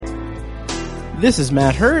This is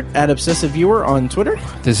Matt Hurt at Obsessive Viewer on Twitter.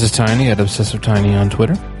 This is Tiny at Obsessive Tiny on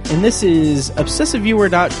Twitter. And this is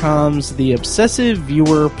ObsessiveViewer.com's The Obsessive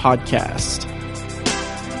Viewer Podcast.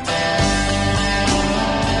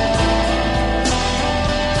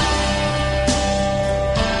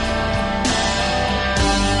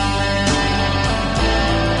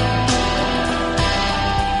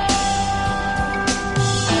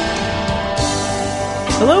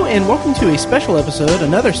 Hello and welcome to a special episode,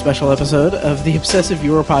 another special episode of the Obsessive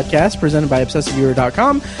Viewer Podcast presented by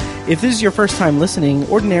ObsessiveViewer.com. If this is your first time listening,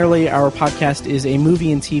 ordinarily our podcast is a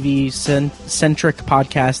movie and TV centric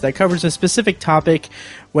podcast that covers a specific topic,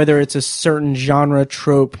 whether it's a certain genre,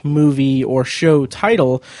 trope, movie, or show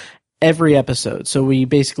title, every episode. So we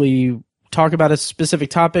basically talk about a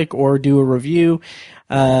specific topic or do a review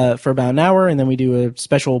for about an hour, and then we do a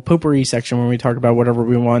special potpourri section where we talk about whatever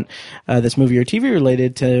we want that's movie or TV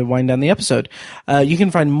related to wind down the episode. You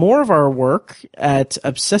can find more of our work at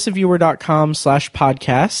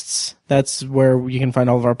obsessiveviewer.com/podcasts. That's where you can find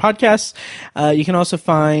all of our podcasts. You can also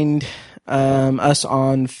find us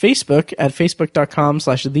on Facebook at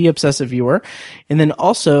facebook.com/theobsessiveviewer. And then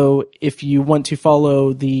also, if you want to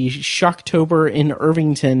follow the Shocktober in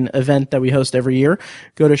Irvington event that we host every year,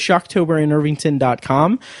 go to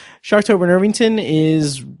shocktoberinirvington.com. Shocktober in Irvington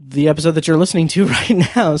is the episode that you're listening to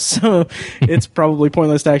right now, so it's probably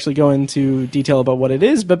pointless to actually go into detail about what it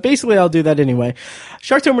is, but basically I'll do that anyway.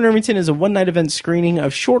 Shocktober in Irvington is a one-night event screening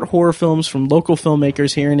of short horror films from local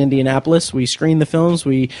filmmakers here in Indianapolis. We screen the films,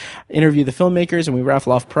 we interview the filmmakers, and we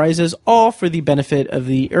raffle off prizes, all for the benefit of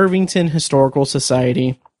the Irvington Historical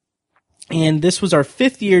Society. And this was our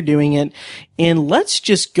 5th year doing it, and let's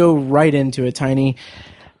just go right into it, Tiny.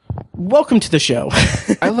 Welcome to the show.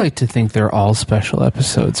 I like to think they're all special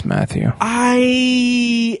episodes, Matthew.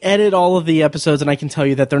 I edit all of the episodes, and I can tell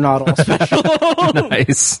you that they're not all special.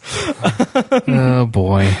 Nice. Oh,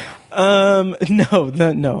 boy. No,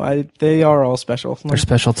 they are all special. They're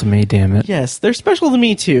special to me, damn it. Yes, they're special to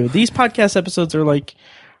me, too. These podcast episodes are like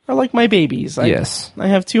my babies. Yes. I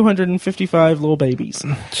have 255 little babies.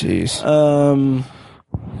 Jeez.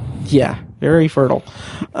 Yeah, very fertile.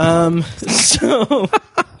 So...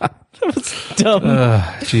 That was dumb.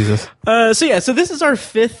 Jesus. So this is our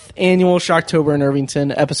 5th annual Shocktober in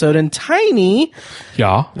Irvington episode, and Tiny,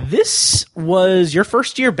 Yeah. this was your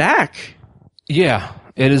first year back. Yeah.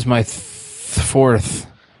 It is my 4th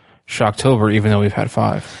Shocktober, even though we've had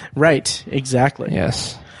 5. Right, exactly.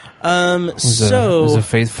 Yes. It It was a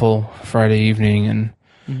faithful Friday evening in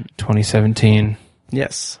 2017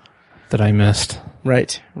 yes. that I missed.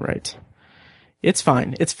 Right. It's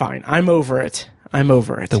fine. I'm over it.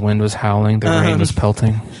 The wind was howling. The rain was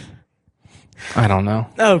pelting. I don't know.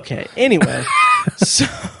 Okay. Anyway,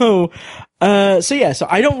 so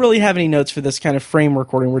I don't really have any notes for this kind of frame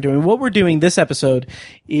recording we're doing. What we're doing this episode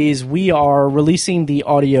is we are releasing the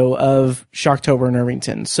audio of Shocktober in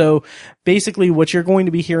Irvington. So basically what you're going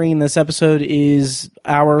to be hearing in this episode is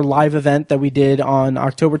our live event that we did on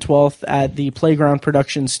October 12th at the Playground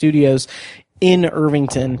Production Studios in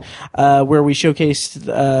Irvington, where we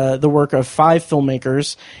showcased the work of 5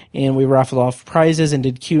 filmmakers, and we raffled off prizes and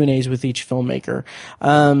did Q&As with each filmmaker.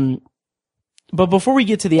 But before we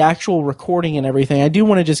get to the actual recording and everything, I do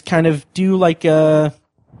want to just kind of do like a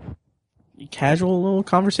casual little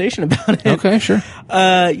conversation about it. Okay, sure.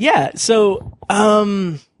 So,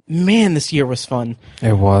 man, this year was fun.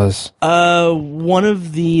 It was.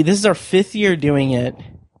 This is our 5th year doing it.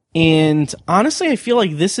 And honestly, I feel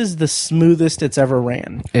like this is the smoothest it's ever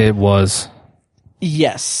ran. It was.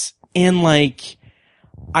 Yes. And like,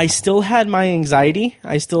 I still had my anxiety.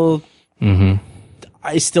 I still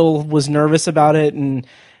was nervous about it and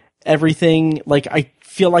everything. Like, I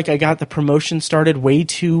feel like I got the promotion started way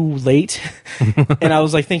too late. And I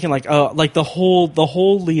was like thinking like, oh, like the whole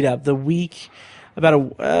lead up, the week,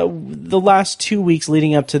 the last 2 weeks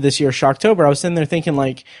leading up to this year's Shocktober, I was sitting there thinking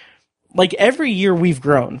like every year we've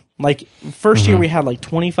grown. Like first year we had like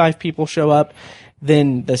 25 people show up.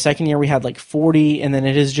 Then the second year we had like 40, and then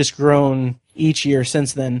it has just grown each year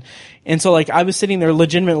since then. And so like I was sitting there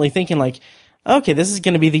legitimately thinking like, okay, this is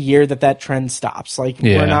going to be the year that trend stops. Like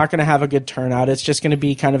we're not going to have a good turnout. It's just going to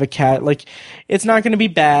be kind of it's not going to be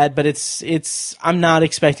bad, but I'm not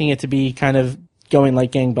expecting it to be kind of going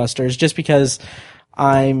like gangbusters just because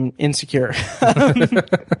I'm insecure.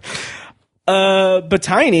 But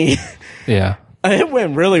Tiny. Yeah. It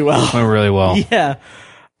went really well. Yeah.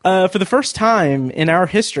 For the first time in our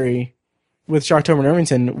history with Shocktober in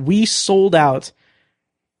Irvington, we sold out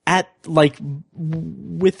at like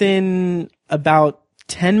within about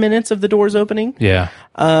 10 minutes of the doors opening. Yeah.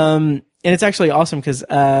 it's actually awesome because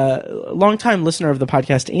a longtime listener of the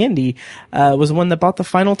podcast, Andy, was the one that bought the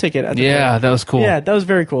final ticket. At the Yeah, that was cool. Yeah, that was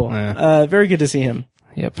very cool. Yeah. Very good to see him.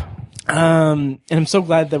 Yep. And I'm so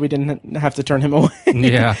glad that we didn't have to turn him away.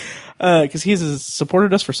 Yeah. Because he's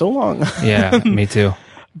supported us for so long. Yeah, me too.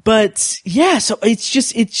 But yeah, so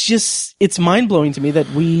it's mind blowing to me that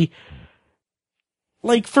we,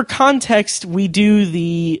 like, for context, we do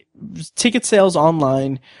the ticket sales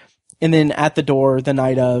online and then at the door the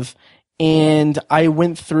night of. And I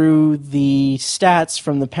went through the stats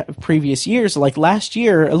from the previous years. Like last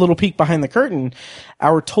year, a little peek behind the curtain,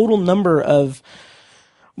 our total number of,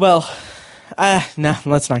 no,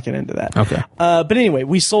 let's not get into that. Okay. But anyway,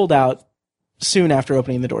 we sold out soon after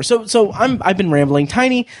opening the door. So I've been rambling.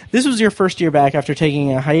 Tiny, this was your first year back after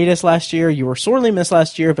taking a hiatus last year. You were sorely missed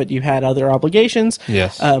last year, but you had other obligations.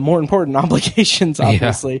 Yes. More important obligations,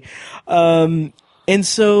 obviously. Yeah. And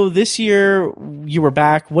so this year you were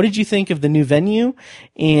back. What did you think of the new venue,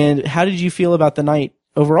 and how did you feel about the night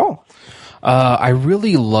overall? I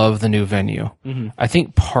really love the new venue. Mm-hmm. I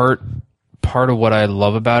think part of what I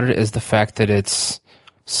love about it is the fact that it's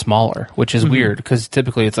smaller, which is weird because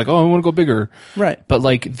typically it's like, oh, I want to go bigger. Right. But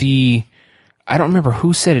like I don't remember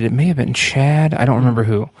who said it. It may have been Chad. I don't remember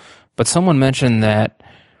who, but someone mentioned that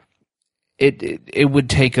it would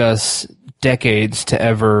take us decades to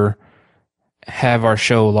ever have our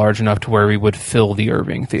show large enough to where we would fill the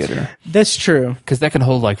Irving Theater. That's true. Because that can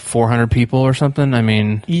hold like 400 people or something. I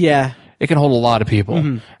mean, yeah, it can hold a lot of people.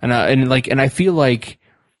 Mm-hmm. And I feel like,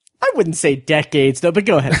 I wouldn't say decades though, but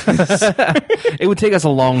go ahead. It would take us a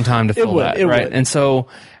long time to fill that, right? Would. And so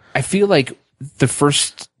I feel like the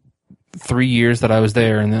first 3 years that I was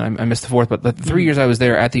there, and then I missed the fourth, but the 3 years I was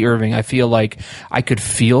there at the Irving, I feel like I could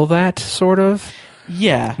feel that sort of.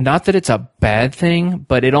 Yeah. Not that it's a bad thing,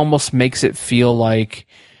 but it almost makes it feel like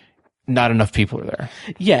not enough people are there.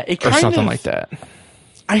 Yeah, it kind or something like that.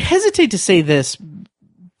 I hesitate to say this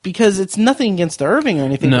because it's nothing against the Irving or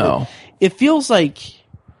anything. No. It feels like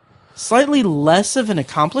slightly less of an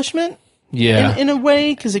accomplishment. Yeah. In a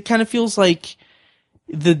way, because it kind of feels like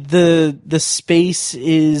the space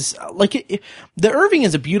is like the Irving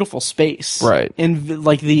is a beautiful space, right? And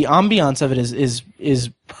like the ambiance of it is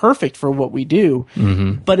perfect for what we do,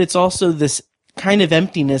 but it's also this kind of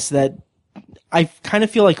emptiness that I kind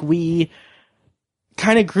of feel like we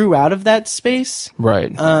kind of grew out of that space,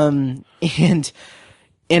 right? And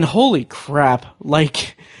holy crap,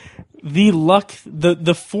 like the luck,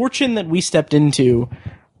 the fortune that we stepped into,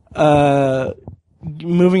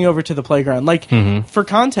 moving over to the playground. Like, for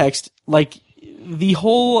context, like, the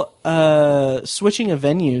whole, switching of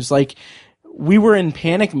venues, like, we were in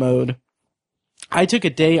panic mode. I took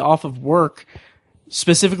a day off of work,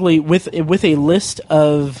 specifically with a list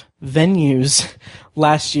of venues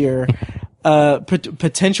last year,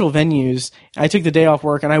 potential venues. I took the day off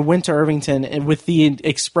work and I went to Irvington and with the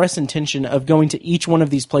express intention of going to each one of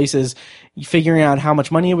these places, figuring out how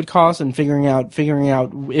much money it would cost and figuring out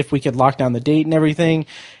if we could lock down the date and everything.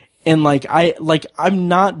 And I'm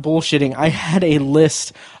not bullshitting. I had a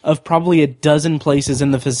list of probably a dozen places in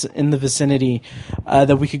the vicinity,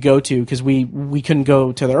 that we could go to because we couldn't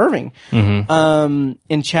go to the Irving.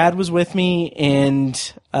 And Chad was with me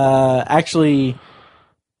and, actually,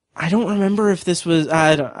 I don't remember if this was,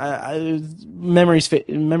 memories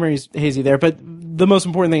hazy there, but the most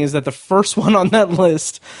important thing is that the first one on that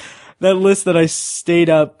list that I stayed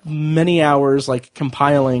up many hours, like,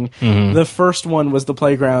 compiling, the first one was the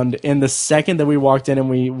playground, and the second that we walked in and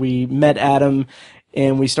we met Adam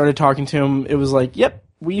and we started talking to him, it was like, yep,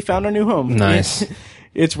 we found our new home. Nice.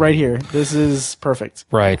 It's right here. This is perfect.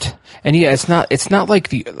 Right. And yeah, it's not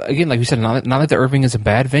like again, like we said, not like the Irving is a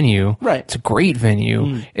bad venue. Right. It's a great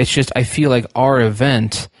venue. It's just, I feel like our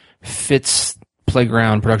event fits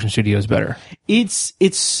Playground Production Studios better. It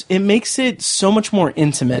makes it so much more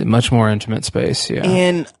intimate. Much more intimate space, yeah.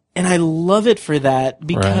 And I love it for that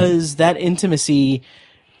because that intimacy,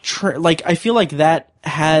 I feel like that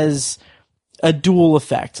has a dual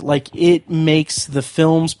effect. Like, it makes the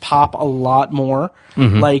films pop a lot more.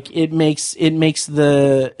 Like, it makes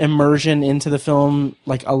the immersion into the film,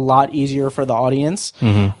 like, a lot easier for the audience.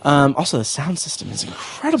 Also, the sound system is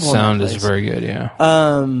incredible. Sound is very good, yeah.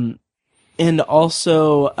 And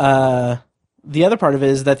also, the other part of it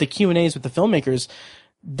is that the Q&As with the filmmakers,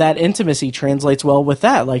 that intimacy translates well with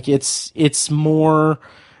that. Like, it's more,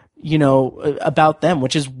 about them,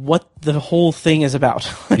 which is what the whole thing is about.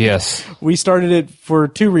 Yes. We started it for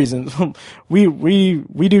two reasons. We do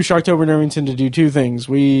Shocktober in Irvington to do two things.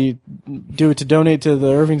 We do it to donate to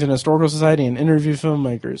the Irvington Historical Society and interview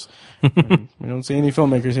filmmakers. We don't see any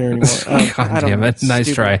filmmakers here anymore. God damn it.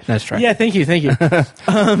 Nice try. Yeah, thank you.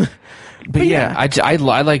 But yeah, I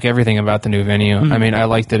like everything about the new venue. I mean, I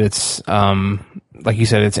like that it's, like you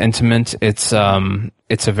said, it's intimate. It's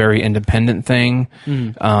a very independent thing.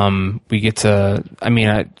 We get to, I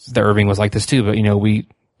mean, the Irving was like this too, but we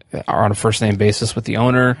are on a first name basis with the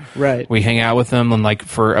owner. Right. We hang out with them,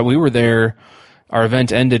 and we were there. Our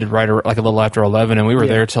event ended like a little after 11, and we were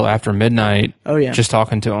there till after midnight. Oh yeah, just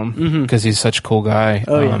talking to him because he's such a cool guy.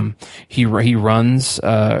 Oh yeah. He runs.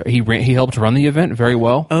 He helped run the event very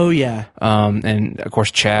well. Oh yeah. And of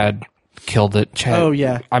course Chad killed it. Chad, oh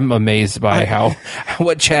yeah. I'm amazed by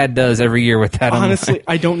what Chad does every year with that. Honestly,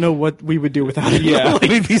 I don't know what we would do without it. Yeah,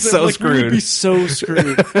 we'd be so screwed. We'd be so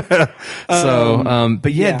screwed. But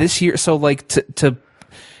this year, so like to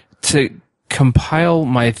compile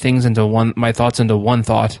my thoughts into one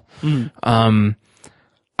thought. I'm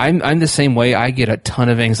the same way. I get a ton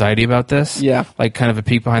of anxiety about this. Yeah. Like kind of a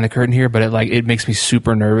peek behind the curtain here, but it makes me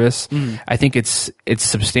super nervous. I think it's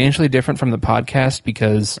substantially different from the podcast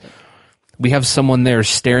because we have someone there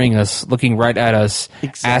staring us, looking right at us,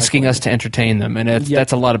 asking us to entertain them. And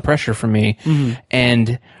that's a lot of pressure for me.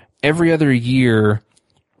 And every other year,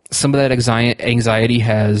 some of that anxiety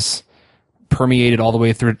has permeated all the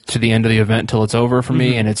way through to the end of the event till it's over for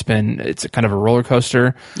me, and it's kind of a roller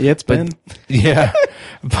coaster. Yeah,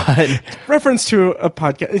 but reference to a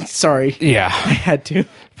podcast. Sorry, yeah, I had to.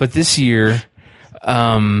 But this year,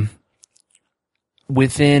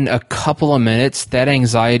 within a couple of minutes, that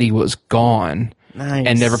anxiety was gone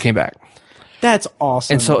and never came back. That's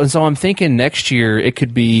awesome. And so I'm thinking next year it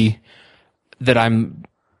could be that I'm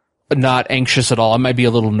not anxious at all. I might be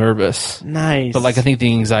a little nervous. Nice. But I think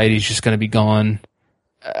the anxiety is just going to be gone.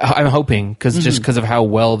 I'm hoping because of how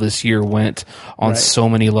well this year went on so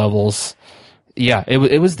many levels. Yeah, it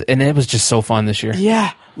was just so fun this year.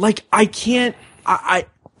 Yeah. I can't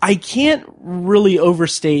really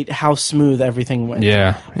overstate how smooth everything went.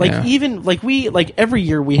 Yeah. Even every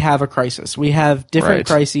year we have a crisis. We have different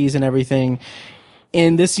crises and everything.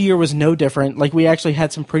 And this year was no different. We actually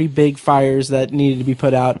had some pretty big fires that needed to be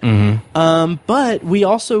put out. But we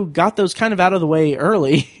also got those kind of out of the way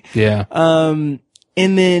early. Yeah. And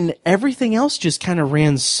then everything else just kind of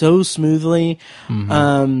ran so smoothly.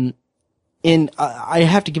 And I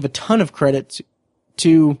have to give a ton of credit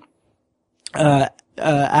to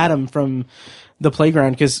Adam from the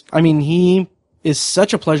playground because, he is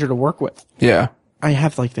such a pleasure to work with. Yeah. I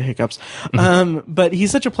have the hiccups. But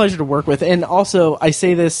he's such a pleasure to work with. And also I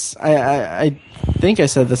say this, I think I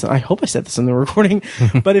said this, I hope I said this in the recording,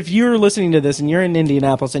 but if you're listening to this and you're in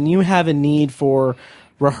Indianapolis and you have a need for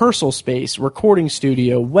rehearsal space, recording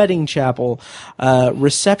studio, wedding chapel,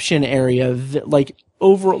 reception area,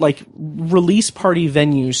 release party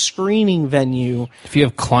venue, screening venue. If you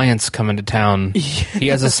have clients coming to town, he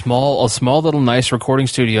has a small little nice recording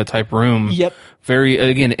studio type room. Yep. Very,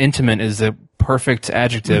 again, intimate is the perfect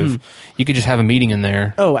adjective. You could just have a meeting in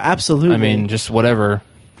there. Oh, absolutely. Just whatever.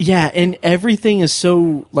 Yeah, and everything is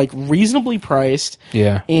so reasonably priced.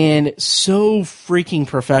 Yeah. And so freaking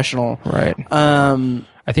professional. Right.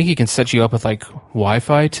 I think he can set you up with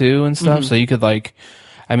Wi-Fi too and stuff. So you could I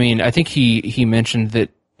think he mentioned that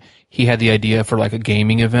he had the idea for a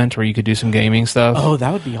gaming event where you could do some gaming stuff. Oh,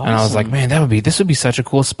 that would be awesome. And I was like, man, this would be such a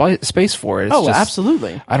cool space for it. It's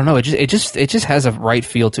absolutely. I don't know. It just has a right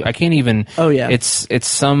feel to. I can't even. Oh yeah. It's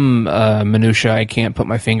some minutia I can't put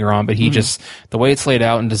my finger on, but he just the way it's laid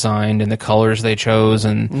out and designed and the colors they chose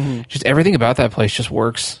and just everything about that place just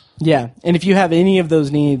works. Yeah, and if you have any of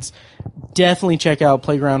those needs, definitely check out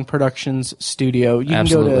Playground Productions Studio. You can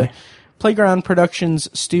go to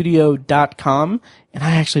playgroundproductionsstudio.com, and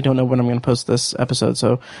I actually don't know when I'm going to post this episode.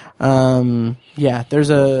 So, there's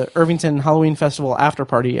a Irvington Halloween Festival after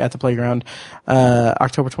party at the playground,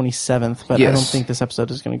 October 27th, but I don't think this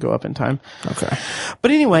episode is going to go up in time. Okay.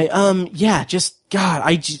 But anyway,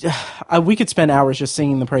 we could spend hours just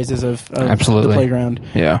singing the praises of Absolutely. The playground.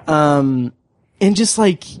 Yeah. And just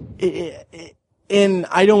and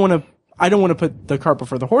I don't want to put the cart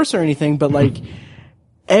before the horse or anything, but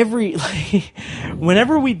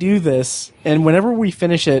whenever we do this and whenever we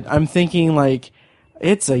finish it, I'm thinking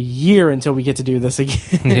it's a year until we get to do this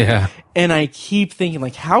again. Yeah. And I keep thinking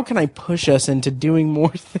how can I push us into doing more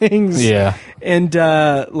things? Yeah. And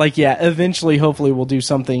eventually, hopefully we'll do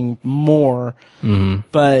something more.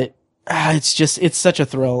 But it's such a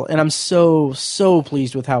thrill, and I'm so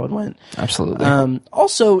pleased with how it went. Absolutely.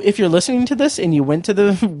 Also, if you're listening to this and you went to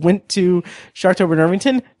Shocktober in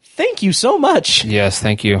Irvington, thank you so much. Yes,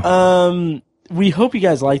 thank you. We hope you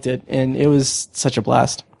guys liked it, and it was such a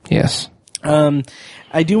blast. Yes.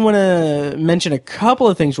 I do want to mention a couple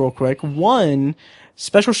of things real quick. One,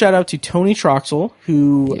 special shout out to Tony Troxel,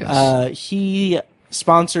 who he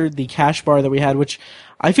sponsored the cash bar that we had, which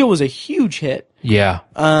I feel was a huge hit. Yeah.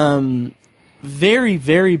 Very,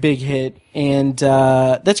 very big hit. And,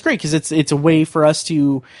 that's great because it's a way for us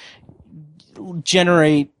to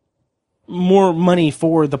generate more money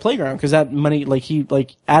for the playground. Cause that money,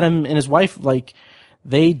 Adam and his wife,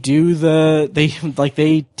 they tend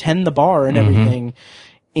the bar and everything.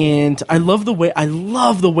 And I love the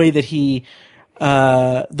way that he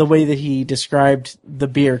described the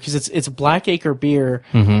beer, because it's Blackacre beer,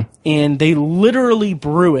 and they literally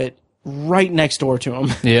brew it right next door to him.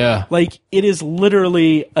 Yeah. It is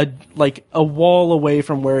literally a wall away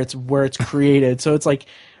from where it's created. So it's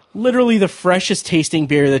literally the freshest tasting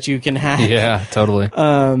beer that you can have. Yeah, totally.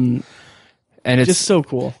 And it's just so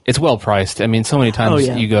cool. It's well priced. I mean, so many times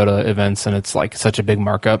you go to events and it's such a big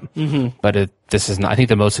markup, but this is not. I think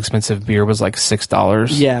the most expensive beer was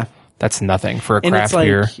 $6. Yeah. That's nothing for a craft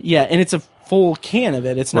beer. Yeah, and it's a full can of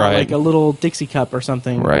it. It's not a little Dixie cup or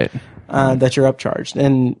something. Right. That you're upcharged.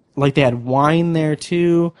 And they had wine there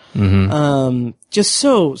too. Just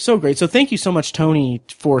so great. So thank you so much, Tony,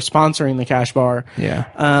 for sponsoring the Cash Bar. Yeah.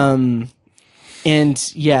 And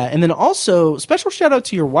then also special shout out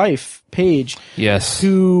to your wife, Paige. Yes.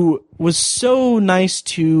 Who was so nice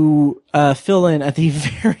to fill in at the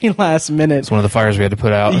very last minute. It's one of the fires we had to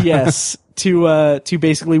put out. Yes. To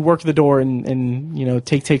basically work the door and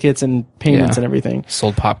take tickets and payments and everything.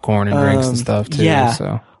 Sold popcorn and drinks and stuff too. Yeah.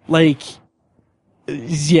 So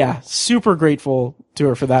super grateful to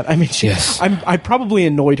her for that. I mean, I probably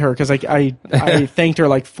annoyed her because I thanked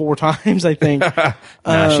her 4 times, I think.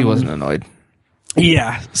 Nah, she wasn't annoyed.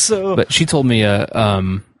 Yeah. So, but she told me a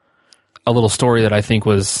little story that I think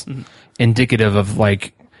was indicative of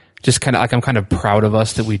just kind of I'm kind of proud of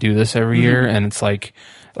us that we do this every year, and it's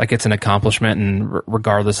it's an accomplishment, and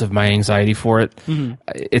regardless of my anxiety for it,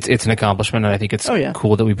 it's an accomplishment, and I think it's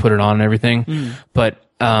cool that we put it on and everything. But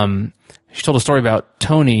she told a story about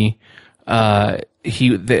Tony. I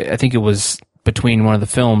think it was between one of the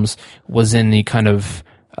films, was in the kind of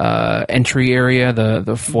entry area,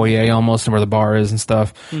 the foyer almost, and where the bar is and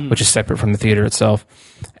stuff, which is separate from the theater itself.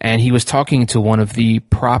 And he was talking to one of the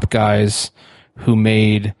prop guys who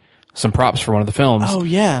made some props for one of the films. Oh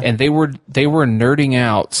yeah. And they were nerding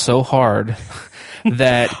out so hard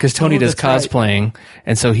that, because Tony does cosplaying,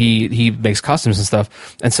 and so he makes costumes and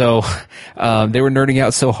stuff, and so they were nerding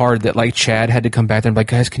out so hard that Chad had to come back there and be like,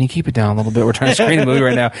 guys, can you keep it down a little bit? We're trying to screen a movie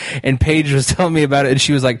right now. And Paige was telling me about it, and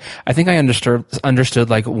she was like, I think I understood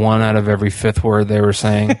 1 out of every 5th word they were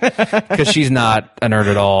saying, because she's not a nerd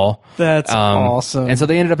at all. That's awesome. And so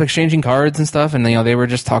they ended up exchanging cards and stuff, and they were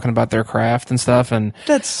just talking about their craft and stuff, and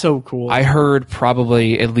that's so cool. I heard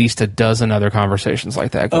probably at least a dozen other conversations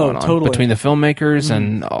like that going on between the filmmakers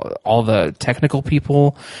and all the technical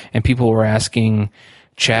people, and people were asking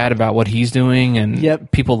Chad about what he's doing,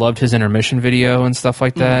 and people loved his intermission video and stuff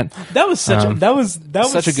like that. That was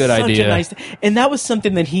such a good idea. And that was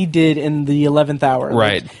something that he did in the 11th hour.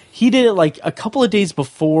 Right. He did it a couple of days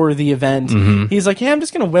before the event. He's like, "Hey, I'm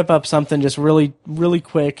just going to whip up something just really, really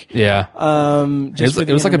quick." Yeah.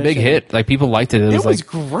 It was a big hit. People liked it. It was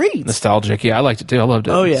great. Nostalgic. Yeah, I liked it too. I loved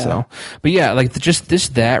it. Oh yeah. So, but yeah,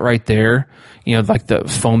 just that right there. The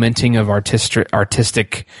fomenting of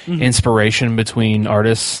artistic inspiration between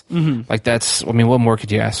artists. That's, what more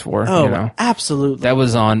could you ask for? Oh, absolutely. That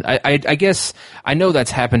was on, I guess, I know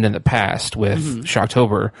that's happened in the past with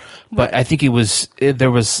Shocktober, but I think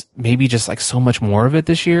there was maybe just so much more of it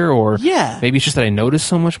this year, or maybe it's just that I noticed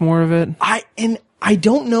so much more of it. I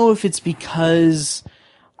don't know if it's because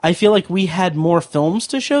I feel like we had more films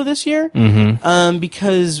to show this year,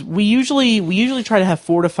 because we usually try to have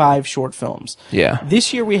 4 to 5 short films. Yeah.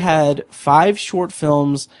 This year we had 5 short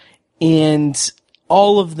films, and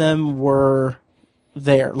all of them were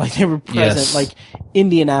there. They were present.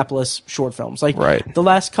 Indianapolis short films. Right. The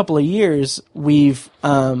last couple of years, we've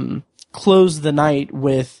closed the night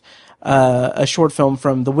with a short film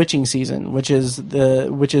from The Witching Season, which is a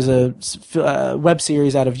web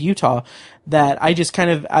series out of Utah that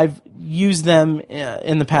I've used them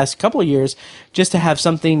in the past couple of years just to have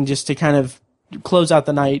something, just to kind of close out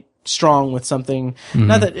the night strong with something.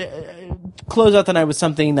 Not that close out the night with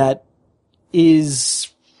something that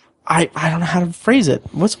is, I don't know how to phrase it.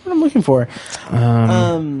 What's what I'm looking for?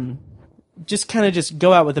 Just kind of just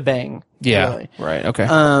go out with a bang. Yeah. Really. Right. Okay.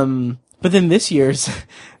 But then this year's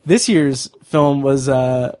film was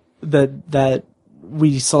that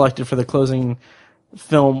we selected for the closing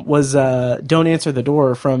film was Don't Answer the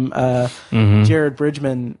Door from Jared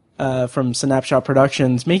Bridgman from Synapshot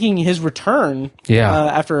Productions, making his return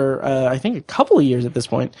after I think a couple of years at this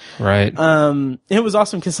point. Right. It was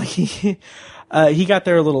awesome because he got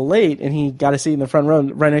there a little late, and he got a seat in the front row,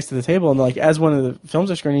 right next to the table. And like, as one of the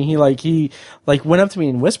films are screening, he went up to me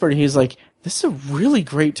and whispered. He was like, "This is a really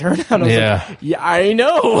great turnout." I was like, "Yeah, I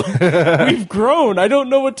know. We've grown. I don't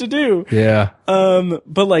know what to do." Yeah.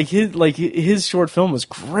 But like his short film was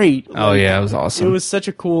great. Oh yeah, it was awesome. It was such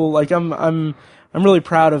a cool. Like, I'm really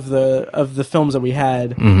proud of the films that we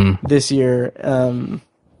had this year.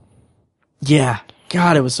 Yeah.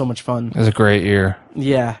 God, it was so much fun. It was a great year.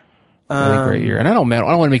 Yeah. Really great year. And I don't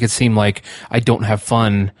want to make it seem like I don't have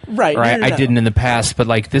fun. Right. Or No. I didn't in the past, but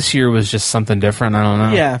like this year was just something different. I don't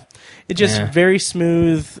know. Yeah. It just very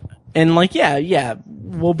smooth, and like,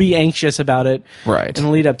 we'll be anxious about it. Right. In the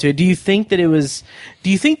lead up to it. Do you think that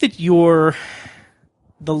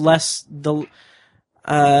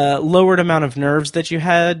lowered amount of nerves that you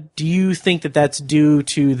had, do you think that that's due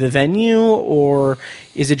to the venue, or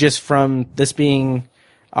is it just from this being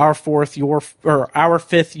our fifth, your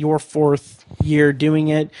fourth year doing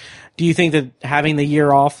it? Do you think that having the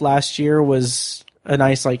year off last year was a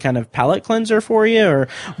nice, like, kind of palate cleanser for you, or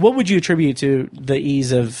what would you attribute to the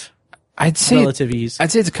ease of relative ease?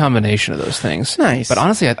 I'd say it's a combination of those things. Nice. But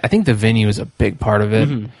honestly, I think the venue is a big part of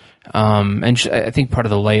it. I think part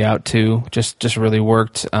of the layout too just really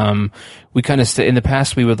worked. We kind of in the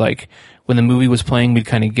past, we would, like, when the movie was playing, we'd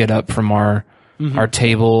kind of get up from our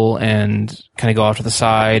table and kind of go off to the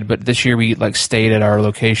side. But this year we, like, stayed at our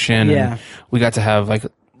location. Yeah. And we got to have, like,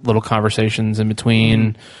 little conversations in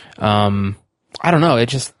between. I don't know. It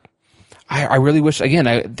just, I really wish,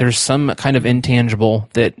 again, there's some kind of intangible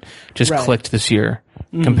that just clicked this year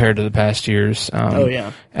compared to the past years.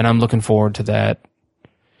 And I'm looking forward to that.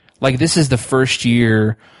 Like, this is the first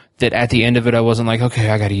year that at the end of it, I wasn't like, okay,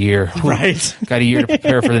 I got a year. Right. Got a year to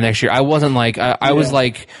prepare for the next year. I wasn't like, I was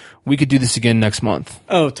like, we could do this again next month.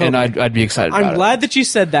 Oh, totally. And I'd be excited about it. I'm glad that you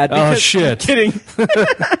said that. Because, oh, shit. I'm kidding.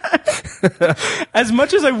 As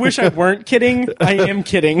much as I wish I weren't kidding, I am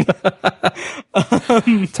kidding.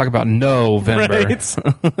 Talk about November. Right?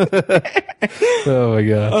 Oh, my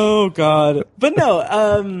gosh. Oh, God. But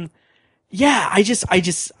no, yeah, I just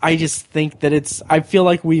think that I feel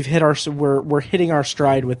like we're hitting our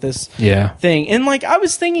stride with this thing. And, like, I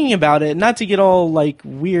was thinking about it, not to get all, like,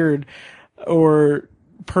 weird or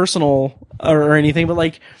personal or anything, but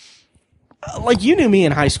like you knew me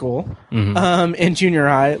in high school, and junior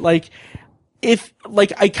high. Like, if,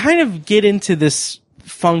 like, I kind of get into this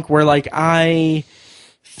funk where, like, I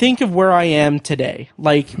think of where I am today.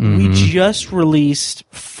 Like, we just released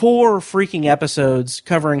 4 freaking episodes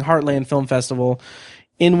covering Heartland Film Festival,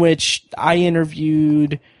 in which I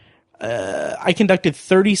interviewed, I conducted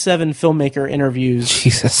 37 filmmaker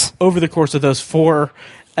interviews over the course of those 4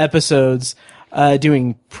 episodes,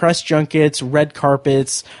 doing press junkets, red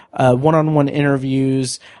carpets, one-on-one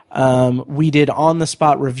interviews. We did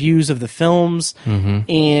on-the-spot reviews of the films,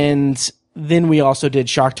 and then we also did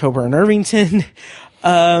Shocktober in Irvington.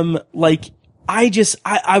 Like, I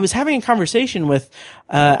was having a conversation with,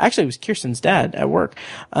 actually it was Kirsten's dad at work,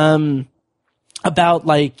 about,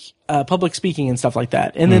 like, public speaking and stuff like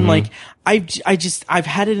that. And then, like, I've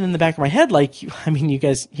had it in the back of my head, like, I mean, you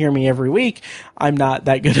guys hear me every week. I'm not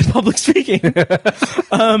that good at public speaking.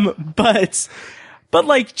 But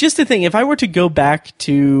like, just to think, if I were to go back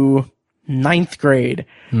to 9th grade,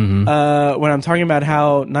 when I'm talking about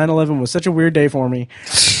how 9/11 was such a weird day for me,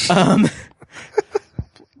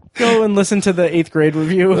 go and listen to the 8th grade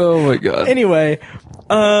review. Oh my God. Anyway,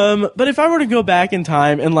 but if I were to go back in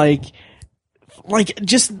time and, like,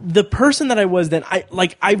 just the person that I was then,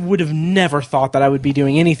 I would have never thought that I would be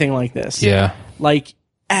doing anything like this. Yeah. Like,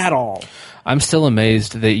 at all. I'm still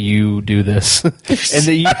amazed that you do this. And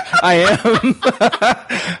that I am.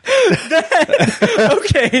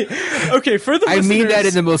 Okay, for the listeners, I mean that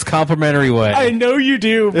in the most complimentary way. I know you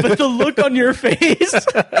do, but the look on your face.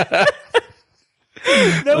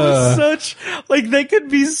 That was such, like, that could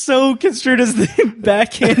be so construed as the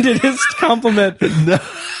backhandedest compliment.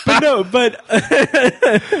 But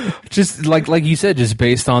just like you said, just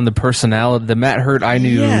based on the personality, the Matt Hurt I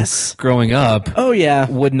knew growing up. Oh yeah,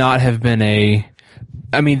 would not have been I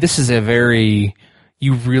mean, this is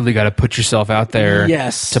you really got to put yourself out there to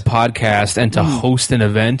podcast and to host an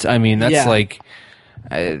event. I mean, that's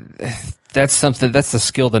that's something, that's a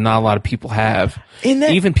skill that not a lot of people have.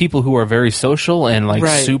 Even people who are very social and, like,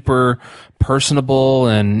 super personable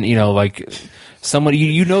and, you know, like, someone,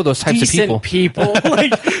 you know, those types decent of people.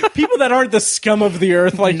 Like, people that aren't the scum of the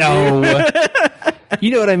earth, like, no.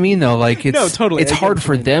 You know what I mean, though? Like, totally. It's hard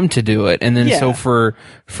for them to do it. And then so for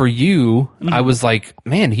you, I was like,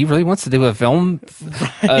 man, he really wants to do a film,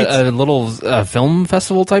 a little film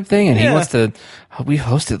festival type thing. And he wants to, we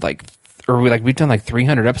hosted, like, we've done like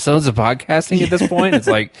 300 episodes of podcasting at this point. It's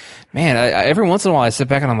like, man, every once in a while I sit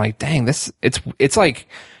back and I'm like, dang, it's like,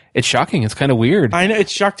 it's shocking. It's kind of weird. I know,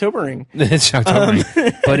 it's Shocktobering. It's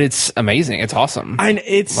Shocktober, but it's amazing. It's awesome.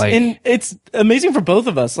 It's amazing for both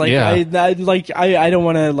of us. Like, Yeah. I don't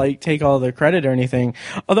want to like take all the credit or anything.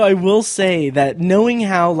 Although I will say that knowing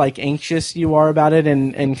how like anxious you are about it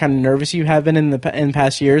and kind of nervous you have been in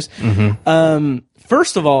past years.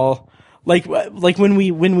 First of all, like when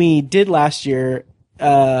we did last year,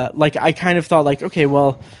 like I kind of thought like, okay,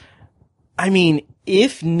 well, I mean,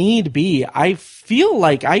 if need be, I feel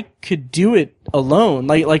like I could do it alone,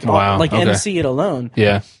 Wow, okay. MC it alone.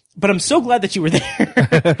 Yeah. But I'm so glad that you were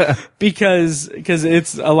there because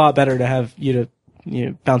it's a lot better to have you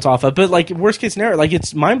to bounce off of. But like worst case scenario, like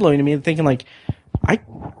it's mind blowing to me thinking like I'd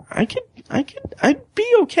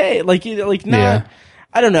be okay. Like not. Yeah.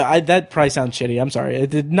 I don't know. That probably sounds shitty. I'm sorry. It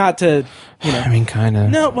did not to, I mean, kind of.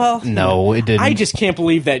 No, well. No, it didn't. I just can't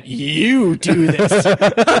believe that you do this.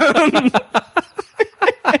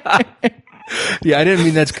 Yeah, I didn't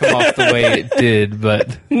mean that to come off the way it did,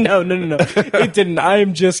 but No. It didn't.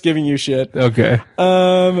 I'm just giving you shit. okay.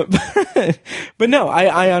 But no,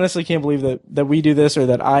 I honestly can't believe that we do this or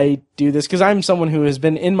that I do this because I'm someone who has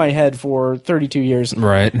been in my head for 32 years.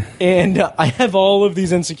 Right. And I have all of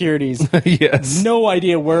these insecurities. Yes. No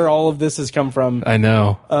idea where all of this has come from I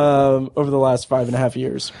know. over the last 5.5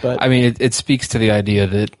 years. But I mean, it speaks to the idea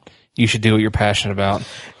that you should do what you're passionate about.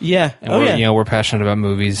 yeah. And we're passionate about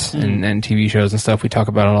movies and TV shows and stuff. We talk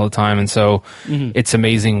about it all the time. And so it's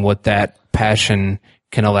amazing what that passion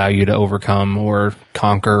can allow you to overcome or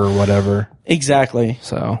conquer or whatever. Exactly.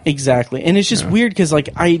 So Exactly. And it's just weird because like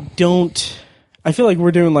I feel like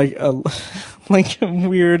we're doing like a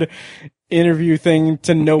weird interview thing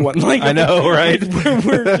to no one. Like I know, right?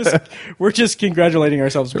 we're just congratulating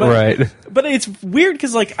ourselves. But, Right. But it's weird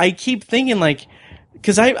because like I keep thinking like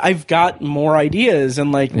because I've got more ideas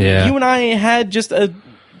and like Yeah. you and I had just a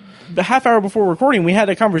half hour before recording we had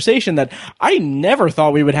a conversation that I never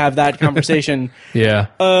thought we would have that conversation. Yeah.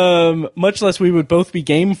 Much less we would both be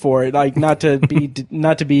game for it. Like not to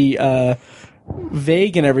be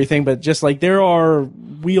vague and everything, but just like there are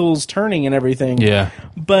wheels turning and everything. Yeah.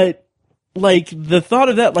 But like the thought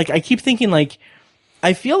of that, like I keep thinking like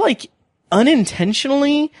I feel like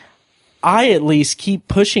unintentionally I at least keep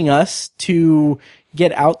pushing us to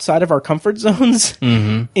get outside of our comfort zones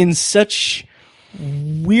in such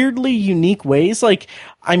weirdly unique ways. Like,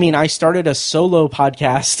 I mean, I started a solo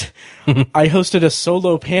podcast. I hosted a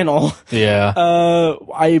solo panel. Yeah.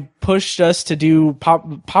 I pushed us to do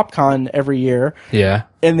PopCon every year. Yeah.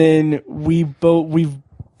 And then we've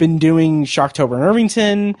been doing Shocktober in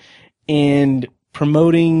Irvington and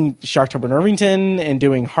promoting Shocktober in Irvington and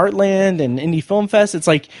doing Heartland and Indie Film Fest. It's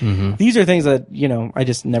like, these are things that, I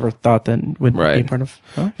just never thought that would be a part of.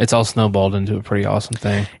 Huh? It's all snowballed into a pretty awesome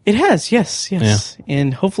thing. It has. Yes. Yeah.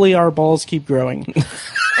 And hopefully our balls keep growing.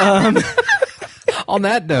 On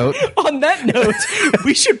that note. On that note,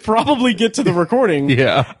 we should probably get to the recording.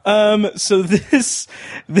 Yeah. So this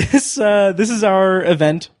is our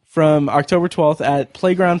event from October 12th at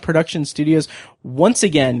Playground Production Studios. Once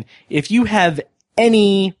again, if you have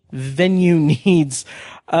any venue needs,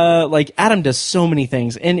 like Adam does so many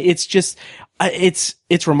things, and it's just,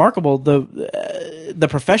 it's remarkable. The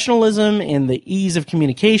professionalism and the ease of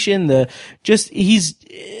communication, the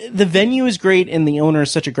venue is great and the owner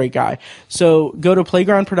is such a great guy. So go to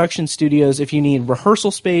Playground Production Studios if you need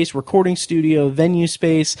rehearsal space, recording studio, venue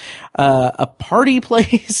space, a party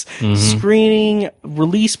place, screening,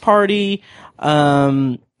 release party,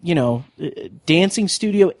 dancing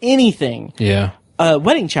studio, anything. Yeah.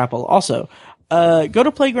 Wedding chapel also. Go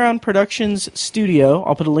to Playground Productions Studio.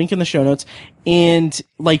 I'll put a link in the show notes. And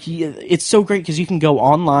like, it's so great because you can go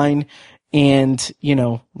online and,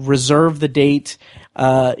 reserve the date.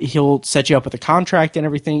 He'll set you up with a contract and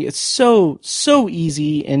everything. It's so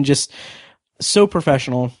easy and just so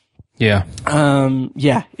professional. Yeah.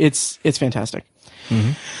 It's fantastic.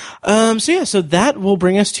 So that will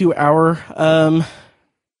bring us to our,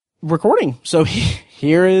 recording. So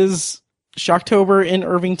here is Shocktober in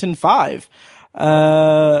Irvington 5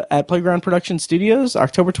 at Playground Production Studios,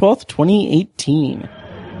 October 12th, 2018.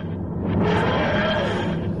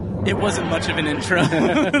 It wasn't much of an intro.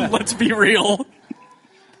 Let's be real.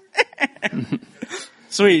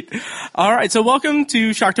 Sweet. All right. So welcome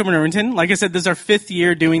to Shocktober in Irvington. Like I said, this is our 5th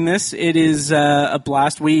year doing this. It is a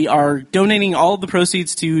blast. We are donating all of the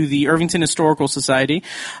proceeds to the Irvington Historical Society.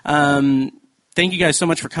 Thank you guys so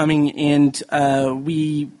much for coming. And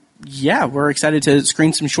we yeah, we're excited to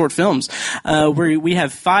screen some short films. We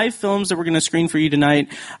have 5 films that we're going to screen for you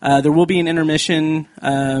tonight. There will be an intermission,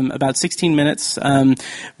 about 16 minutes.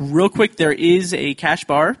 Real quick, there is a cash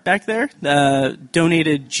bar back there,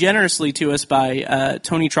 donated generously to us by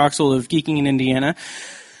Tony Troxel of Geeking in Indiana,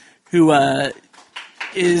 who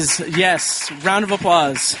is, yes, round of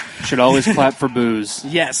applause. Should always clap for booze.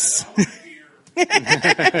 Yes.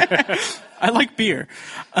 I like beer.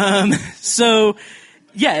 So,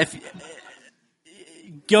 yeah,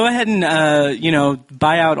 go ahead and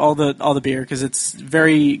buy out all the beer, because it's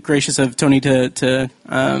very gracious of Tony to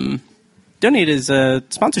donate his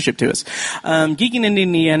sponsorship to us. Geeking in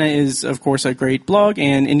Indiana is, of course, a great blog,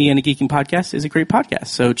 and Indiana Geeking Podcast is a great podcast.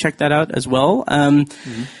 So check that out as well.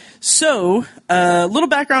 So, a little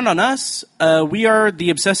background on us. We are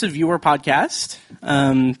the Obsessive Viewer Podcast.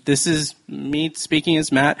 This is me speaking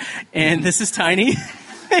as Matt, and this is Tiny.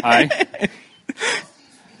 Hi.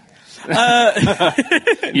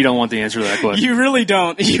 You don't want the answer to that question. You really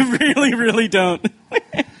don't. You really, really don't.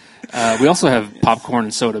 We also have popcorn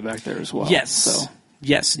and soda back there as well. Yes. So.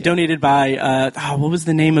 Yes. Yeah. Donated by, what was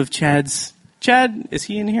the name of Chad's? Chad, is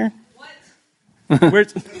he in here? What?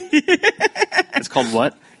 Where's It's called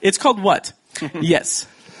what? It's called what? Yes.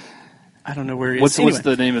 I don't know where he is. What's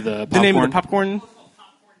the name of the popcorn? The name of the popcorn?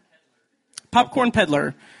 Popcorn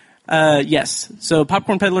Peddler. Yes. So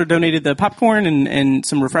Popcorn Peddler donated the popcorn and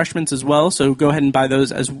some refreshments as well. So go ahead and buy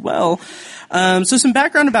those as well. So some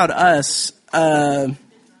background about us.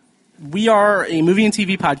 We are a movie and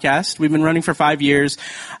TV podcast. We've been running for 5 years.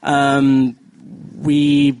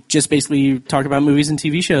 We just basically talk about movies and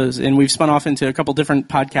TV shows, and we've spun off into a couple different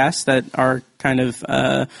podcasts that are kind of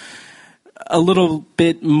a little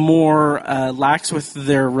bit more lax with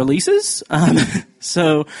their releases.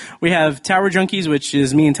 So we have Tower Junkies, which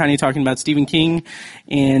is me and Tiny talking about Stephen King,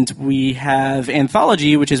 and we have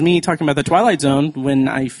Anthology, which is me talking about The Twilight Zone when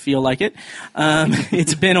I feel like it.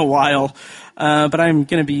 It's been a while, but I'm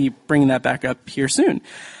going to be bringing that back up here soon.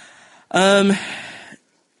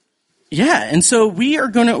 Yeah, and so we are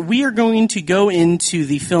going to go into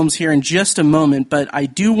the films here in just a moment, but I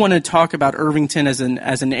do want to talk about Irvington as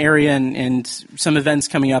an area and some events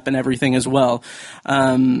coming up and everything as well.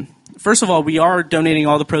 First of all, we are donating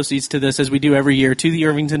all the proceeds to this, as we do every year, to the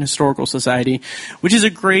Irvington Historical Society, which is a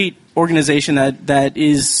great organization that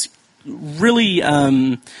is really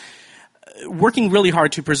working really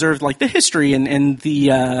hard to preserve like the history and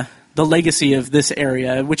the legacy of this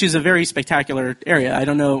area, which is a very spectacular area. I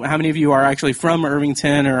don't know how many of you are actually from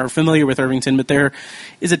Irvington or are familiar with Irvington, but there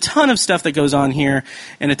is a ton of stuff that goes on here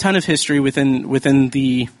and a ton of history within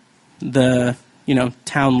the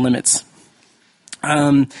town limits.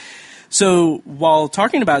 So while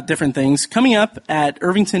talking about different things, coming up at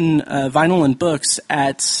Irvington Vinyl and Books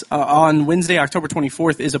on Wednesday, October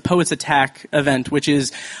 24th, is a Poets Attack event, which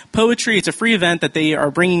is poetry. It's a free event that they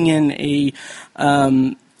are bringing in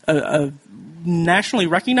a nationally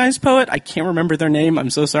recognized poet. I can't remember their name. I'm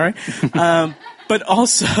so sorry. But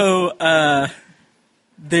also,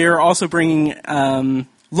 they're also bringing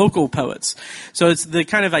local poets. So it's the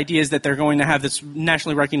kind of idea is that they're going to have this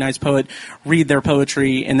nationally recognized poet read their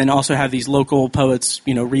poetry, and then also have these local poets,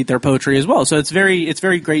 read their poetry as well. So it's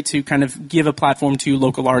very great to kind of give a platform to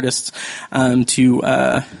local artists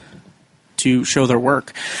to show their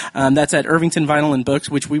work. That's at Irvington Vinyl and Books,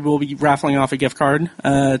 which we will be raffling off a gift card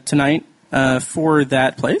tonight for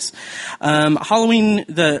that place.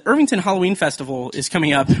 The Irvington Halloween Festival is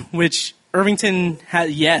coming up, which Irvington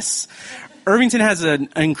has an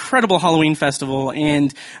incredible Halloween festival,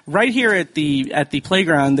 and right here at the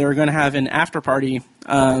playground, they're going to have an after party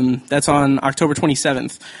that's on October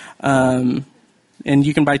 27th, and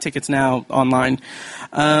you can buy tickets now online.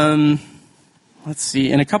 Let's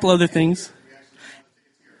see, and a couple other things.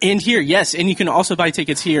 And here, yes, and you can also buy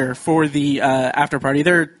tickets here for the after party.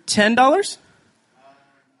 They're $10?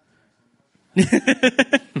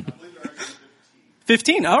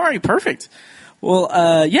 15. All right, perfect.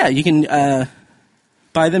 Well, you can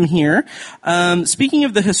buy them here. Speaking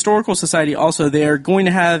of the Historical Society, also, they're going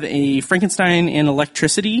to have a Frankenstein and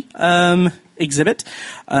Electricity exhibit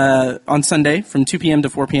on Sunday from 2 p.m. to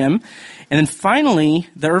 4 p.m. And then finally,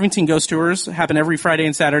 the Irvington Ghost Tours happen every Friday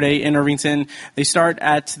and Saturday in Irvington. They start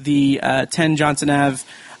at the 10 Johnson Ave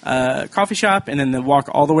coffee shop, and then they walk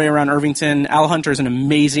all the way around Irvington. Al Hunter is an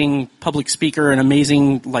amazing public speaker, an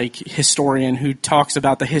amazing historian who talks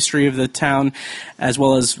about the history of the town, as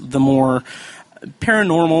well as the more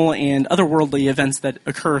paranormal and otherworldly events that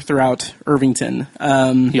occur throughout Irvington.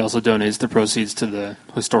 He also donates the proceeds to the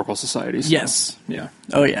Historical Society. So, yes. Yeah.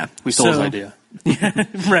 Oh, yeah. We stole his idea. Yeah,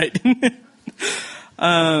 right.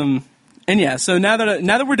 And yeah, so now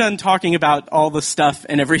that we're done talking about all the stuff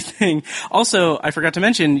and everything, also I forgot to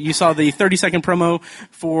mention, you saw the 30-second promo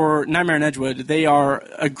for Nightmare on Edgewood. They are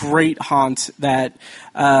a great haunt that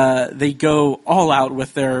they go all out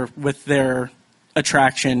with their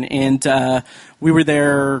attraction, and we were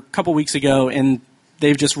there a couple weeks ago, and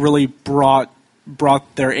they've just really brought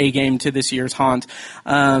their A game to this year's haunt.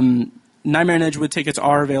 Nightmare on Edgewood tickets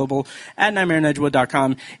are available at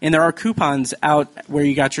nightmareonedgewood.com, and there are coupons out where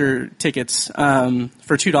you got your tickets for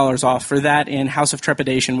 $2 off for that and House of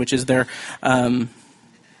Trepidation, which is their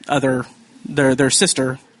their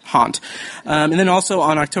sister haunt. And then also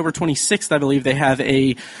on October 26th, I believe they have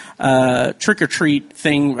a trick-or-treat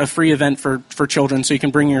thing, a free event for children, so you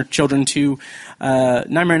can bring your children to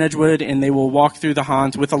Nightmare on Edgewood, and they will walk through the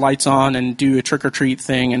haunt with the lights on and do a trick-or-treat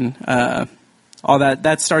thing, and all that.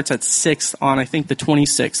 That starts at 6 on, I think, the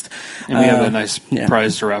 26th. And we have a nice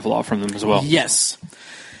prize to raffle off from them as well. Yes.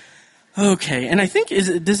 Okay, and I think,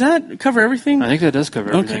 does that cover everything? I think that does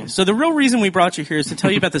cover everything. Okay, so the real reason we brought you here is to tell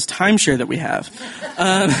you about this timeshare that we have.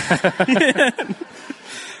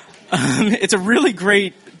 It's a really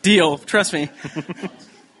great deal, trust me.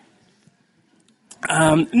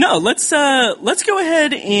 No, let's go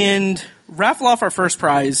ahead and raffle off our first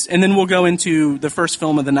prize, and then we'll go into the first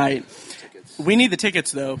film of the night. We need the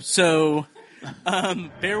tickets, though, so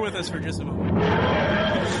bear with us for just a moment.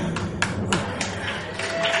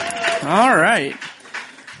 All right.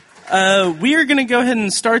 We are going to go ahead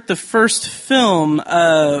and start the first film.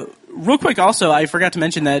 Real quick, also, I forgot to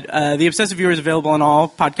mention that The Obsessive Viewer is available on all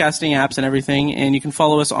podcasting apps and everything, and you can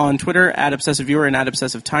follow us on Twitter at Obsessive Viewer and at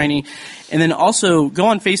Obsessive Tiny. And then also go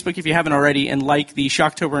on Facebook if you haven't already and like the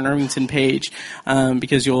Shocktober in Irvington page,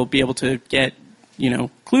 because you'll be able to get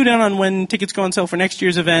clued in on when tickets go on sale for next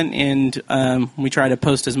year's event, and we try to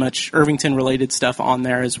post as much Irvington-related stuff on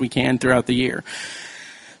there as we can throughout the year.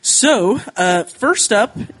 So, first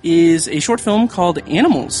up is a short film called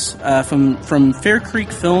Animals from Fair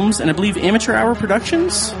Creek Films and I believe Amateur Hour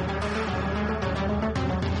Productions.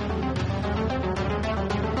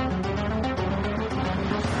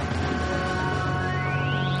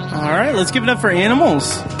 All right, let's give it up for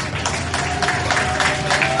Animals.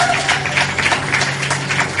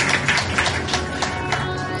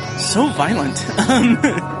 So violent.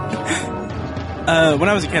 When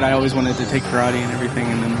I was a kid, I always wanted to take karate and everything,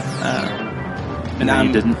 and then now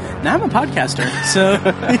you didn't. Now I'm a podcaster, so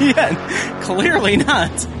yeah, clearly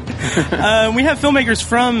not. We have filmmakers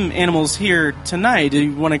from Animals here tonight. Do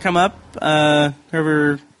you want to come up?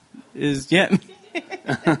 Whoever is, yeah.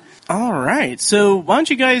 All right. So why don't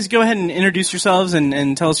you guys go ahead and introduce yourselves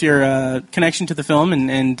and tell us your connection to the film,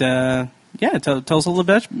 and tell us a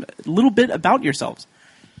little bit about yourselves.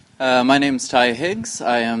 My name's Ty Higgs.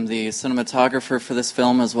 I am the cinematographer for this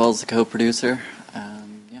film as well as the co-producer.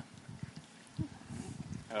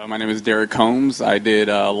 My name is Derek Combs. I did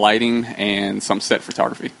lighting and some set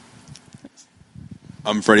photography.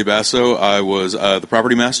 I'm Freddie Basso. I was the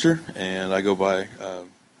property master, and I go by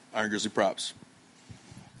Iron Grizzly Props.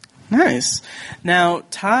 Nice. Now,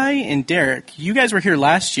 Ty and Derek, you guys were here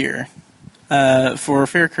last year for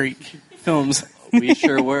Fair Creek Films. We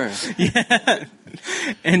sure were. Yeah.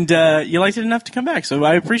 And you liked it enough to come back, so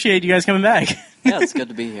I appreciate you guys coming back. Yeah, it's good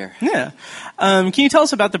to be here. Yeah. Can you tell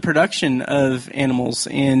us about the production of Animals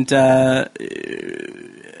and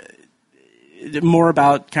more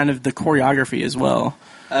about kind of the choreography as well?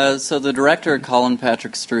 So the director, Colin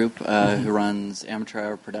Patrick Stroop, who runs Amateur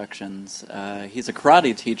Hour Productions, he's a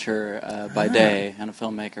karate teacher by day and a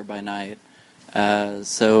filmmaker by night.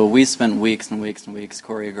 So we spent weeks and weeks and weeks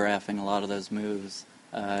choreographing a lot of those moves,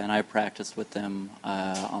 and I practiced with them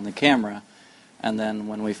on the camera. And then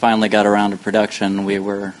when we finally got around to production, we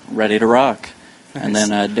were ready to rock. Nice. And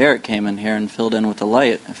then Derek came in here and filled in with the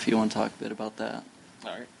light, if you want to talk a bit about that. All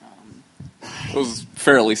right. It was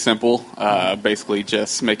fairly simple, basically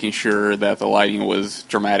just making sure that the lighting was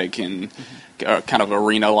dramatic and kind of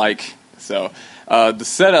arena-like. So the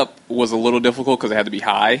setup was a little difficult because it had to be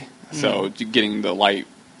high. So getting the light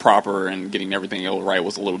proper and getting everything right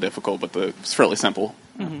was a little difficult, but it was fairly simple.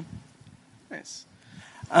 Mm-hmm. Nice.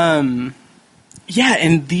 Yeah,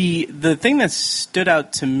 and the thing that stood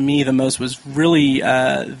out to me the most was really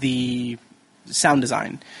the sound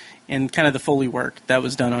design and kind of the Foley work that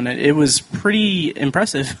was done on it. It was pretty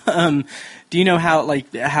impressive. Do you know how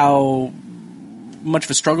much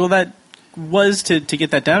of a struggle that was to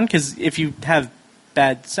get that down? Because if you have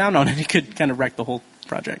bad sound on it, it could kind of wreck the whole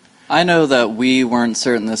project. I know that we weren't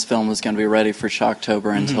certain this film was going to be ready for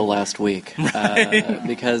Shocktober until last week,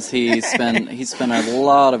 because he spent a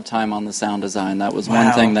lot of time on the sound design. That was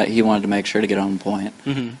one thing that he wanted to make sure to get on point.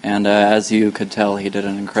 And as you could tell, he did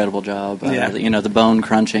an incredible job. The bone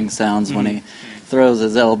crunching sounds when he throws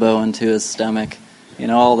his elbow into his stomach,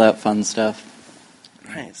 all that fun stuff.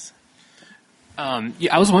 Nice.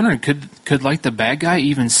 I was wondering, could like the bad guy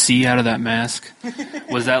even see out of that mask?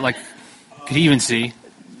 Was that like, could he even see?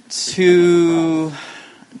 To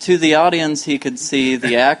the audience, he could see.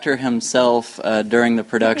 The actor himself, during the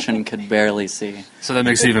production, could barely see. So that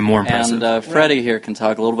makes it even more impressive. And Freddie here can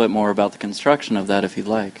talk a little bit more about the construction of that if you'd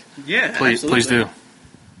like. Yeah, please do.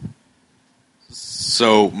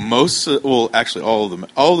 So all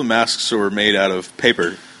of the masks were made out of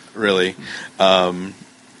paper, really.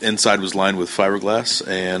 Inside was lined with fiberglass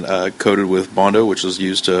and coated with Bondo, which was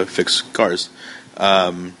used to fix cars.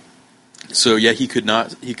 So yeah, he could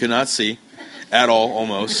not see at all.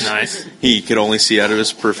 Almost. Nice. He could only see out of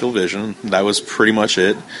his peripheral vision. That was pretty much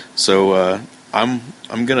it. So I'm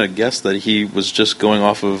gonna guess that he was just going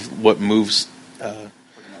off of what moves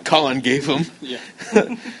Colin gave him. Yeah.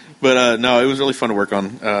 But no, it was really fun to work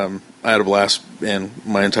on. I had a blast, and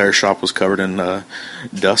my entire shop was covered in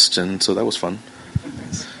dust, and so that was fun.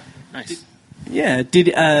 Nice. Yeah.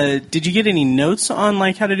 Did you get any notes on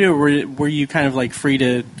like how to do it, or were you kind of like free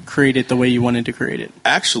to create it the way you wanted to create it?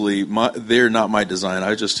 Actually, they're not my design.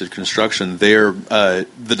 I just did construction. The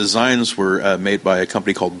designs were made by a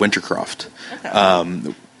company called Wintercroft.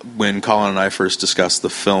 Okay. When Colin and I first discussed the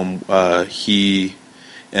film, he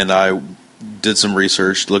and I did some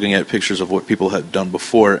research looking at pictures of what people had done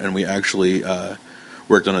before, and we actually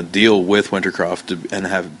worked on a deal with Wintercroft and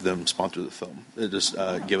have them sponsor the film. They just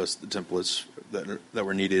give us the templates that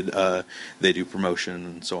were needed. They do promotion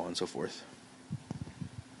and so on and so forth.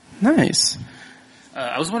 Nice.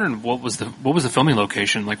 I was wondering what was the filming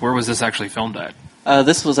location? Like, where was this actually filmed at?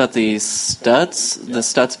 This was at the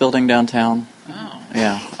Stutz building downtown. Oh.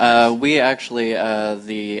 Yeah. We actually,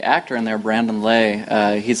 the actor in there, Brandon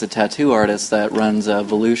Lay, he's a tattoo artist that runs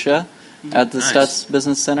Volusia at the Stutz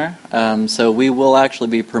Business Center. So we will actually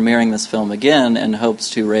be premiering this film again in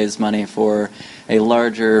hopes to raise money for a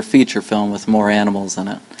larger feature film with more animals in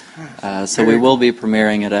it. So we will be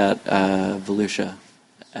premiering it at Volusia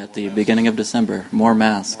at the beginning of December. More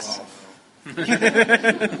masks.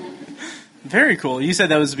 Very cool. You said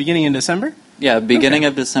that was the beginning in December? Yeah, beginning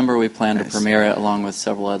of December we plan to premiere it along with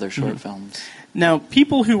several other short films. Now,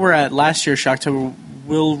 people who were at last year's Shocktober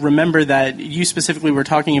will remember that you specifically were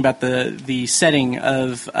talking about the setting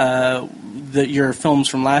of your films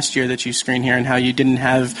from last year that you screened here, and how you didn't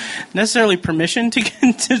have necessarily permission to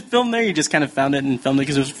film there. You just kind of found it and filmed it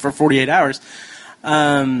because it was for 48 hours.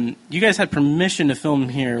 You guys had permission to film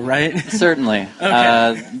here, right? Certainly.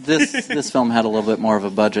 Okay. This film had a little bit more of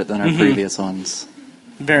a budget than our previous ones.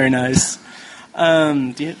 Very nice.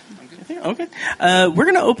 Okay. We're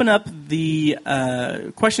going to open up the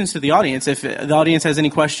questions to the audience. If the audience has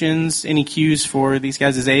any questions, any cues for these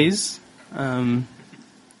guys as A's. Anyone?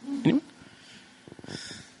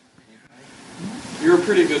 You're a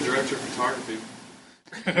pretty good director of photography.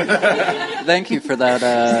 Thank you for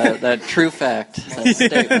that true fact. That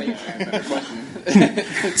statement.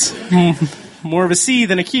 It's more of a C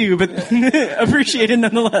than a Q, but appreciated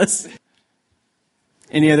nonetheless.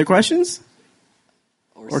 Any other questions?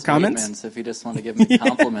 Or comments? Statements, if you just want to give me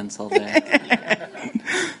compliments all day.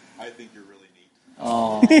 I think you're really neat.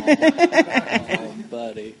 Oh,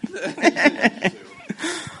 buddy.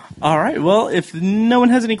 All right. Well, if no one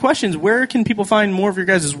has any questions, where can people find more of your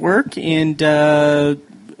guys' work and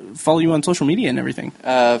follow you on social media and everything?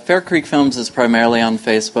 Fair Creek Films is primarily on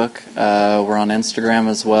Facebook. We're on Instagram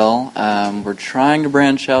as well. We're trying to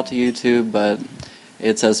branch out to YouTube, but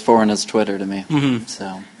it's as foreign as Twitter to me. Mm-hmm.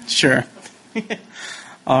 So sure.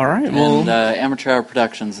 All right. And Amateur Hour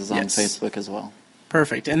Productions is on Yes. Facebook as well.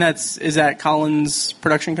 Perfect. And is that Colin's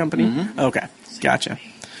production company? Mm-hmm. Okay. Gotcha.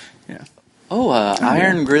 Yeah. Oh,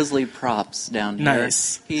 Iron Grizzly Props down here.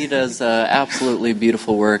 Nice. He does absolutely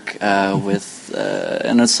beautiful work with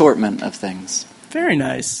an assortment of things. Very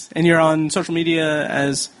nice. And you're on social media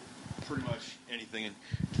as? Pretty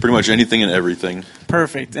much anything and everything.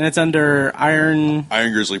 Perfect. And it's under Iron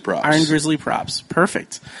Grizzly Props. Iron Grizzly Props.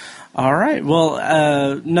 Perfect. All right. Well,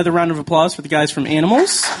 another round of applause for the guys from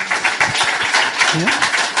Animals. Yeah.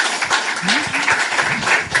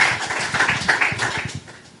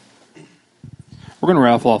 We're going to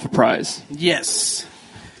raffle off a prize. Yes.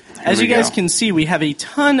 As you guys can see, we have a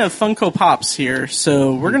ton of Funko Pops here,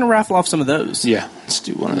 so we're going to raffle off some of those. Yeah, let's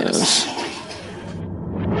do one of those.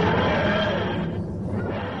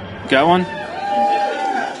 Got one?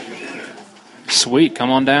 Sweet, come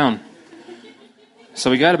on down. So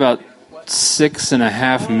we got about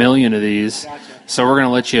 6.5 million of these. So we're going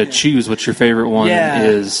to let you choose what your favorite one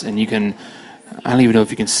is, and you can. I don't even know if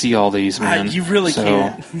you can see all these, man. You really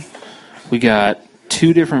can't. We got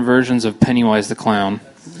 2 different versions of Pennywise the Clown.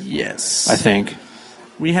 Yes, I think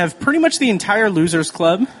we have pretty much the entire Losers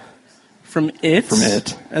Club from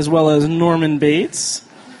It, as well as Norman Bates.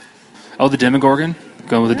 Oh, the Demogorgon.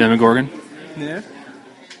 Going with the Demogorgon. Yeah.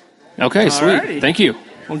 Okay, sweet. Alrighty. Thank you.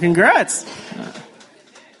 Well, congrats.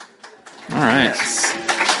 All right. Yes.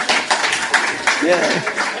 Yeah.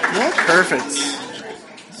 Well, perfect.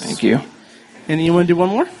 Thank you. And you want to do one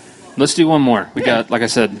more? Let's do one more. We got, like I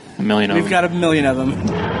said, a million of them. We've got a million of them.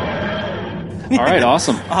 All right,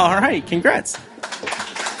 awesome. All right, congrats.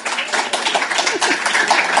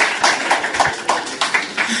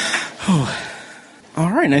 All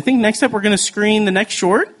right, and I think next up we're going to screen the next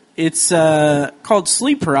short. It's called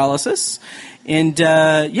Sleep Paralysis. And,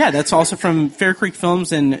 that's also from Fair Creek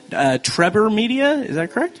Films and Trebor Media. Is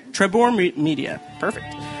that correct? Trebor Media.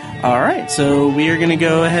 Perfect. All right, so we are going to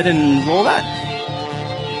go ahead and roll that.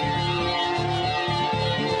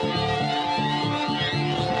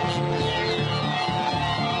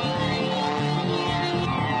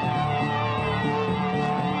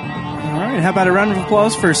 All right, how about a round of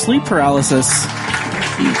applause for Sleep Paralysis?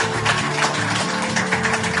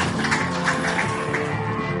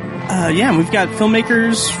 And we've got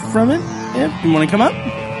filmmakers from it. Yeah, you want to come up?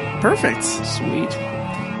 Perfect. Sweet.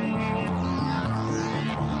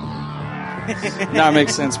 Now it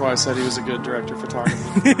makes sense why I said he was a good director of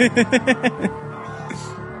photography.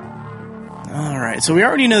 All right, so we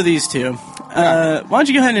already know these two. Why don't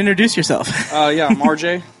you go ahead and introduce yourself? I'm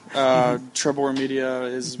RJ. Trebor Media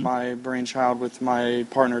is my brainchild with my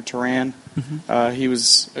partner, Taran. Mm-hmm. He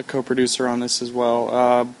was a co-producer on this as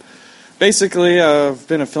well. Basically, I've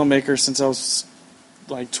been a filmmaker since I was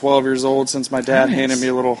like 12 years old, since my dad handed me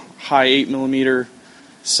a little high 8mm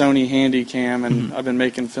Sony Handycam, and I've been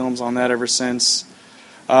making films on that ever since.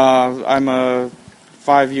 I'm a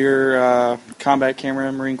 5-year combat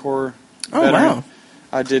camera Marine Corps veteran. Wow.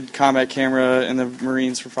 I did combat camera in the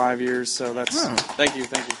Marines for 5 years, so that's thank you.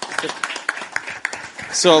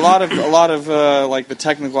 So a lot of like the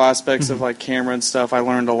technical aspects of like camera and stuff, I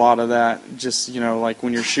learned a lot of that. Just like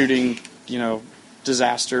when you're shooting,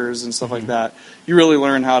 disasters and stuff like that, you really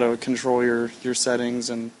learn how to control your settings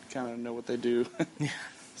and kind of know what they do.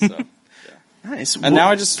 So yeah. Nice. And now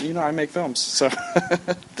I just I make films. So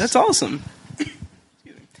that's awesome.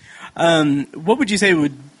 What would you say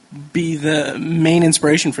would be the main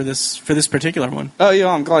inspiration for this particular one? Oh yeah,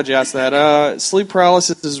 I'm glad you asked that. Sleep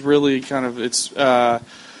paralysis is really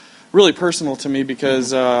really personal to me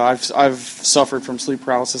because I've suffered from sleep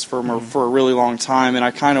paralysis for a really long time, and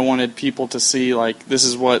I kind of wanted people to see like this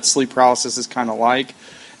is what sleep paralysis is kind of like.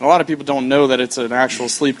 And a lot of people don't know that it's an actual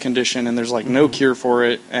sleep condition, and there's like no cure for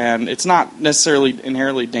it, and it's not necessarily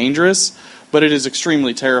inherently dangerous, but it is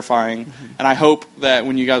extremely terrifying. And I hope that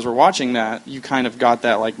when you guys were watching that, you kind of got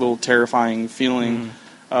that like little terrifying feeling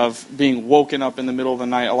of being woken up in the middle of the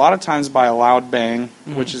night, a lot of times by a loud bang,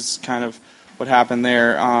 which is kind of what happened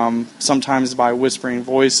there, sometimes by whispering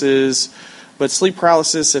voices. But sleep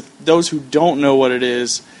paralysis, if those who don't know what it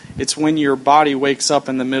is, it's when your body wakes up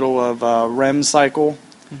in the middle of a REM cycle,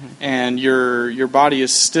 and your body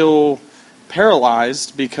is still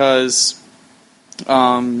paralyzed because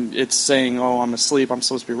it's saying, oh, I'm asleep, I'm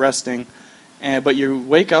supposed to be resting, but you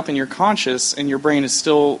wake up and you're conscious, and your brain is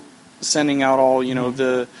still sending out all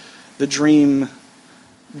the dream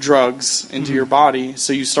drugs into your body,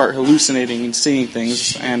 so you start hallucinating and seeing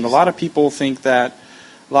things. And a lot of people think that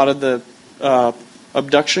a lot of the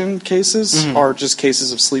abduction cases are just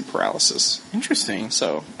cases of sleep paralysis. Interesting.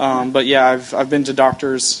 So, but yeah, I've been to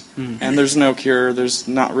doctors, and there's no cure. There's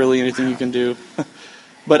not really anything you can do.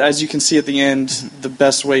 But as you can see at the end, the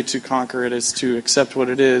best way to conquer it is to accept what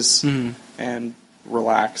it is and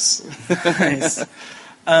relax. Nice.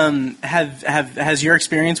 Has your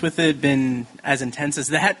experience with it been as intense as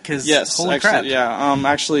that? Cause yes, holy actually, crap. yeah.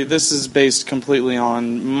 Actually, this is based completely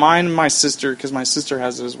on mine and my sister, because my sister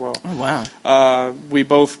has it as well. Oh wow. We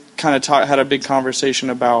both kind of had a big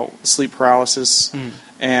conversation about sleep paralysis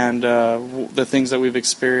and the things that we've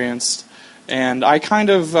experienced. And I kind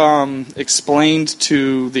of explained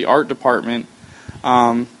to the art department.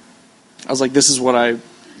 I was like, "This is what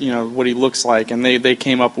what he looks like," and they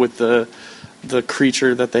came up with the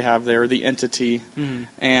creature that they have there, the entity,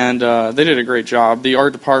 and they did a great job. The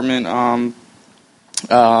art department,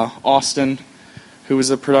 Austin, who was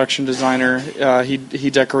a production designer, he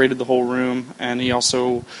decorated the whole room, and he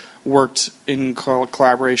also worked in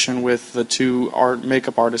collaboration with the two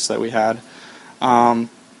makeup artists that we had.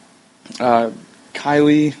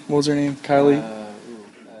 Kylie, what was her name? Kylie?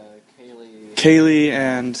 Kaylee,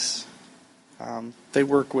 and they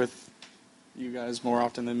work with you guys more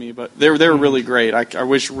often than me, but they were really great. I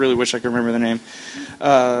really wish I could remember the name.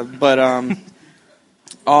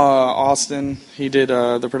 Austin, he did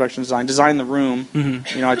the production designed the room.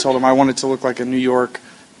 Mm-hmm. I told him I wanted to look like a New York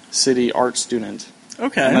City art student.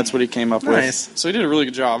 Okay. And that's what he came up with. So he did a really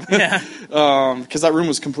good job. Yeah. Because that room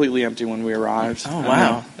was completely empty when we arrived. Oh,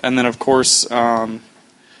 wow. And then of course,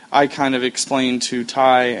 I kind of explained to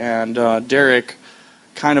Ty and Derek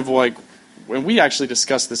kind of like, when we actually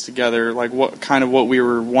discussed this together, like what we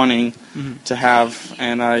were wanting to have.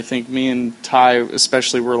 And I think me and Ty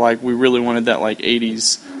especially were like, we really wanted that like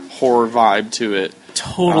 80s horror vibe to it.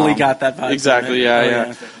 Totally got that vibe. Exactly,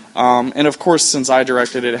 yeah. And of course, since I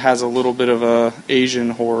directed it, it has a little bit of a Asian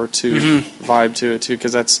horror vibe to it too,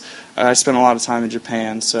 because I spent a lot of time in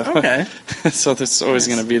Japan, so so there's always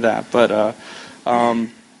going to be that. But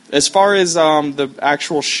as far as the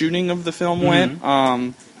actual shooting of the film went,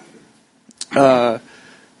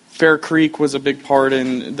 Fair Creek was a big part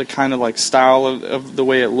in the kind of like style of the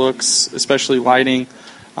way it looks, especially lighting.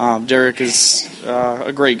 Derek is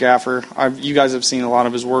a great gaffer. You guys have seen a lot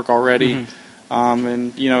of his work already.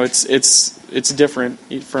 And it's different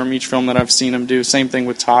from each film that I've seen him do. Same thing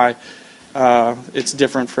with Ty. It's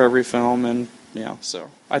different for every film, and so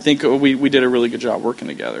I think we did a really good job working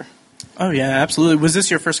together. Oh yeah, absolutely. Was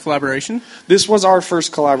this your first collaboration? This was our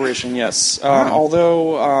first collaboration, yes.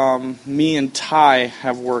 Although me and Ty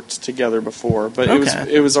have worked together before, but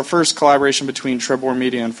it was our first collaboration between Trebor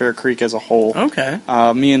Media and Fair Creek as a whole. Okay.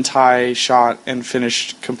 Me and Ty shot and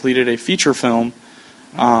completed a feature film.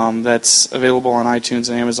 That's available on iTunes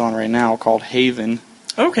and Amazon right now called Haven.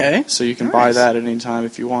 Okay. So you can buy that at any time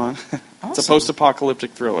if you want. It's a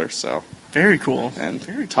post-apocalyptic thriller, so. Very cool.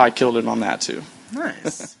 And Ty killed it on that, too.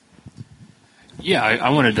 Nice. Yeah, I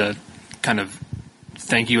wanted to kind of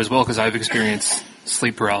thank you as well, because I've experienced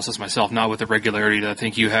sleep paralysis myself, not with the regularity that I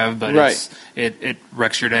think you have, but it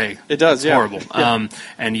wrecks your day. It does, it's horrible. Yeah.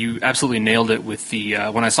 And you absolutely nailed it with the,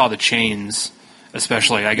 when I saw the chains,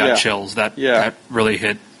 especially, I got chills. That really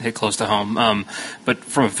hit close to home. But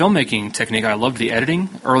from a filmmaking technique, I loved the editing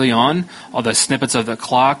early on, all the snippets of the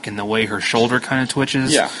clock and the way her shoulder kind of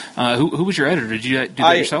twitches. Yeah. Who was your editor? Did you do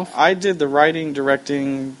that yourself? I did the writing,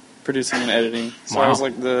 directing, producing, and editing. So I was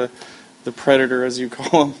like the predator, as you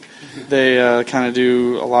call them. They kind of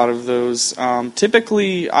do a lot of those.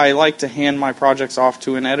 Typically, I like to hand my projects off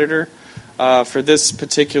to an editor. For this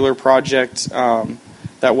particular project,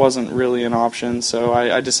 that wasn't really an option, so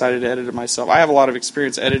I decided to edit it myself. I have a lot of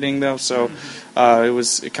experience editing, though, so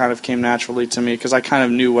it kind of came naturally to me, because I kind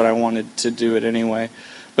of knew what I wanted to do it anyway.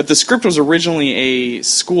 But the script was originally a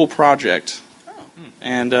school project,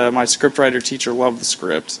 and my scriptwriter teacher loved the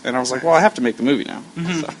script, and I was like, well, I have to make the movie now.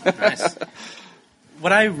 Nice.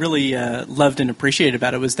 What I really loved and appreciated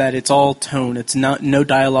about it was that it's all tone. It's no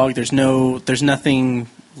dialogue. There's nothing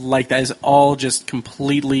like that. It's all just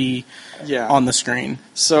completely on the screen.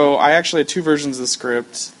 So I actually had two versions of the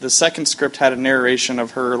script. The second script had a narration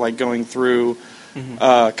of her like going through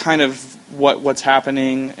kind of what's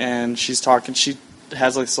happening, and she's talking. She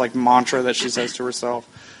has this like mantra that she says to herself.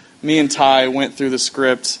 Me and Ty went through the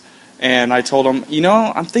script, and I told him,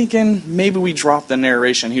 I'm thinking maybe we drop the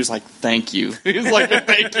narration. He was like, thank you. He was like,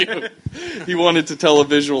 thank you. He wanted to tell a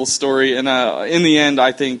visual story, and in the end,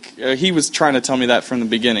 I think he was trying to tell me that from the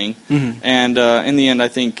beginning. And in the end, I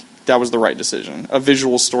think that was the right decision. A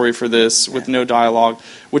visual story for this with no dialogue,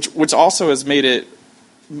 which also has made it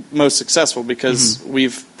most successful, because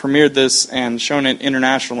we've premiered this and shown it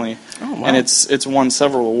internationally. Oh, wow. And it's won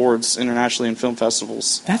several awards internationally in film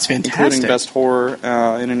festivals. That's fantastic. Including Best Horror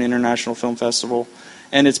in an international film festival.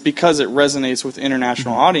 And it's because it resonates with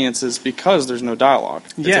international audiences, because there's no dialogue.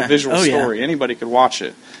 It's a visual story. Yeah. Anybody could watch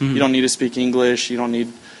it. You don't need to speak English. You don't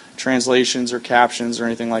need translations or captions or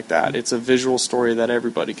anything like that. It's a visual story that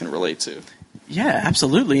everybody can relate to. Yeah,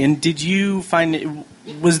 absolutely. And did you find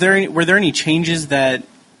were there any changes that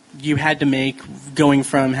you had to make going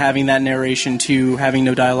from having that narration to having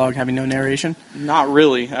no dialogue, having no narration? Not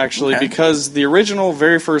really, actually, because the original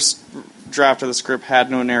very first draft of the script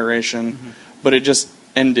had no narration, but it just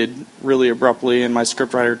ended really abruptly, and my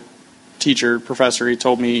scriptwriter professor, he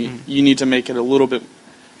told me, you need to make it a little bit,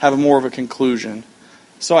 have more of a conclusion.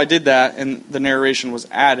 So I did that, and the narration was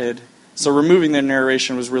added. So removing the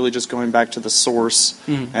narration was really just going back to the source,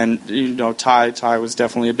 and Ty was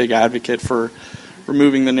definitely a big advocate for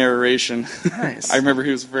removing the narration. Nice. I remember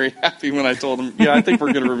he was very happy when I told him, I think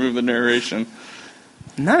we're going to remove the narration.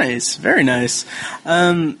 Nice, very nice.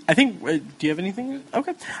 I think. Do you have anything?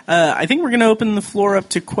 Okay. I think we're going to open the floor up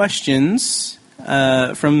to questions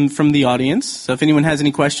from the audience. So if anyone has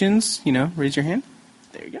any questions, raise your hand.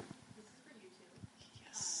 There you go.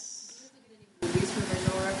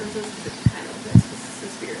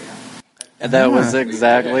 That was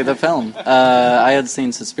exactly the film. I had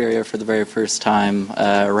seen Suspiria for the very first time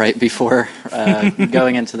right before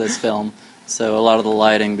going into this film. So a lot of the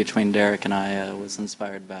lighting between Derek and I was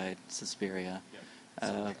inspired by Suspiria.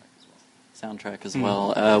 Soundtrack as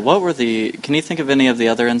well. What were can you think of any of the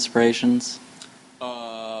other inspirations? There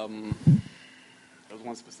was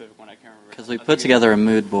one specific one I can't remember. Because we put together a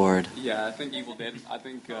mood board. Yeah, I think Evil Dead. I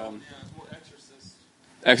think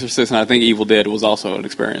Exorcist, and I think Evil Dead was also an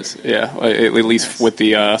experience. Yeah, at least with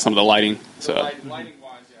the some of the lighting. So Lighting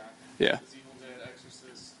wise, yeah. Evil Dead,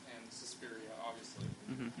 Exorcist, and Suspiria, obviously.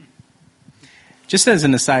 Just as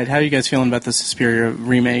an aside, how are you guys feeling about the Suspiria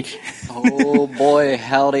remake? Oh boy,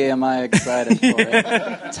 howdy am I excited for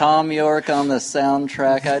it. Tom York on the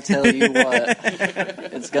soundtrack, I tell you what.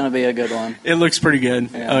 It's going to be a good one. It looks pretty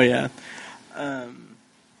good. Yeah. Oh, yeah.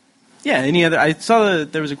 Any other... I saw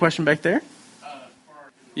there was a question back there.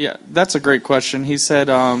 Yeah, that's a great question. He said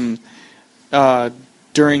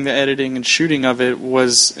during the editing and shooting of it,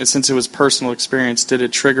 since it was personal experience, did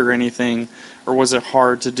it trigger anything, or was it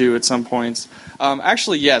hard to do at some points?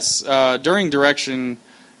 Actually, yes. During directing,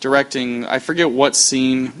 I forget what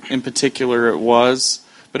scene in particular it was,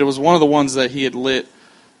 but it was one of the ones that he had lit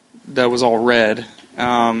that was all red.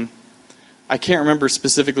 I can't remember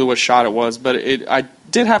specifically what shot it was, but I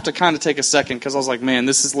did have to kind of take a second because I was like, man,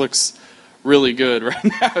 looks really good right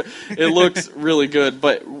now. It looks really good.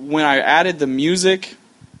 But when I added the music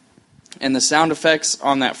and the sound effects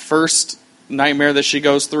on that first nightmare that she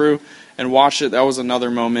goes through and watched it, that was another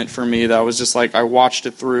moment for me that was just like, I watched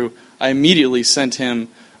it through. I immediately sent him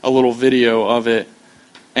a little video of it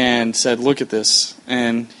and said, look at this.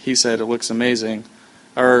 And he said, it looks amazing.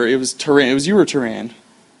 Or it was Turan. It was you or Turan.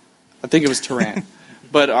 I think it was Turan.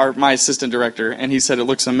 But my assistant director. And he said, it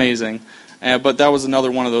looks amazing. But that was another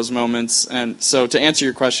one of those moments. And so to answer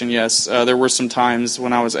your question, yes, there were some times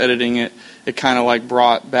when I was editing it, it kind of like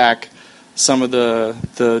brought back some of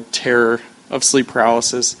the terror of sleep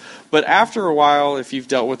paralysis. But after a while, if you've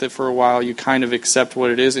dealt with it for a while, you kind of accept what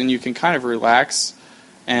it is and you can kind of relax.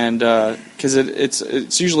 And because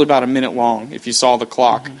it's usually about a minute long. If you saw the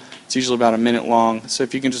clock, it's usually about a minute long. So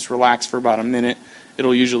if you can just relax for about a minute,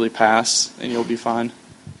 it'll usually pass and you'll be fine.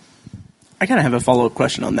 I kind of have a follow-up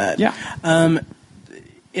question on that. Yeah. Let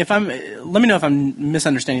me know if I'm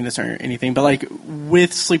misunderstanding this or anything, but like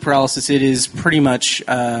with sleep paralysis, it is pretty much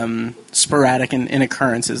sporadic in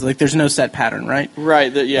occurrences. Like there's no set pattern, right?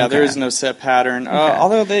 Right. There is no set pattern. Okay.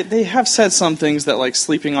 Although they have said some things that like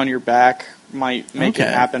sleeping on your back might make it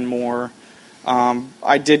happen more.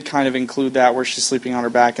 I did kind of include that where she's sleeping on her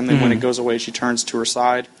back, and then when it goes away, she turns to her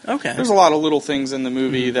side. Okay. There's a lot of little things in the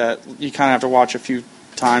movie that you kind of have to watch a few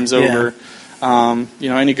times over.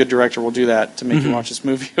 Any good director will do that to make you watch this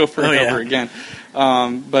movie over and over again.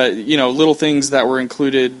 But little things that were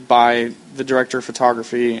included by the director of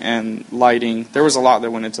photography and lighting. There was a lot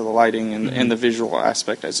that went into the lighting and the visual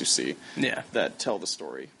aspect, as you see. Yeah. That tell the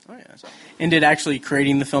story. Oh yeah. And did actually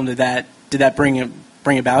creating the film did that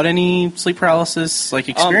bring about any sleep paralysis like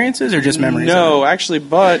experiences or just memories? No, actually,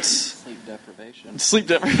 but Sleep deprivation. Sleep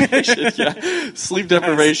deprivation, yeah. Sleep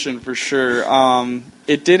deprivation for sure.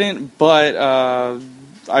 It didn't, but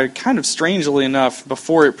I kind of strangely enough,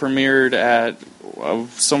 before it premiered at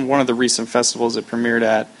one of the recent festivals it premiered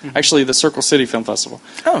at, actually the Circle City Film Festival.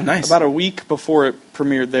 Oh, nice. About a week before it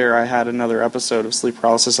premiered there, I had another episode of sleep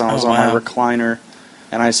paralysis, and I was on my recliner,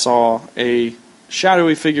 and I saw a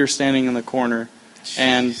shadowy figure standing in the corner.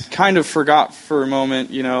 And kind of forgot for a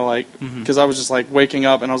moment, because I was just like waking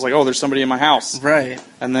up and I was like, oh, there's somebody in my house. Right.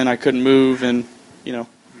 And then I couldn't move and, the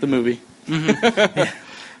movie. Yeah.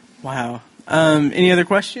 Wow. Any other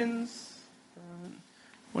questions?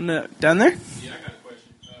 One down there? Yeah, I got a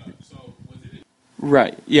question.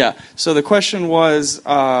 Right. Yeah. So the question was,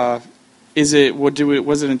 was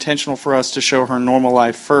it intentional for us to show her normal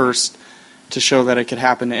life first to show that it could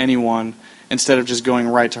happen to anyone, instead of just going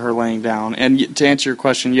right to her laying down? And to answer your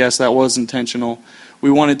question, yes, that was intentional.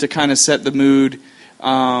 We wanted to kind of set the mood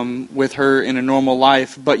with her in a normal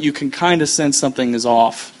life, but you can kind of sense something is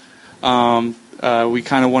off. We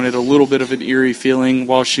kind of wanted a little bit of an eerie feeling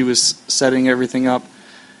while she was setting everything up,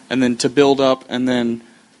 and then to build up and then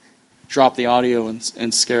drop the audio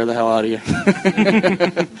and scare the hell out of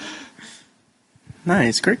you.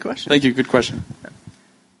 Nice. Great question. Thank you. Good question.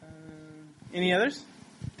 Any others?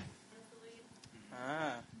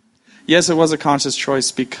 yes, it was a conscious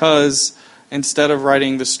choice because instead of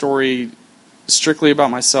writing the story strictly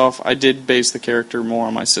about myself, I did base the character more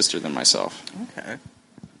on my sister than myself. Okay.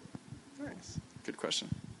 Nice. Good question.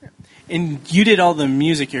 And you did all the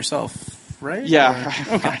music yourself, right? Yeah.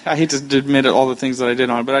 Okay. I hate to admit all the things that I did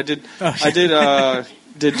on it, but I did. Oh, I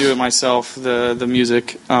did do it myself. The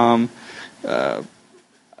music.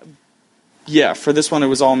 Yeah, for this one it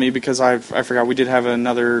was all me because I forgot we did have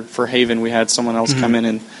another for Haven. We had someone else come in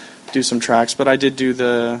and do some tracks, but I did do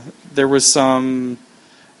there was some.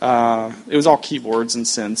 It was all keyboards and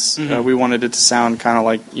synths. We wanted it to sound kind of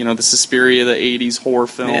like the Suspiria, the '80s horror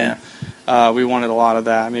film. Yeah. We wanted a lot of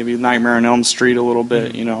that. Maybe Nightmare on Elm Street a little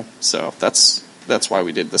bit. So that's why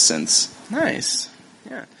we did the synths. Nice.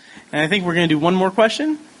 Yeah. And I think we're going to do one more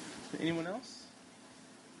question. Anyone else?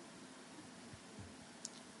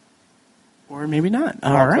 Or maybe not.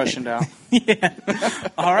 All right. Questioned out. Yeah.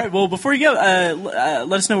 All right. Well, before you go,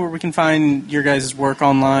 let us know where we can find your guys' work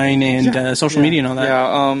online and social media and all that.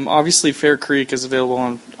 Yeah. Obviously, Fair Creek is available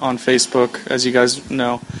on Facebook, as you guys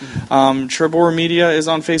know. Trebor Media is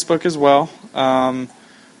on Facebook as well.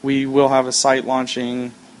 We will have a site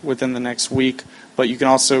launching within the next week, but you can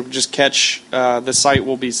also just catch the site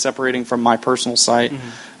will be separating from my personal site,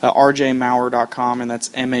 rjmaurer.com, and that's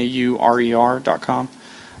MAURER.com.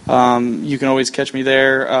 You can always catch me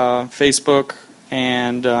there, Facebook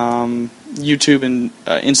and YouTube and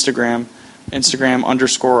Instagram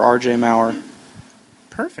 _RJ Maurer.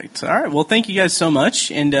 Perfect. All right. Well, thank you guys so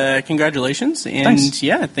much, and congratulations. And Thanks.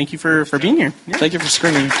 yeah, thank you for being here. Yeah. Thank you for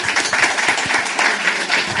screening.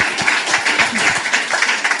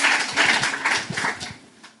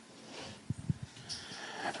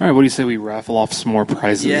 All right, what do you say we raffle off some more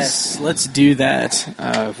prizes? Yes, let's do that.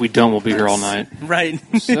 If we don't, we'll be here all night. Right.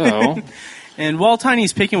 So, and while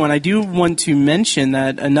Tiny's picking one, I do want to mention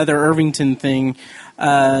that another Irvington thing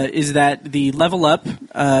is that the Level Up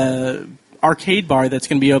arcade bar that's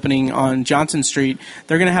going to be opening on Johnson Street,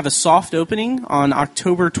 they're going to have a soft opening on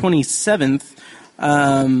October 27th.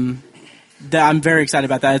 I'm very excited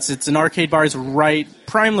about that. It's an arcade bar. It's right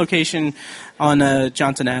prime location on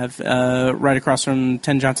Johnson Ave, right across from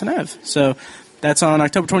 10 Johnson Ave. So that's on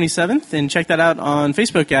October 27th, and check that out on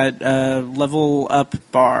Facebook at Level Up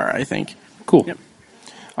Bar, I think. cool. Yep.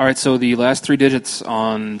 All right, so the last three digits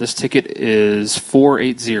on this ticket is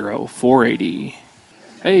 480, 480.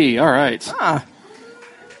 Hey, all right. Ah,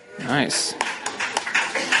 Nice.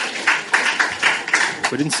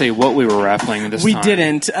 We didn't say what we were raffling this we time.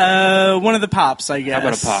 didn't. One of the pops, I guess. How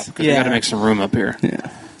about a pop? Because we got to make some room up here.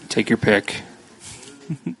 Yeah. Take your pick.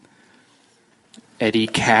 Eddie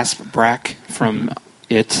Kaspbrak from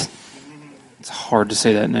It. It's hard to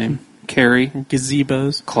say that name. Carrie.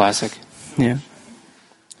 Gazebos. Classic. Yeah.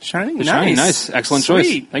 Shining. Nice. Shining, nice. Excellent Sweet.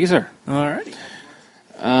 choice. Thank you, sir. All right.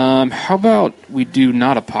 How about we do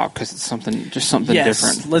not a pop because it's something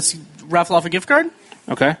different. Let's raffle off a gift card.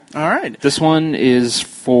 Okay. All right. This one is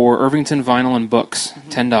for Irvington Vinyl and Books.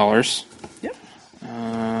 $10. Yep.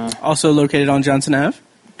 Also located on Johnson Ave.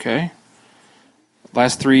 Okay.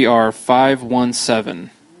 Last three are 517.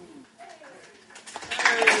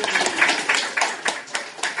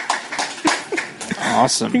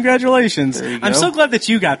 Awesome. Congratulations. There you go. I'm so glad that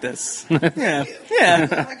you got this. Yeah.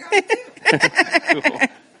 Yeah. Cool.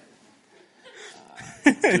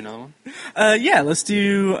 Do another one? Yeah, let's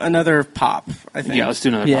do another pop, I think. Yeah, let's do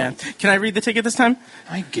another pop. Can I read the ticket this time?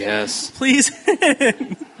 I guess. Please.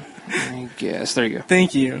 I guess. There you go.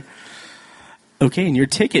 Thank you. Okay, and your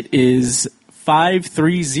ticket is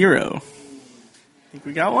 530. Think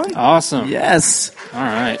we got one? Awesome. Yes. All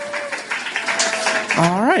right.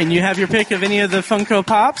 All right, and you have your pick of any of the Funko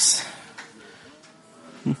Pops?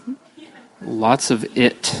 Lots of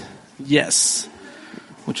It, Yes.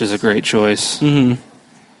 which is a great choice.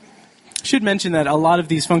 Should mention that a lot of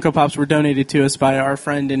these Funko Pops were donated to us by our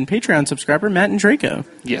friend and Patreon subscriber, Matt and Draco.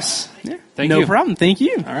 Yes. Yeah. Thank no you. problem. Thank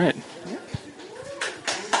you. All right.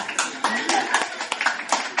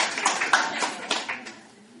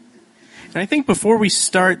 And I think before we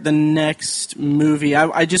start the next movie,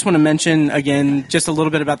 I just want to mention, again, just a little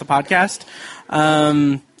bit about the podcast.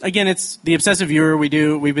 Again, it's The Obsessive Viewer. We've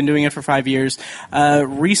been doing it for 5 years.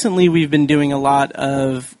 Recently, we've been doing a lot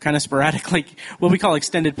of kind of sporadic, like what we call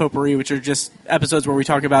extended potpourri, which are just episodes where we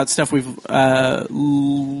talk about stuff we've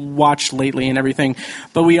watched lately and everything.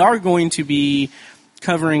 But we are going to be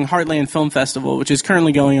covering Heartland Film Festival, which is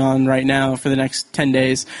currently going on right now for the next 10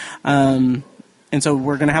 days. And so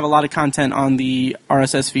we're going to have a lot of content on the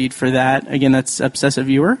RSS feed for that. Again, that's Obsessive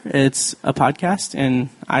Viewer. It's a podcast, and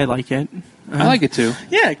I like it. I like it too.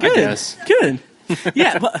 Yeah, good. I guess. Good.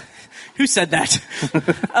 Yeah, but who said that?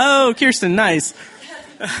 Oh, Kirsten, nice.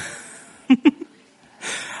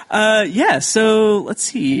 Yeah. So let's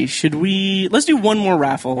see. Let's do one more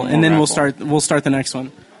raffle, and then raffle. we'll start the next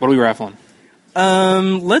one. What are we raffling?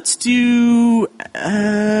 Let's do.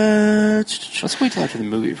 Let's wait till after the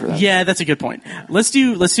movie for that. Yeah, that's a good point. Let's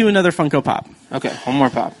do another Funko Pop. Okay, one more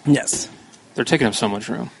pop. Yes, They're taking up so much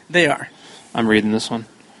room. they are. I'm reading this one.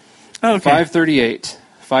 Okay. 538.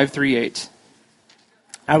 538.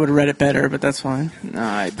 I would have read it better, but that's fine. No,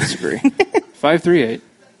 I disagree. 538.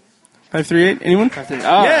 538. Anyone? 538.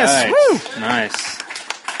 Oh, Yes. nice.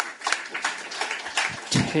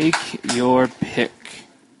 Nice. Take your pick.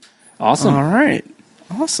 Awesome. All right.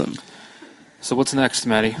 Awesome. So what's next,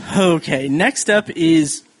 Maddie? Okay. Next up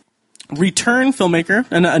is return filmmaker,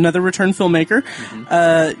 another return filmmaker,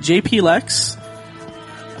 JP Lex,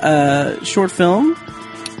 short film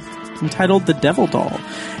entitled "The Devil Doll,"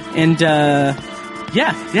 and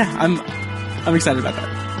yeah, I'm excited about that.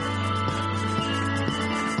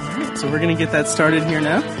 All right, so we're gonna get that started here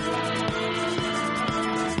now.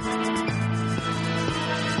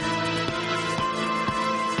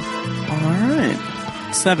 All right,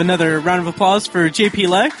 let's have another round of applause for JP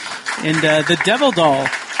Lex and "The Devil Doll."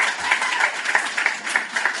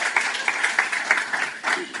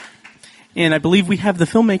 And I believe we have the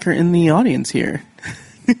filmmaker in the audience here.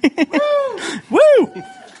 Woo!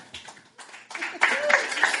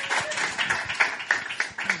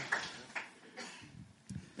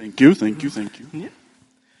 Thank you. Yeah.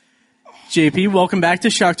 JP, welcome back to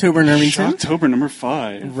Shocktober in Irvington. Shocktober number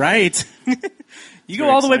 5. Right. You go very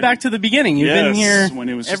all the way exciting. back to the beginning. You've been here when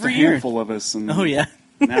it was just every a year. handful of us. And Oh, yeah.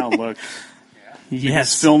 now look,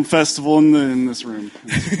 Yes. film festival in this room.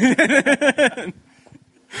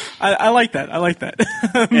 I like that. I like that.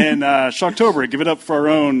 And Shocktober, give it up for our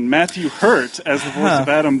own Matthew Hurt as the voice of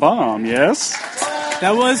Adam Baum. Yes,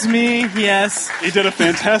 That was me. Yes. he did a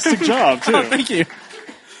fantastic job too. Oh, thank you.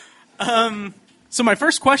 So my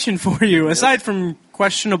first question for you, aside from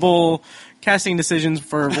questionable casting decisions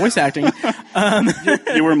for voice acting,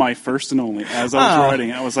 You were my first and only. As I was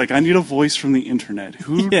writing, I was like, I need a voice from the internet.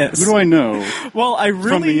 Who do I know well, I from the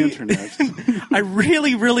really, internet? I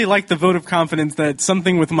really like the vote of confidence that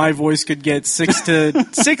something with my voice could get 6,000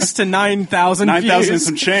 to 9,000 views. 9,000 and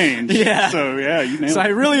some change. Yeah. So yeah, you nailed So I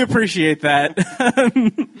it. really appreciate that.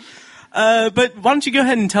 But why don't you go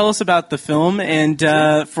ahead and tell us about the film, and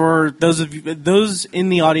for those in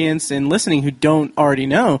the audience and listening who don't already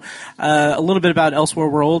know, a little bit about Elsewhere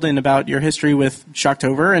World and about your history with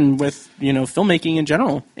Shocktober and with filmmaking in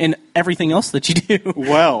general and everything else that you do.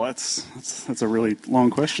 Well, that's a really long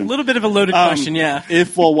question. A little bit of a loaded question, yeah.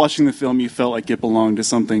 If while watching the film you felt like it belonged to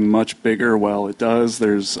something much bigger, well, it does.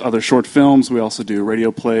 There's other short films. We also do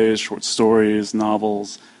radio plays, short stories,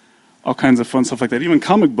 novels, all kinds of fun stuff like that. Even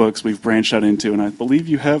comic books we've branched out into, and I believe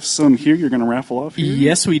you have some here you're going to raffle off here.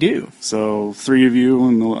 Yes, we do. So 3 of you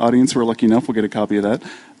in the audience who are lucky enough will get a copy of that.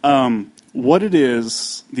 What it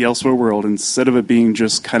is, the Elsewhere World, instead of it being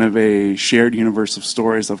just kind of a shared universe of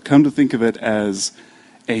stories, I've come to think of it as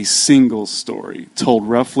a single story told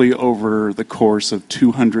roughly over the course of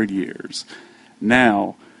 200 years.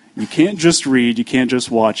 Now, you can't just read, you can't just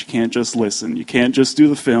watch, you can't just listen, you can't just do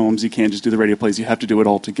the films, you can't just do the radio plays, you have to do it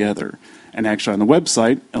all together. And actually on the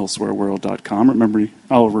website, elsewhereworld.com, remember,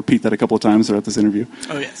 I'll repeat that a couple of times throughout this interview.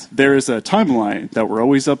 Oh, yes. There is a timeline that we're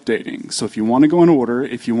always updating. So if you want to go in order,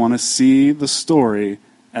 if you want to see the story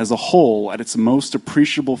as a whole at its most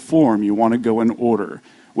appreciable form, you want to go in order.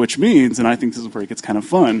 Which means, and I think this is where it gets kind of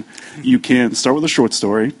fun, you can start with a short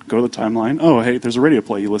story, go to the timeline, oh, hey, there's a radio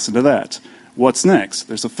play, you listen to that. What's next?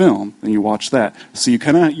 There's a film, and you watch that. So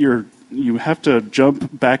you have to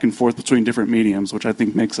jump back and forth between different mediums, which I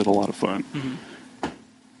think makes it a lot of fun. Mm-hmm.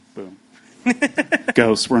 Boom.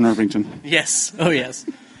 Ghost, we're in Irvington. Yes. Oh, yes.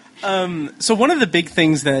 So one of the big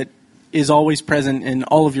things that is always present in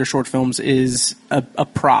all of your short films is a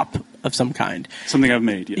prop of some kind. Something I've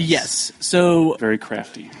made, yes. Yes. So very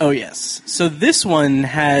crafty. Oh, yes. So this one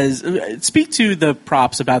has speak to the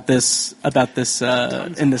props about this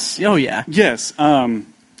in this. Oh, yeah. Yes. And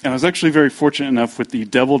I was actually very fortunate enough with the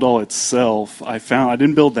Devil Doll itself. I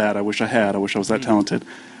didn't build that. I wish I had. I wish I was that talented.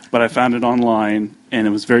 But I found it online, and it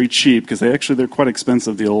was very cheap because they're quite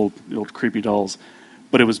expensive. The old creepy dolls.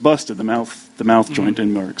 But it was busted. The mouth joint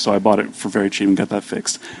didn't work, so I bought it for very cheap and got that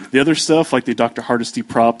fixed. The other stuff, like the Dr. Hardesty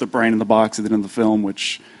prop, the brain in the box I did in the film,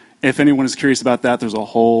 which, if anyone is curious about that, there's a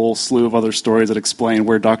whole slew of other stories that explain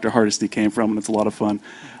where Dr. Hardesty came from, and it's a lot of fun.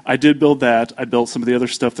 I did build that. I built some of the other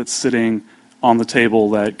stuff that's sitting on the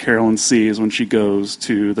table that Carolyn sees when she goes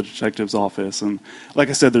to the detective's office. And like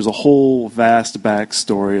I said, there's a whole vast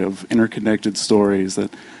backstory of interconnected stories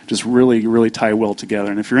that just really, really tie well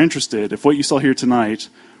together. And if you're interested, if what you saw here tonight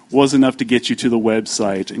was enough to get you to the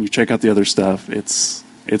website and you check out the other stuff, it's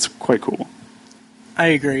quite cool. I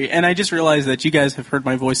agree. And I just realized that you guys have heard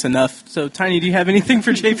my voice enough. So, Tiny, do you have anything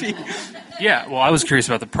for JP? Yeah, well, I was curious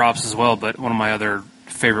about the props as well, but one of my other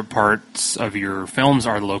favorite parts of your films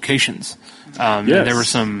are the locations. Yes. There were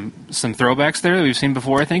some throwbacks there that we've seen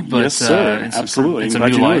before, I think. But, yes, sir. Absolutely. It's a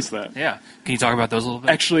Glad new you light. noticed that. Yeah. Can you talk about those a little bit?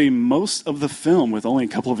 Actually, most of the film, with only a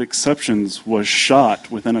couple of exceptions, was shot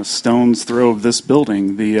within a stone's throw of this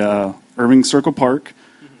building, the Irving Circle Park.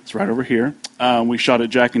 It's right over here. We shot at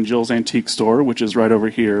Jack and Jill's Antique Store, which is right over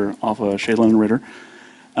here off of Shaylin and Ritter.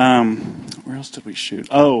 Where else did we shoot?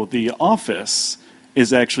 Oh, the office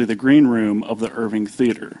is actually the green room of the Irving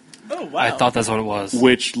Theater. Oh, wow. I thought that's what it was.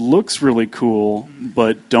 Which looks really cool,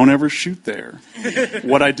 but don't ever shoot there.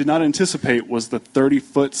 What I did not anticipate was the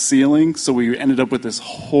 30-foot ceiling, so we ended up with this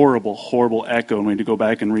horrible, horrible echo, and we had to go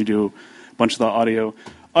back and redo a bunch of the audio.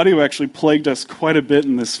 Audio actually plagued us quite a bit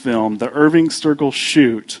in this film. The Irving Circle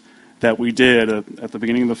shoot that we did at the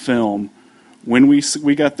beginning of the film, when we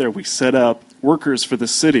got there, we set up workers for the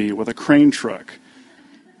city with a crane truck,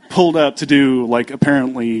 pulled up to do, like,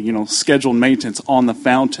 apparently, scheduled maintenance on the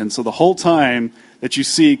fountain. So the whole time that you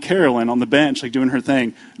see Carolyn on the bench, like, doing her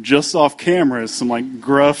thing, just off camera is some, like,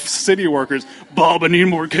 gruff city workers. Bob, I need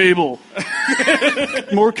more cable.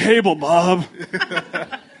 More cable, Bob.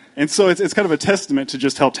 And so it's kind of a testament to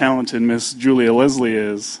just how talented Miss Julia Leslie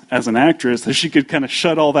is as an actress, that she could kind of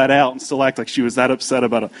shut all that out and still act like she was that upset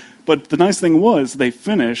about it. But the nice thing was they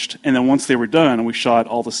finished, and then once they were done and we shot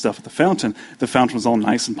all the stuff at the fountain was all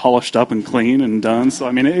nice and polished up and clean and done. So,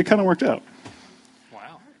 I mean, it kind of worked out.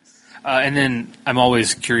 Wow. And then I'm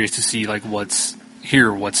always curious to see, like, what's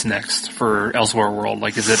next for Elsewhere World.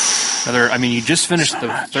 Like, is it another... I mean, you just finished the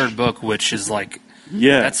third book, which is, like...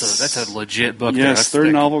 Yes. That's a legit book. Yes,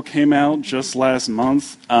 third novel came out just last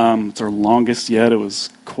month. It's our longest yet. It was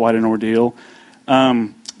quite an ordeal.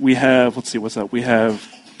 We have, let's see, what's that? We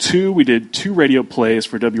did 2 radio plays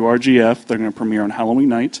for WRGF. They're going to premiere on Halloween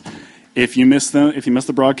night. If you missed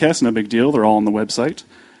the broadcast, no big deal. They're all on the website.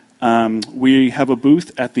 We have a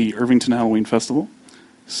booth at the Irvington Halloween Festival.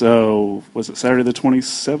 So, was it Saturday the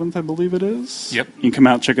 27th, I believe it is? Yep. You can come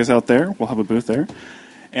out, check us out there. We'll have a booth there.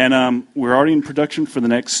 And we're already in production for the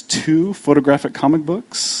next 2 photographic comic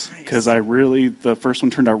books, because the first one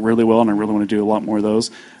turned out really well, and I really want to do a lot more of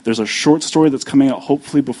those. There's a short story that's coming out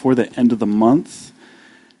hopefully before the end of the month.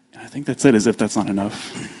 And I think that's it, as if that's not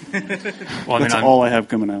enough. Well, that's all I have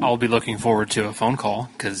coming out. I'll be looking forward to a phone call,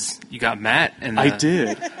 because you got Matt. And I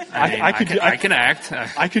did. I can act.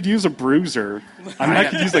 I could use a bruiser. I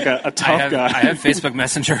could use like a tough guy. I have Facebook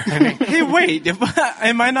Messenger. Hey, wait.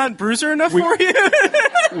 Am I not bruiser enough for you?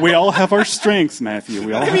 We all have our strengths, Matthew.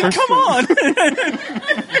 We all have our on.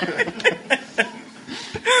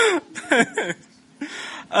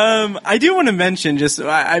 I do want to mention,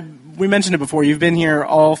 we mentioned it before. You've been here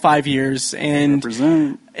all 5 years,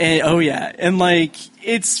 and oh yeah, and like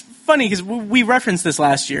it's funny because we referenced this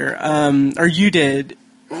last year, or you did.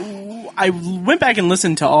 I went back and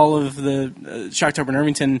listened to all of the Shocktober and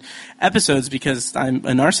Irvington episodes because I'm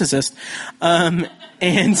a narcissist, and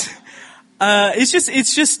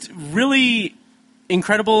it's just really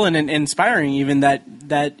incredible and inspiring. Even that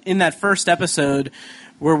in that first episode,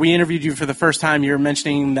 where we interviewed you for the first time, you were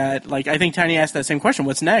mentioning that, like, I think Tiny asked that same question,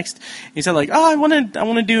 what's next? He said, like, I want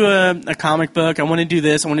to do a comic book, I want to do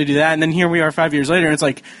this, I want to do that, and then here we are 5 years later, and it's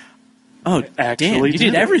like, oh, damn, you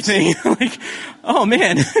did everything. Like, oh,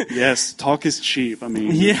 man. Yes, talk is cheap. I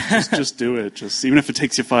mean, yeah. just do it. Just even if it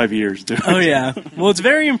takes you 5 years, do it. Oh, yeah. Well, it's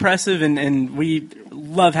very impressive, and we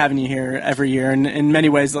love having you here every year. And in many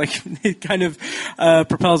ways, like, it kind of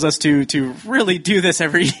propels us to really do this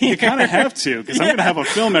every year. You kind of have to, because I'm going to have a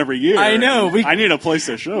film every year. I know. I need a place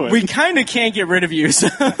to show it. We kind of can't get rid of you, so...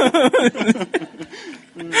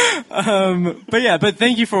 but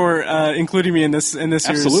thank you for including me in this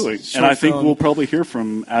Absolutely. And I think we'll probably hear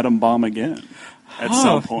from Adam Baum again at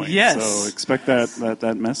some point. Yes. So expect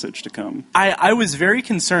that message to come. I was very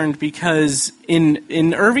concerned because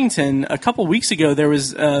in Irvington a couple weeks ago there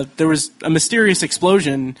was a mysterious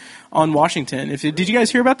explosion on Washington. Did you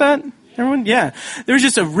guys hear about that? Everyone? Yeah. There was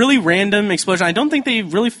just a really random explosion. I don't think they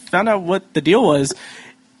really found out what the deal was.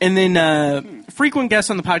 And then frequent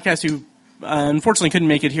guests on the podcast who unfortunately couldn't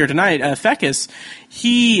make it here tonight, Fecus,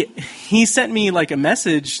 he sent me like a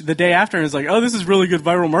message the day after and was like, oh, this is really good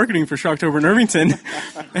viral marketing for Shocktober in Irvington.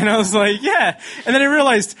 And I was like, yeah. And then I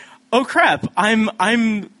realized, oh crap,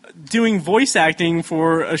 I'm doing voice acting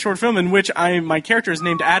for a short film in which my character is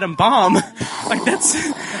named Adam Baum. Like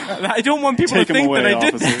I don't want people to think that I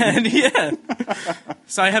did that. Yeah.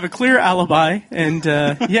 So I have a clear alibi, and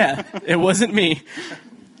yeah, it wasn't me.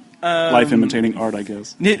 Life imitating art, I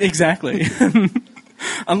guess. Exactly.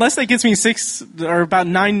 Unless that gets me 6 or about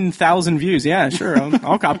 9,000 views, yeah, sure,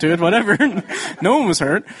 I'll cop to it. Whatever. No one was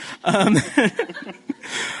hurt.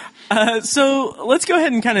 So let's go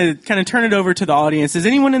ahead and kind of turn it over to the audience. Does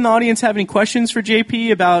anyone in the audience have any questions for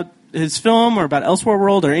JP about his film or about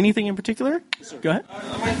Elseworld or anything in particular? Go ahead.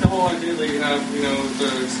 I like the whole idea that you have,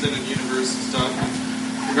 the extended universe and stuff.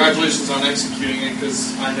 Congratulations on executing it,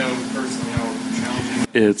 because I know personally how challenging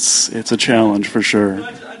It's a challenge for sure.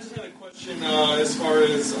 I just had a question as far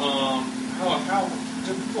as how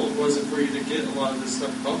difficult was it for you to get a lot of this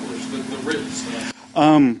stuff published, the written stuff?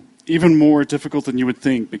 Even more difficult than you would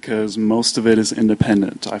think, because most of it is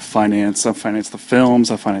independent. I finance the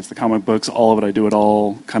films, I finance the comic books, all of it. I do it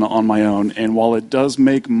all kind of on my own. And while it does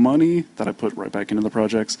make money that I put right back into the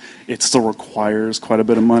projects, it still requires quite a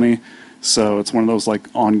bit of money. So it's one of those like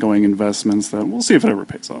ongoing investments that we'll see if it ever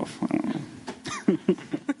pays off. I don't know.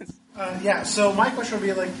 So my question would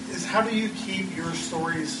be is how do you keep your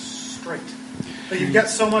stories straight? You've got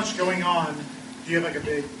so much going on. Do you have a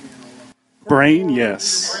big brain?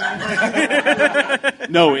 Yes.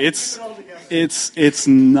 No, it's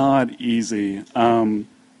not easy.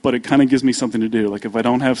 But it kind of gives me something to do. Like if I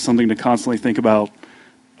don't have something to constantly think about,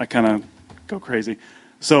 I kind of go crazy.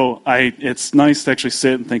 So it's nice to actually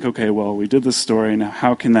sit and think, okay, well, we did this story, now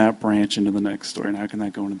how can that branch into the next story, and how can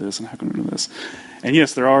that go into this, and how can it go into this? And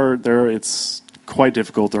yes, it's quite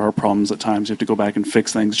difficult. There are problems at times. You have to go back and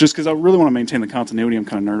fix things. Just because I really want to maintain the continuity, I'm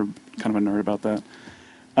kind of a nerd about that.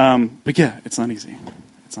 But yeah, it's not easy.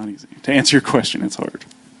 It's not easy. To answer your question, it's hard.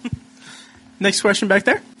 Next question back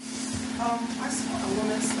there. I saw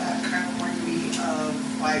elements that kind of remind me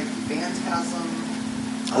of like Phantasm.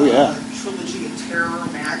 Oh yeah. Trilogy of Terror,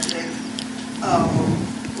 Magic.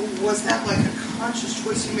 Was that like a conscious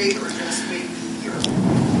choice you made, or just maybe your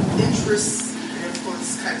interests and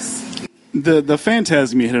influence kind of seeping? The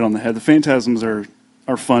Phantasm, you hit it on the head. The Phantasms are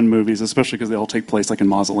fun movies, especially because they all take place like in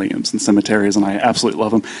mausoleums and cemeteries, and I absolutely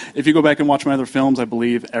love them. If you go back and watch my other films, I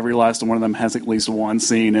believe every last one of them has at least one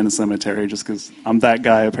scene in a cemetery, just because I'm that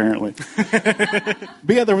guy apparently.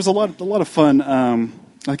 But yeah, there was a lot of fun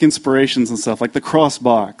like inspirations and stuff. Like the cross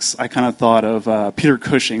box, I kind of thought of Peter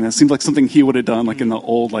Cushing. That seemed like something he would have done, like in the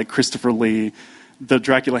old like Christopher Lee, the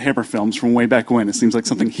Dracula Hammer films from way back when. It seems like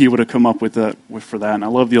something he would have come up with for that. And I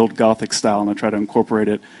love the old Gothic style, and I try to incorporate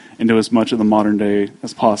it into as much of the modern day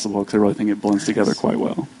as possible, because I really think it blends together quite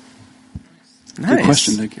well. Nice. Good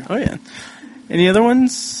question, thank you. Oh yeah. Any other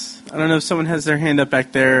ones? I don't know if someone has their hand up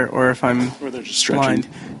back there, or if I'm or they're just stretching. blind.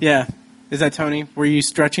 Yeah. Is that Tony? Were you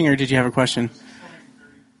stretching, or did you have a question?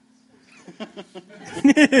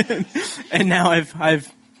 And now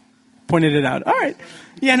I've pointed it out. All right.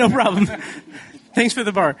 Yeah, no problem. Thanks for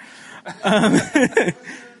the bar. Go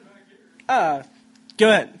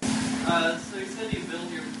ahead. So you said you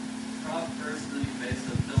build your prop first, and then you base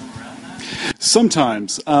the film around that?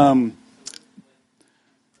 Sometimes.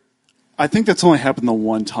 I think that's only happened the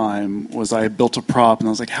one time, was I built a prop, and I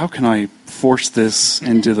was like, how can I force this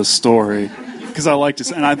into the story? Because I liked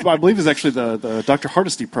it. And I believe it's actually the Dr.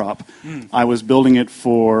 Hardesty prop. I was building it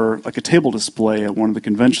for like a table display at one of the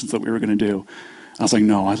conventions that we were going to do. I was like,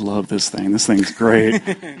 no, I love this thing. This thing's great.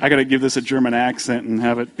 I got to give this a German accent and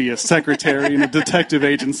have it be a secretary in a detective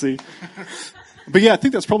agency. But yeah, I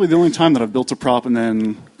think that's probably the only time that I've built a prop and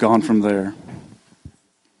then gone from there.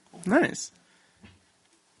 Nice.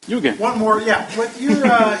 You again. One more, yeah. With your,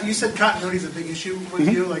 you said continuity is a big issue with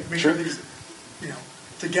you, like making Sure. things,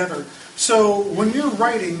 together. So when you're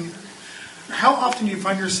writing, how often do you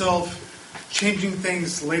find yourself changing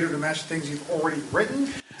things later to match things you've already written?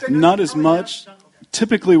 Not as much.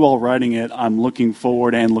 Typically, while writing it, I'm looking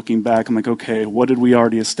forward and looking back. I'm like, okay, what did we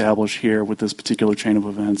already establish here with this particular chain of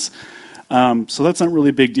events? So that's not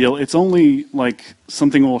really a big deal. It's only like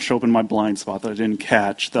something will show up in my blind spot that I didn't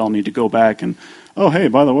catch that I'll need to go back and, oh, hey,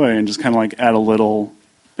 by the way, and just kind of like add a little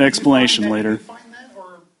explanation later.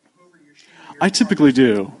 I typically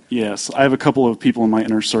do, yes. I have a couple of people in my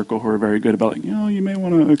inner circle who are very good about, like, you may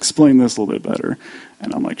want to explain this a little bit better.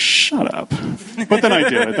 And I'm like, shut up. But then I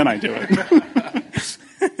do it.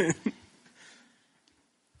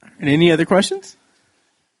 And any other questions?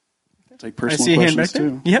 Take I personal see a hand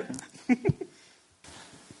questions, back there. too. Yep.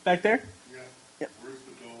 Back there? Yep.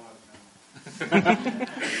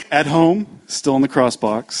 At home, still in the cross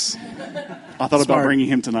box. I thought about bringing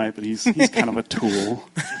him tonight, but he's kind of a tool.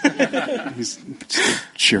 He's just a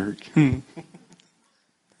jerk.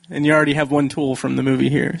 and you already have one tool from the movie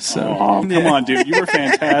here. So, come on, dude, you were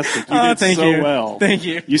fantastic. You did thank so you. well. Thank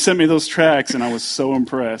you. You sent me those tracks, and I was so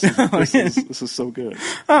impressed. This is so good.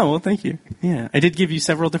 Oh, well, thank you. Yeah, I did give you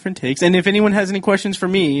several different takes, and if anyone has any questions for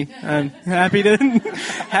me, I'm happy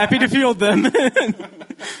to field them.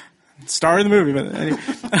 Star of the movie, but anyway.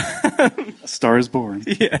 A Star is Born.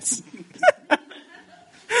 Yes.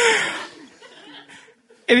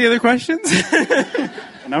 Any other questions?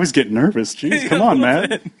 And I was getting nervous. Jeez, come on,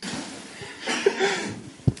 Matt. I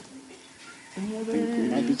think we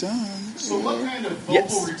might be done. So what kind of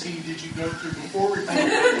vocal routine did you go through before recording?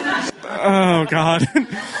 Oh, God.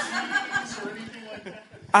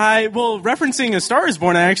 Referencing A Star is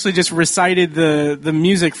Born, I actually just recited the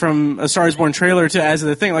music from A Star is Born trailer as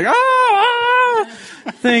the thing, like,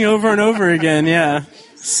 thing over and over again, yeah.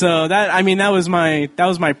 So that was my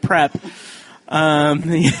prep. And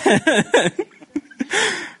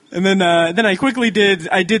then I quickly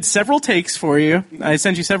did several takes for you. I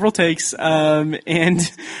sent you several takes, and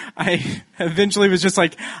I eventually was just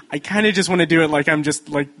like, I kind of just want to do it like I'm just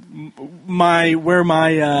like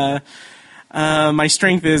my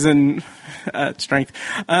strength is and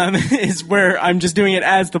is where I'm just doing it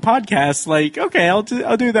as the podcast. Like, okay, I'll do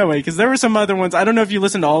it that way, because there were some other ones. I don't know if you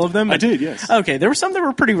listened to all of them. I did, yes. Okay, there were some that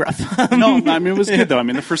were pretty rough. No, I mean, it was good though. I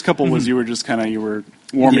mean, the first couple was you were just you were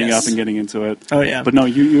warming up and getting into it. Oh yeah. But no,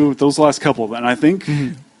 you those last couple, and I think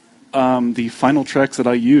the final tracks that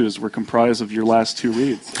I used were comprised of your last two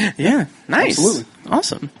reads. Yeah, nice, Absolutely,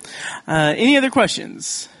 awesome. Any other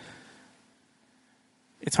questions?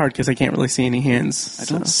 It's hard because I can't really see any hands. I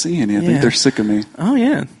don't see any. I think they're sick of me. Oh,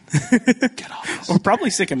 yeah. Get off. Or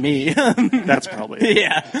probably sick of me. That's probably it.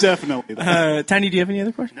 Yeah. Definitely. Tiny, do you have any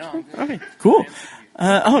other questions? No. Okay, cool.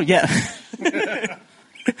 Yeah.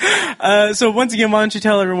 So once again, why don't you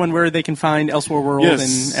tell everyone where they can find Elsewhere World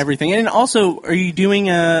and everything? And also, are you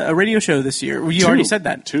doing a radio show this year? You already said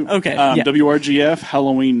that. Two. Okay. WRGF,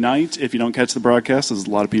 Halloween night. If you don't catch the broadcast, as a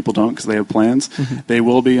lot of people don't because they have plans, they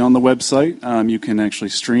will be on the website. You can actually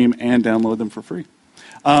stream and download them for free.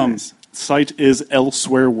 Nice. Site is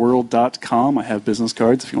elsewhereworld.com. I have business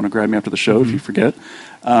cards if you want to grab me after the show if you forget.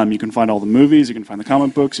 You can find all the movies. You can find the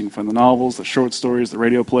comic books. You can find the novels, the short stories, the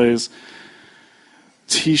radio plays.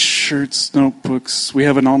 T-shirts, notebooks. We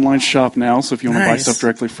have an online shop now, so if you want to buy stuff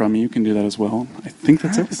directly from me, you can do that as well. I think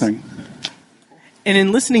that's everything. And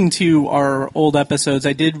in listening to our old episodes,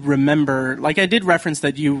 I did reference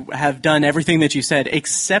that you have done everything that you said,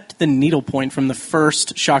 except the needlepoint from the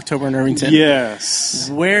first Shocktober in Irvington. Yes.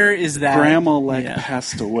 Where is that? Grandma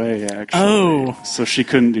passed away, actually. Oh. So she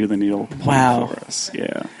couldn't do the needlepoint for us.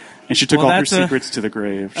 Yeah. And she took all her secrets to the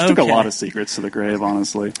grave. She took a lot of secrets to the grave,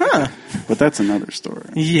 honestly. Huh. But that's another story.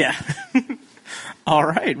 Yeah. All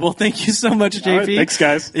right. Well, thank you so much, JP. All right, thanks,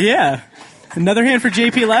 guys. Yeah. Another hand for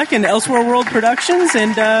JP Leck and Elsewhere World Productions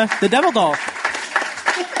and the Devil Doll.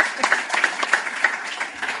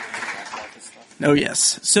 Oh,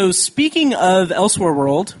 yes. So speaking of Elsewhere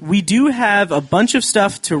World, we do have a bunch of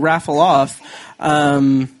stuff to raffle off.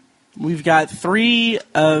 We've got three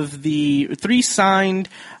signed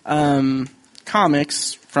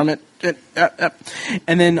comics from it,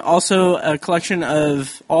 and then also a collection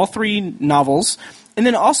of all three novels. And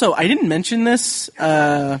then also, I didn't mention this,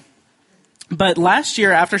 but last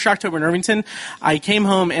year after Shocktober in Irvington, I came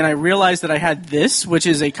home and I realized that I had this, which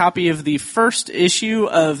is a copy of the first issue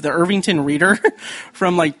of the Irvington Reader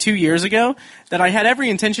from like 2 years ago, that I had every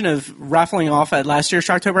intention of raffling off at last year's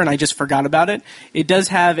Shocktober, and I just forgot about it. It does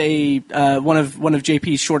have a one of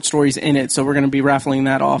JP's short stories in it, so we're going to be raffling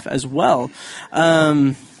that off as well.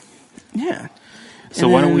 Yeah. So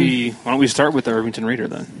why don't we start with the Irvington Reader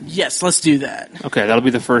then? Yes, let's do that. Okay, that'll be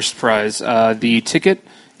the first prize. The ticket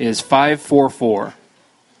is 544.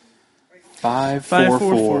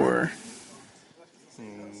 544.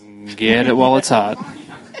 Get it while it's hot. I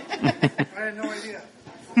had no idea.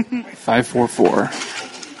 544.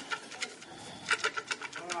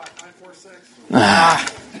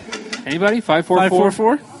 546. Anybody? 544?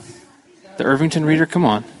 544? The Irvington Reader, come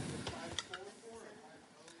on.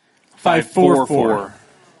 544.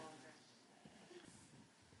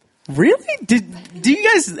 Really? Do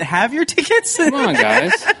you guys have your tickets? Come on,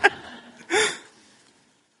 guys.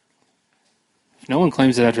 If no one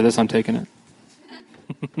claims it after this, I'm taking it.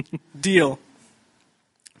 Deal.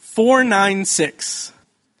 496.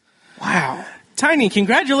 Wow. Tiny,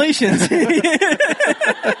 congratulations.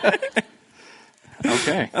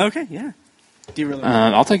 Okay. Okay, yeah. Do you really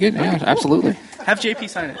I'll take it. Yeah, absolutely. have JP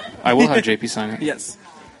sign it? I will have JP sign it. Yes.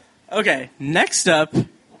 Okay, next up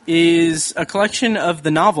is a collection of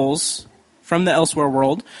the novels from the Elsewhere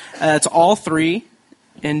World. It's all three.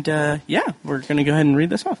 And we're going to go ahead and read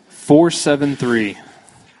this off. 473.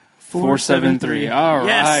 473. All right.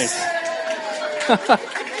 Yes.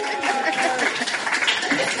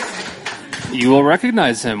 You will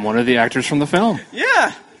recognize him, one of the actors from the film.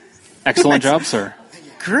 Yeah. Excellent job, sir.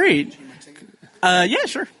 Great. Yeah,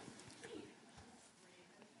 sure.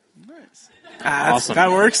 Nice. Awesome.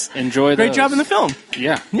 That works. Enjoy Great those. job in the film.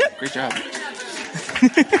 Yeah. Yep. Great job.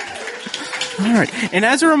 All right. And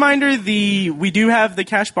as a reminder, we do have the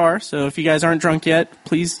cash bar, so if you guys aren't drunk yet,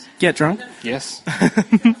 please get drunk. Yes.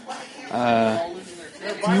 I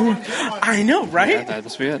know, right? Yeah, that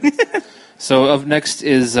must be it. So up next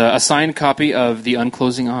is a signed copy of The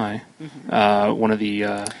Unclosing Eye, one of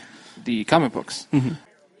the comic books.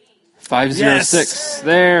 506. Yes.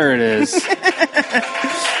 There it is.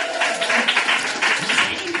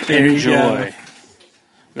 There you Enjoy. go.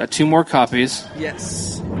 We got 2 more copies.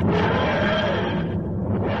 Yes.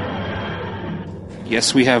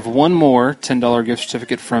 Yes, we have one more $10 gift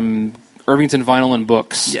certificate from Irvington Vinyl and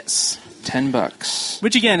Books. Yes. $10.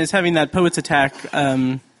 Which, again, is having that Poets Attack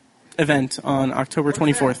event on October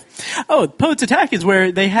 24th. Oh, Poets Attack is where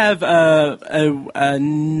they have a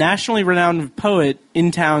nationally renowned poet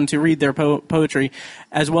in town to read their poetry,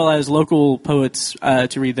 as well as local poets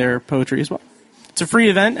to read their poetry as well. It's a free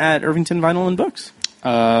event at Irvington Vinyl and Books.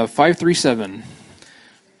 537.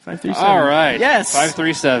 537. All right. Yes.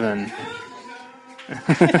 537.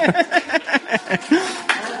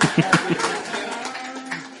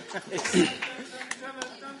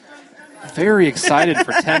 Very excited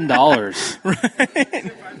for $10.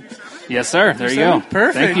 Right. Yes, sir. There you go.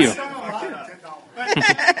 Perfect. Thank you.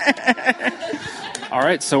 All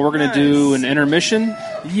right, so we're going to do an intermission.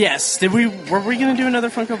 Yes. Were we going to do another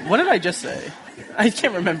Funko? What did I just say? I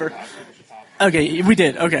can't remember. Okay, we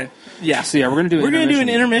did. Okay. Yeah. So, yeah, we're going to do We're going to do an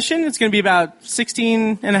intermission. It's going to be about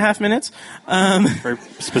 16 and a half minutes. Very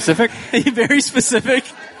specific. Very specific.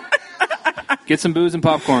 Get some booze and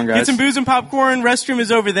popcorn, guys. Get some booze and popcorn. Restroom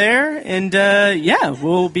is over there. And,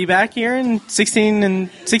 we'll be back here in 16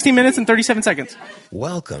 minutes and 37 seconds.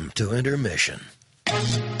 Welcome to intermission.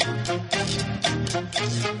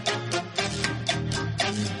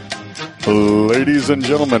 Ladies and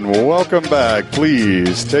gentlemen, welcome back.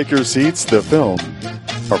 Please take your seats. The films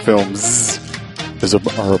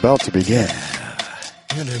are about to begin.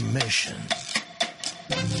 Intermission.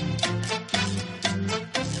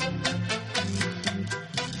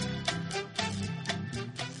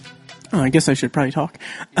 Oh, I guess I should probably talk.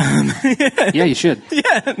 Yeah, you should.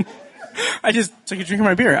 Yeah. I just took a drink of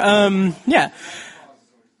my beer. Yeah.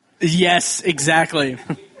 Yes, exactly.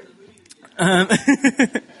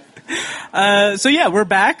 We're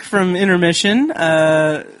back from intermission.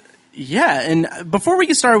 And before we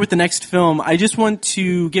get started with the next film, I just want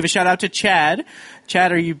to give a shout out to Chad.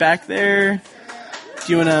 Chad, are you back there?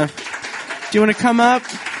 Do you wanna come up?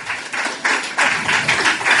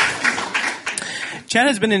 Chad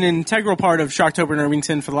has been an integral part of Shocktober in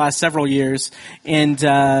Irvington for the last several years, and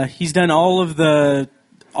he's done all of the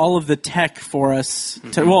tech for us.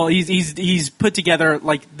 He's put together,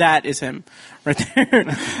 like, that is him right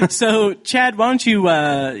there. So, Chad, why don't you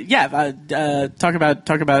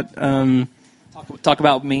talk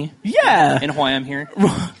about me? Yeah, and why I'm here.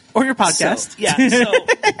 Or your podcast.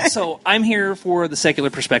 So I'm here for the Secular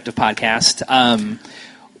Perspective podcast.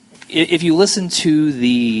 If you listen to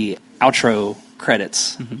the outro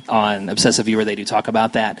credits on Obsessive Viewer, they do talk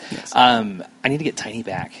about that. Yes. I need to get Tiny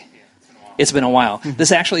back. It's been a while.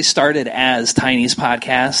 This actually started as Tiny's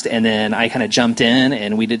podcast, and then I kind of jumped in,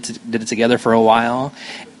 and we did it together for a while.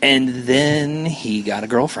 And then he got a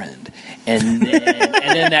girlfriend. And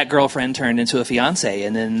then that girlfriend turned into a fiance,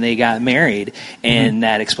 and then they got married. And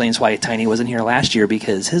that explains why Tiny wasn't here last year,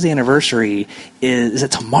 because his anniversary is it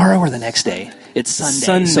tomorrow or the next day? It's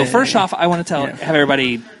Sunday. So first off, I want to have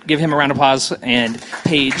everybody give him a round of applause. And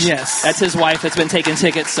Paige, that's his wife that's been taking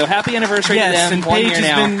tickets. So happy anniversary to them. And 1 Paige year has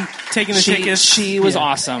now. been taking the tickets. She was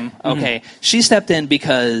awesome. Okay. She stepped in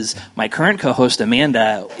because my current co-host,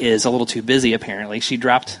 Amanda, is a little too busy, apparently. She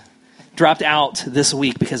dropped out this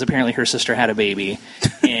week because apparently her sister had a baby,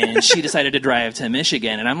 and she decided to drive to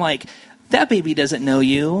Michigan. And I'm like, that baby doesn't know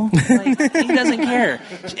you. Like, he doesn't care.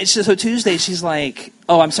 So Tuesday, she's like,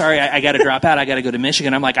 oh, I'm sorry, I got to drop out. I got to go to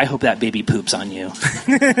Michigan. I'm like, I hope that baby poops on you.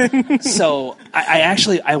 So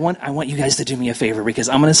I want you guys to do me a favor, because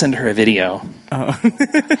I'm going to send her a video.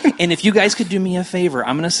 And if you guys could do me a favor,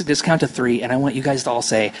 I'm going to just count to 3, and I want you guys to all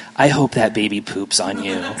say, I hope that baby poops on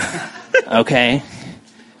you. Okay?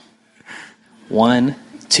 1,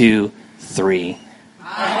 2, 3.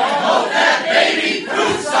 I hope that baby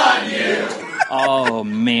poops on you. Oh,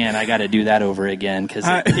 man, I got to do that over again because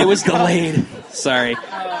it was delayed. Sorry.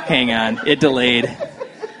 Hang on. It delayed.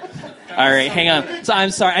 All right, hang on. So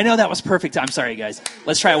I'm sorry. I know that was perfect. I'm sorry, guys.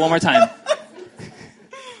 Let's try it one more time.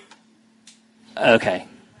 Okay.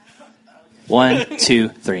 1, 2,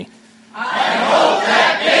 3. I hope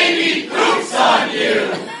that baby poops on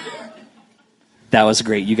you. That was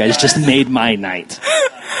great. You guys just made my night.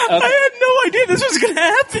 I had no idea this was going to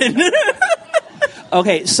happen.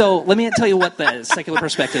 Okay, so let me tell you what the Secular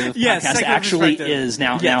Perspective podcast actually is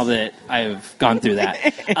now that I've gone through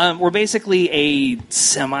that. We're basically a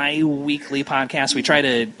semi-weekly podcast. We try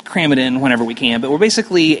to cram it in whenever we can, but we're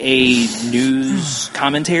basically a news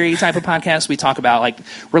commentary type of podcast. We talk about like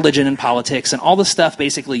religion and politics and all the stuff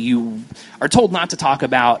basically you are told not to talk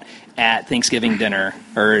about at Thanksgiving dinner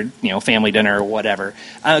or family dinner or whatever,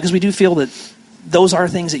 because we do feel that those are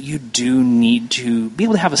things that you do need to be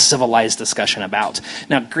able to have a civilized discussion about.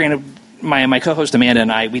 Now, granted, my co-host Amanda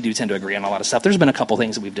and I, we do tend to agree on a lot of stuff. There's been a couple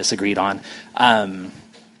things that we've disagreed on.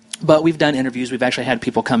 But we've done interviews. We've actually had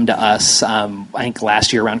people come to us. I think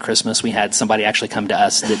last year around Christmas, we had somebody actually come to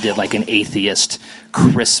us that did like an atheist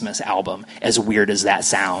Christmas album, as weird as that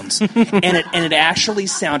sounds. and it actually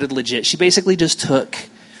sounded legit. She basically just took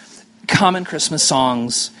common Christmas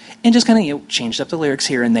songs and just kind of changed up the lyrics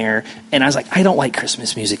here and there. And I was like, I don't like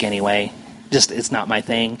Christmas music anyway. Just it's not my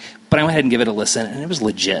thing. But I went ahead and give it a listen, and it was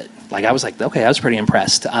legit. Like I was like, okay, I was pretty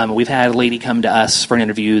impressed. We've had a lady come to us for an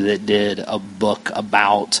interview that did a book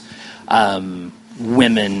about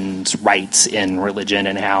women's rights in religion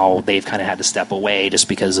and how they've kind of had to step away just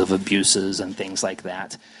because of abuses and things like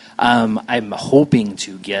that. I'm hoping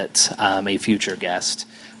to get a future guest.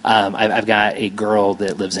 I've got a girl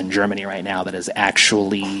that lives in Germany right now that is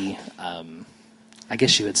actually, I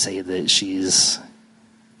guess you would say that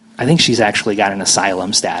I think she's actually got an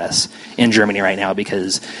asylum status in Germany right now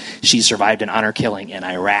because she survived an honor killing in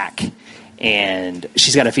Iraq. And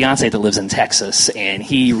she's got a fiance that lives in Texas, and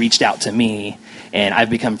he reached out to me, and I've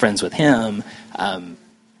become friends with him. But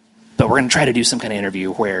we're going to try to do some kind of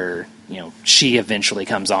interview where, she eventually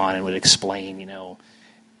comes on and would explain,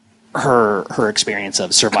 her experience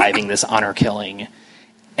of surviving this honor killing,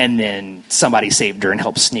 and then somebody saved her and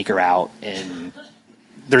helped sneak her out. And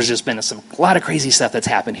there's just been a lot of crazy stuff that's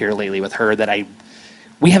happened here lately with her that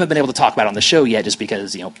we haven't been able to talk about on the show yet, just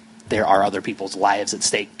because there are other people's lives at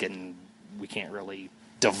stake, and we can't really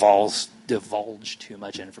divulge too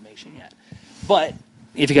much information yet. But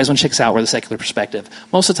if you guys want to check us out, we're the Secular Perspective.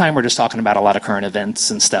 Most of the time, we're just talking about a lot of current events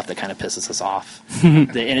and stuff that kind of pisses us off.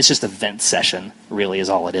 And it's just a vent session, really, is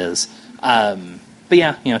all it is. But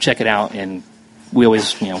yeah, check it out. And we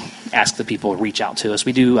always, ask the people to reach out to us.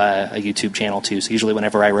 We do a YouTube channel, too. So usually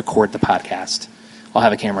whenever I record the podcast, I'll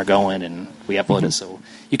have a camera going and we upload it. So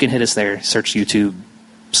you can hit us there, search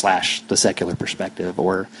YouTube/The Secular Perspective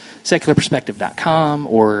or secularperspective.com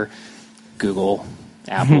or Google,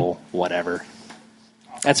 Apple, whatever.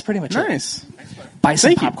 That's pretty much it. Nice. Buy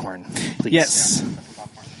some popcorn, please. Yes.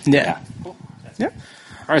 Yeah. Cool. Yeah.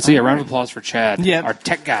 All right, so round of applause for Chad, Yep. our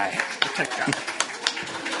tech guy.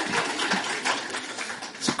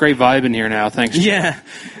 It's a great vibe in here now. Thanks, Chad. Yeah.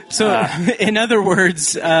 So, in other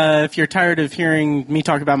words, if you're tired of hearing me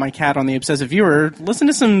talk about my cat on The Obsessive Viewer, listen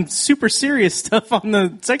to some super serious stuff on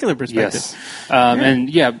The Secular Perspective. Yes.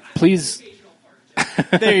 And please...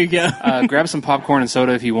 There you go. Grab some popcorn and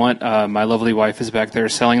soda if you want. My lovely wife is back there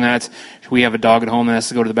selling that. We have a dog at home that has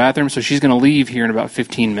to go to the bathroom, so she's going to leave here in about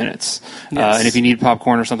 15 minutes. Yes. And if you need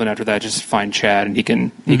popcorn or something after that, just find Chad, and he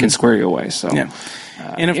can square you away. So, yeah.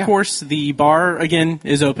 And of course, the bar again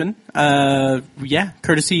is open.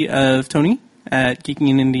 Courtesy of Tony at Geeking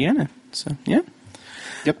in Indiana. So yeah.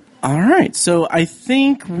 Yep. All right. So I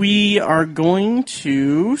think we are going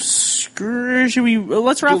to should we?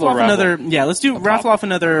 Let's raffle off another. Yeah. Let's raffle off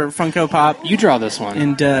another Funko Pop. You draw this one.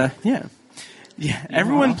 And yeah.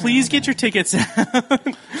 Everyone, please get your tickets out.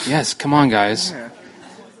 Yes. Come on, guys.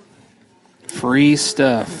 Free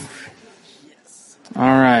stuff. All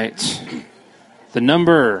right. The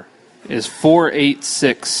number is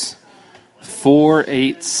 486.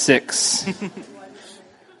 486.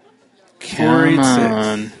 Come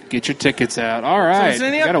on. Get your tickets out. All right.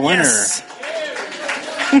 We got a winner. Yes.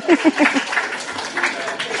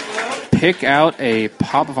 Pick out a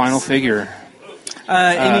pop vinyl figure.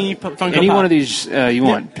 Any Funko any Pop. one of these you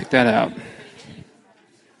want. Pick that out.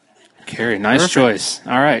 Carrie, nice choice.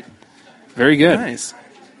 All right. Very good. Nice.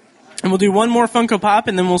 And we'll do one more Funko Pop,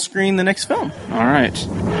 and then we'll screen the next film. All right.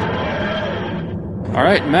 All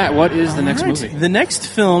right, Matt, what is the next movie? The next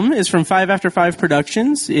film is from 5 After 5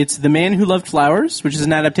 Productions. It's The Man Who Loved Flowers, which is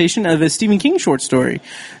an adaptation of a Stephen King short story.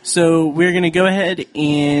 So we're going to go ahead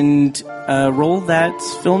and roll that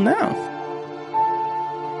film now.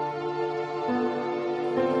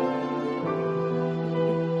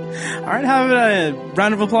 All right, have a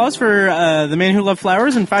round of applause for the man who loved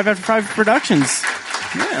flowers and 5 After 5 Productions.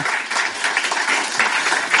 Yeah.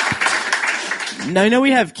 Now, I know we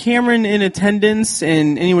have Cameron in attendance,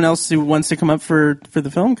 and anyone else who wants to come up for the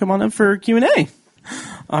film, come on up for Q&A.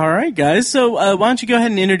 All right, guys. So why don't you go ahead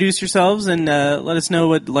and introduce yourselves and let us know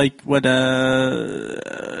what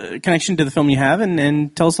connection to the film you have,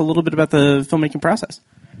 and tell us a little bit about the filmmaking process.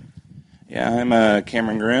 Yeah, I'm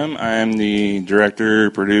Cameron Grimm. I'm the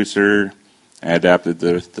director, producer. I adapted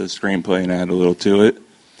the screenplay and added a little to it.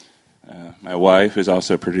 My wife is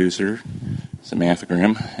also a producer, Samantha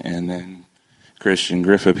Grimm, and then Christian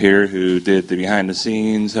Griffith here, who did the behind the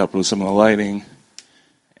scenes, helped with some of the lighting,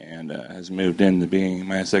 and has moved into being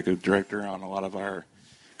my executive director on a lot of our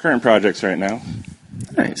current projects right now.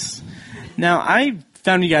 Nice. Now, I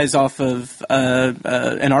found you guys off of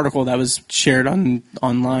an article that was shared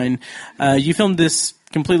online. You filmed this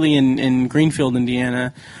completely in Greenfield,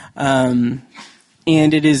 Indiana,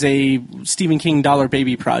 and it is a Stephen King Dollar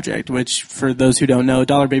Baby project, which, for those who don't know,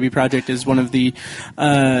 Dollar Baby Project is one of the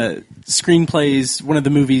screenplays, one of the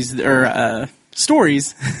movies, or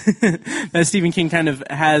stories that Stephen King kind of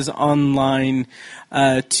has online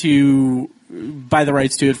to buy the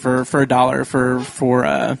rights to it for $1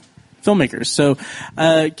 for filmmakers. So,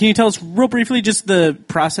 can you tell us real briefly just the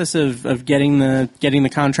process of getting the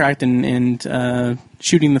contract and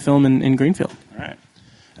shooting the film in Greenfield? All right.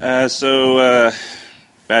 So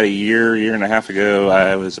about a year and a half ago,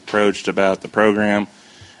 I was approached about the program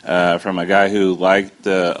from a guy who liked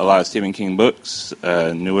a lot of Stephen King books,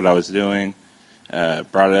 knew what I was doing,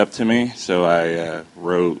 brought it up to me. So I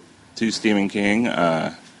wrote to Stephen King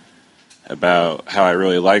about how I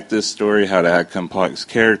really liked this story, how it had complex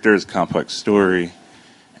characters, complex story,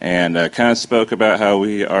 and kind of spoke about how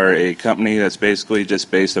we are a company that's basically just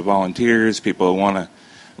based on volunteers, people who want to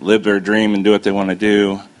live their dream and do what they want to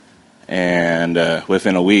do. And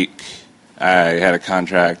within a week, I had a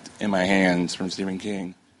contract in my hands from Stephen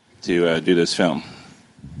King to do this film.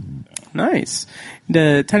 Nice.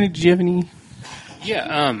 Tony, did you have any? Yeah,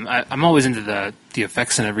 I'm always into the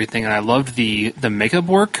effects and everything, and I loved the makeup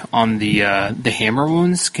work on the hammer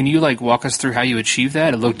wounds. Can you walk us through how you achieved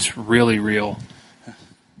that? It looked really real.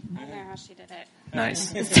 I know how she did it.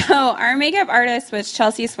 Nice. So our makeup artist was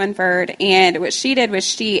Chelsea Swinford, and what she did was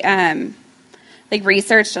she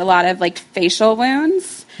researched a lot of facial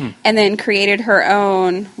wounds and then created her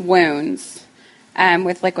own wounds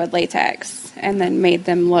with liquid latex and then made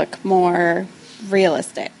them look more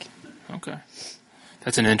realistic. Okay.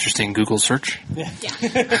 That's an interesting Google search. Yeah. She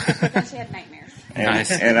had nightmares.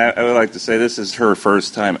 Nice. And I would like to say this is her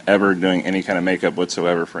first time ever doing any kind of makeup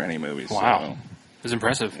whatsoever for any movies. Wow. So. It was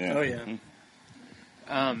impressive. Yeah. Oh,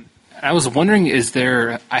 yeah. I was wondering,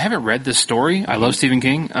 I haven't read this story. I love Stephen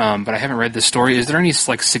King, but I haven't read this story. Is there any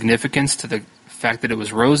significance to the fact that it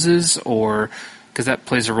was roses, or because that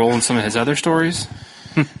plays a role in some of his other stories?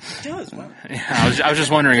 It does. Wow. Yeah, I was just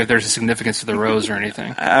wondering if there's a significance to the rose or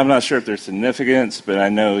anything. I'm not sure if there's significance, but I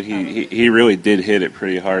know he really did hit it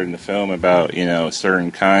pretty hard in the film about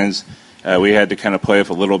certain kinds. We had to kind of play with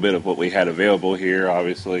a little bit of what we had available here,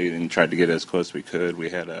 obviously, and tried to get as close as we could. We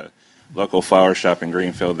had a local flower shop in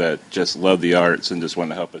Greenfield that just loved the arts and just wanted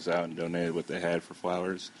to help us out and donated what they had for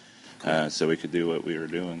flowers, so we could do what we were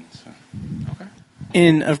doing. So. Okay.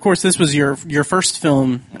 And of course, this was your first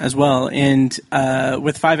film as well. And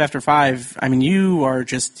with 5 After 5, I mean, you are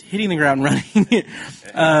just hitting the ground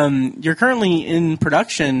running. You're currently in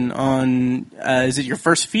production on, is it your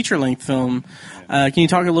first feature-length film? Can you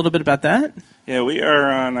talk a little bit about that? Yeah, we are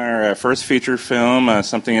on our first feature film,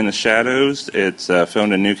 Something in the Shadows. It's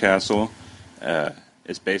filmed in Newcastle.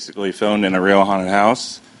 It's basically filmed in a real haunted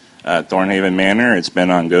house, Thornhaven Manor. It's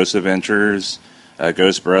been on Ghost Adventures,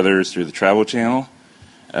 Ghost Brothers through the Travel Channel.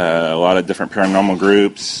 A lot of different paranormal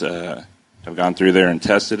groups have gone through there and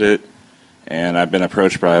tested it. And I've been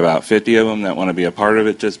approached by about 50 of them that want to be a part of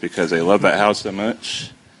it just because they love that house so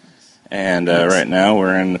much. And right now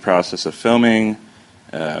we're in the process of filming.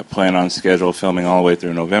 Plan on schedule filming all the way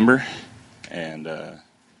through November, and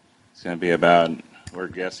it's going to be we're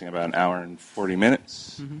guessing about an hour and 40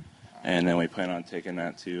 minutes, and then we plan on taking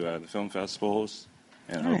that to the film festivals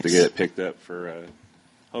and hope to get it picked up for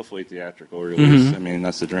hopefully theatrical release. I mean,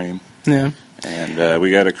 that's the dream. Yeah. And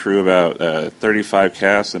we got a crew about 35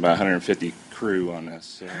 cast and about 150 crew on this.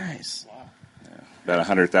 So, nice. Wow. Yeah, about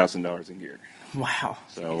 $100,000 in gear. Wow.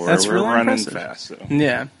 So we're really running impressive. fast. So.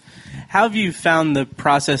 Yeah. How have you found the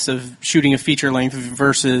process of shooting a feature length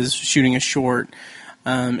versus shooting a short?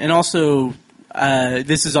 And also,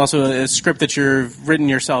 this is also a script that you've written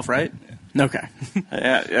yourself, right? Okay.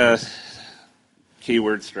 Yeah.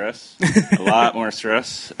 keyword stress. A lot more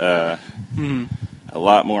stress. A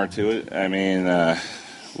lot more to it. I mean,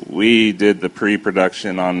 we did the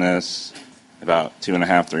pre-production on this about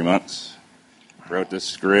 2.5, 3 months. Wrote the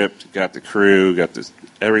script, got the crew, got this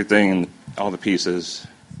everything, all the pieces,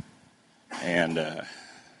 and I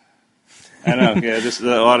don't know. Yeah, just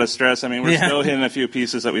a lot of stress. I mean, we're still hitting a few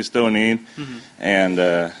pieces that we still need,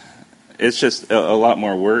 and it's just a lot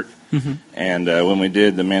more work. And when we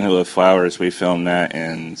did The Man Who Loved Flowers, we filmed that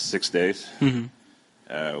in 6 days.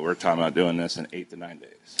 We're talking about doing this in 8 to 9 days.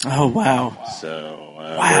 Oh, wow. So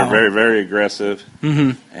wow. We're very, very aggressive.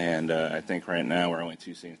 And I think right now we're only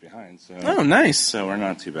 2 scenes behind. So, oh, nice. So we're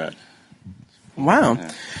not too bad. Wow.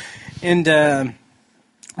 Yeah. And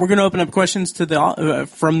we're going to open up questions to the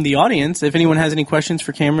from the audience. If anyone has any questions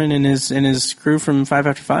for Cameron and his crew from 5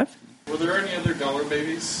 After 5. Were there any other dollar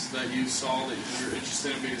babies that you saw that you were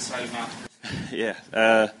interested in but you decided not to?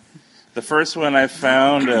 Yeah. The first one I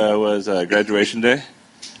found was Graduation Day.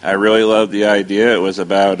 I really loved the idea. It was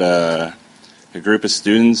about a group of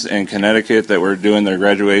students in Connecticut that were doing their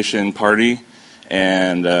graduation party,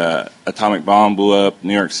 and atomic bomb blew up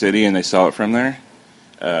New York City, and they saw it from there.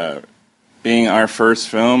 Being our first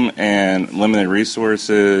film and limited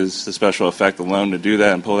resources, the special effect alone to do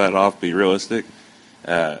that and pull that off, be realistic,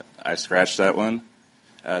 I scratched that one.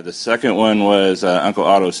 The second one was Uncle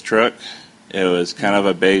Otto's Truck. It was kind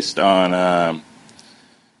of based on a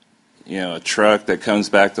truck that comes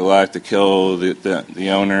back to life to kill the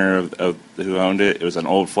owner of who owned it. It was an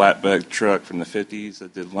old flatbed truck from the 50s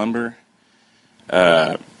that did lumber.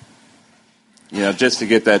 Just to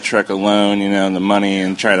get that truck alone, and the money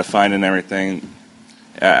and try to find it and everything,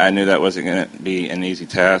 I knew that wasn't going to be an easy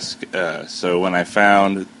task. So when I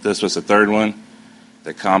found this was the third one,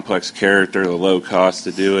 the complex character, the low cost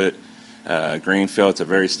to do it, Greenfield, it's a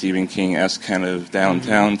very Stephen King-esque kind of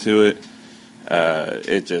downtown to it.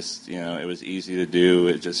 It just, it was easy to do.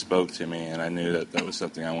 It just spoke to me, and I knew that was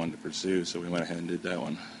something I wanted to pursue, so we went ahead and did that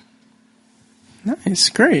one. Nice,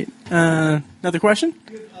 great. Another question?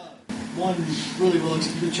 One really well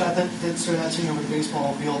executed shot that started out seeing over the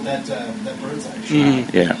baseball field, that bird's eye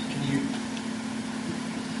shot. Yeah. Can you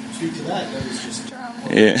speak to that? That was just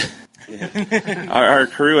Yeah. Our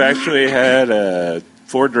crew actually had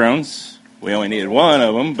 4 drones. We only needed one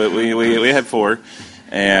of them, but we had 4,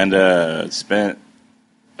 and spent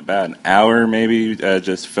about an hour maybe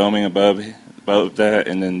just filming above that,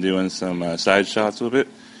 and then doing some side shots with it.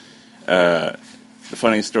 The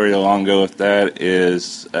funny story along go with that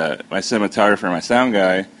is my cinematographer and my sound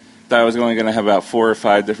guy thought I was only going to have about 4 or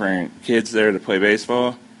 5 different kids there to play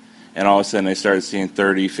baseball. And all of a sudden they started seeing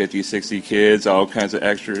 30, 50, 60 kids, all kinds of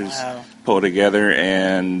extras pulled together,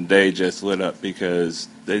 and they just lit up because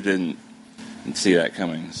they didn't see that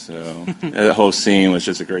coming. So the whole scene was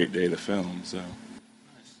just a great day to film. So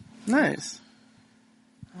nice.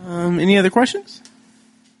 Any other questions?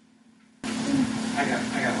 I got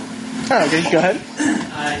one. Oh, okay, go ahead.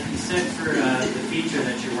 You said for the feature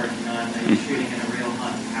that you're working on that you're shooting in a real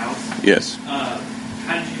haunted house. Yes.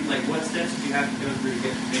 How did you, what steps did you have to go through to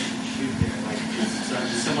get permission to shoot there?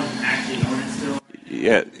 Does someone actually own it still?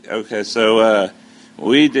 Yeah, okay, so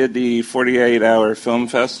we did the 48-hour film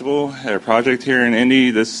festival, a project here in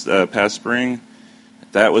Indy this past spring.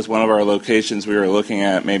 That was one of our locations we were looking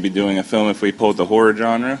at maybe doing a film if we pulled the horror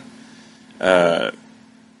genre.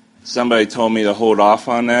 Somebody told me to hold off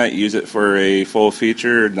on that, use it for a full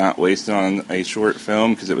feature, not waste it on a short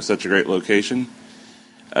film because it was such a great location.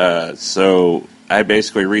 So I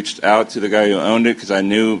basically reached out to the guy who owned it because I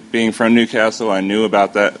knew, being from Newcastle, I knew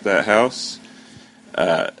about that house.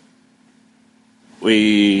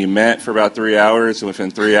 We met for about 3 hours, and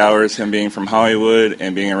within 3 hours, him being from Hollywood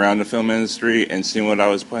and being around the film industry and seeing what I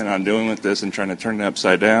was planning on doing with this and trying to turn it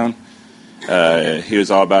upside down, he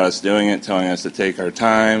was all about us doing it, telling us to take our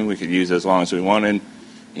time. We could use it as long as we wanted,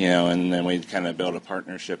 and then we kind of built a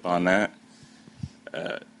partnership on that.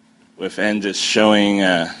 Within just showing,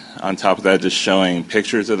 on top of that, just showing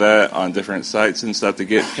pictures of that on different sites and stuff to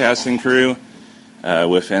get cast and crew.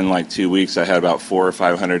 Within 2 weeks, I had about 400 or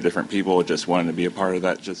 500 different people just wanting to be a part of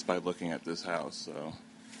that just by looking at this house. So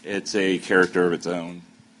it's a character of its own.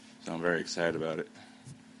 So I'm very excited about it.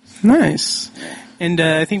 Nice. And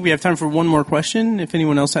I think we have time for one more question, if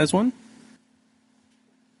anyone else has one.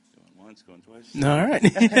 Going once, going twice. All right.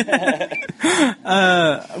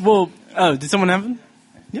 Did someone have one?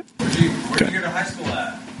 Yep. Where'd you go to high school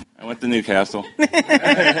at? I went to Newcastle.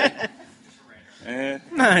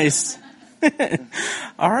 Nice.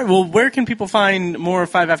 All right. Well, where can people find more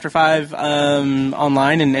 5 After 5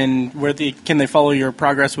 online, and where can they follow your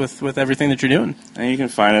progress with everything that you're doing? And you can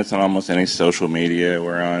find us on almost any social media.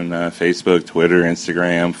 We're on Facebook, Twitter,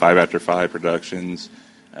 Instagram, 5 After 5 Productions,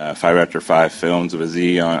 5 After 5 Films with a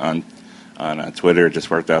Z on Twitter. It just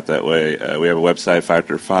worked out that way. We have a website,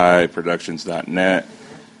 5after5productions.net,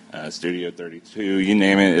 Studio 32. You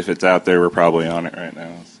name it. If it's out there, we're probably on it right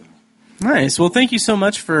now. So. Nice. Well, thank you so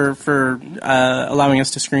much for allowing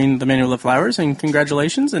us to screen The Man Who Loved Flowers, and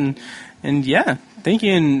congratulations. And yeah, thank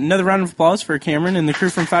you. And another round of applause for Cameron and the crew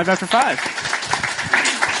from 5 After 5.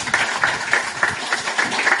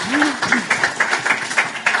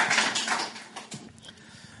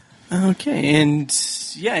 Okay, and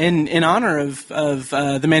yeah, in honor of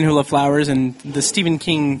The Man Who Loved Flowers and the Stephen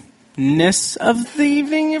King-ness of the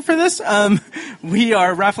evening for this, we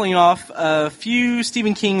are raffling off a few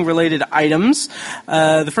Stephen King-related items.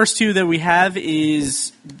 The first two that we have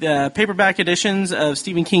is the paperback editions of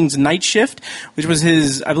Stephen King's Night Shift, which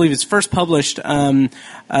was I believe his first published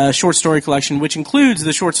short story collection, which includes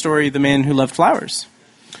the short story The Man Who Loved Flowers.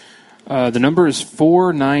 The number is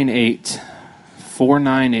 498.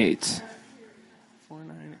 498.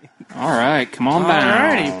 All right, come on down. All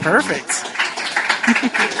righty, perfect.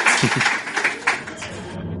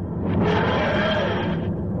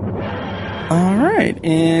 All right,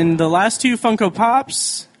 and the last two Funko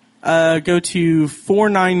Pops go to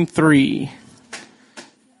 493.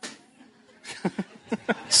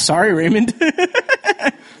 Sorry, Raymond.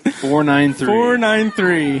 493.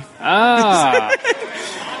 493. Ah.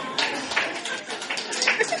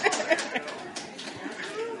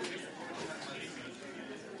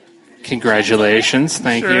 Congratulations.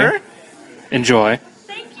 Thank you. Enjoy.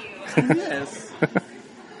 Yes.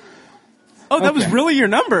 Oh, that was really your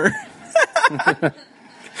number.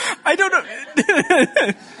 I don't know.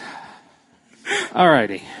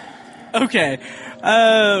 Alrighty. Okay.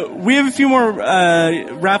 We have a few more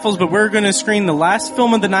raffles, but we're going to screen the last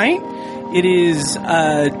film of the night. It is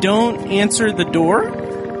Don't Answer the Door.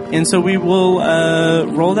 And so we will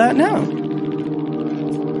roll that now.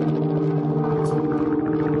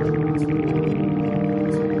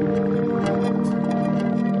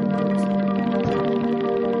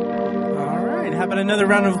 How about another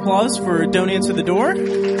round of applause for Don't Answer the Door?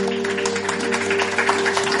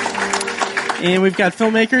 And we've got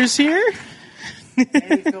filmmakers here.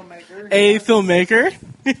 A filmmaker.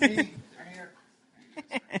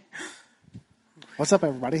 What's up,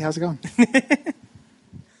 everybody? How's it going?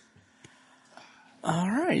 All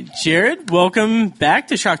right, Jared, welcome back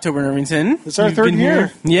to Shocktober in Irvington. It's our third year.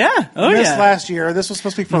 Here. Yeah. Oh, missed yeah. last year. This was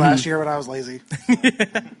supposed to be for last year, but I was lazy.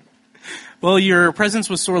 Well, your presence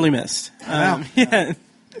was sorely missed. Yeah.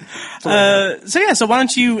 So why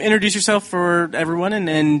don't you introduce yourself for everyone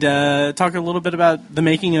and talk a little bit about the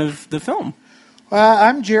making of the film?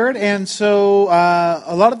 I'm Jared, and so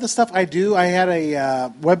a lot of the stuff I do, I had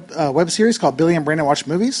a web series called Billy and Brandon Watch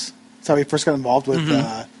Movies. That's how we first got involved with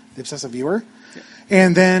The Obsessive Viewer.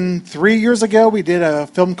 And then 3 years ago, we did a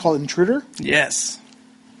film called Intruder. Yes.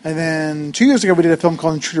 And then 2 years ago, we did a film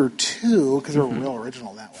called Intruder 2, because we were real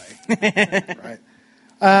original that way. Right.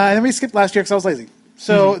 And then we skipped last year because I was lazy.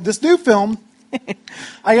 So this new film,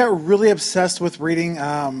 I got really obsessed with reading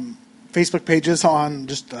Facebook pages on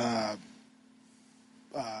just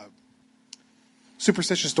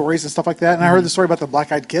superstitious stories and stuff like that. And I heard the story about the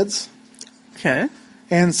black-eyed kids. Okay.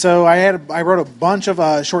 And so I wrote a bunch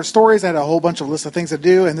of short stories. I had a whole bunch of list of things to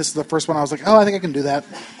do. And this is the first one I was like, oh, I think I can do that.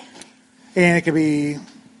 And it could be,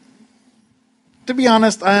 to be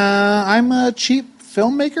honest, I'm a cheap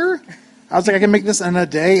filmmaker. I was like, I can make this in a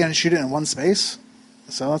day and shoot it in one space.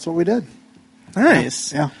 So that's what we did.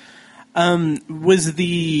 Nice. Yeah. Was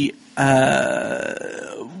the kind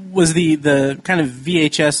of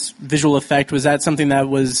VHS visual effect, was that something that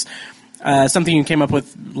was something you came up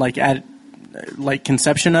with at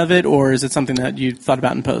conception of it, or is it something that you thought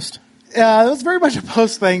about in post? It was very much a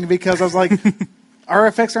post thing because I was like, our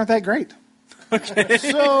effects aren't that great. Okay.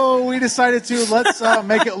 So we decided let's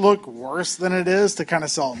make it look worse than it is to kind of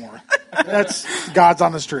sell it more. That's God's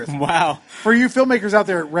honest truth. Wow. For you filmmakers out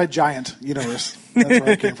there, Red Giant universe. That's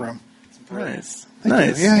where it came from. Nice.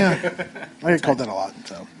 Thank you. Yeah. I get called that a lot.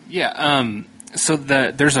 So. Yeah. So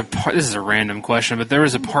there's a part. This is a random question, but there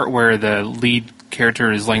was a part where the lead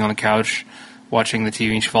character is laying on the couch watching the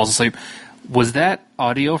TV and she falls asleep. Was that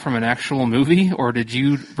audio from an actual movie, or did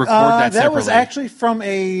you record that separately? That was actually from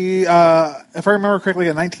if I remember correctly,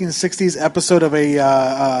 a 1960s episode of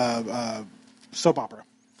a soap opera.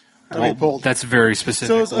 Well, that's very specific.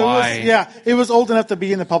 So it was old enough to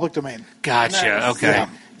be in the public domain. Gotcha. Nice. Okay.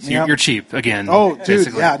 So Yep. you're cheap again. Oh, dude,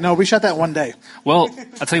 basically. yeah. No, we shot that one day. Well,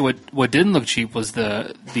 I'll tell you what didn't look cheap was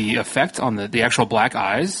the effect on the actual black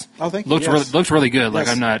eyes. Oh, thank you. Looked Yes. really good. Like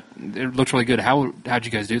Yes. it looked really good. How'd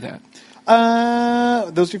you guys do that?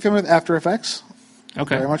 Those two filmed with After Effects.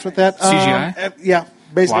 Okay. Very much with that. CGI? Yeah.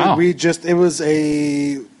 Basically, Wow. it was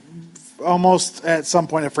almost at some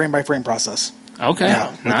point a frame by frame process. Okay.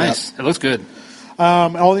 Yeah, Nice. It looks good.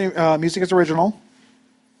 All the music is original.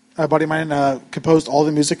 A buddy of mine composed all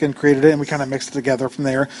the music and created it, and we kind of mixed it together from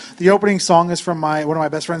there. The opening song is from one of my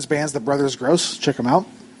best friend's bands, the Brothers Gross. Check them out.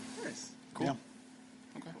 Cool. Yeah.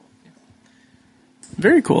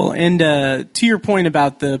 Very cool. And to your point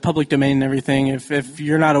about the public domain and everything, if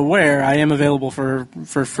you're not aware, I am available for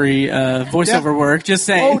free voiceover work. Just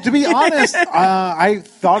saying. Oh, to be honest, I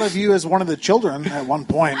thought of you as one of the children at one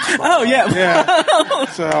point. But, Oh, yeah. yeah.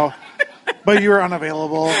 So, but you were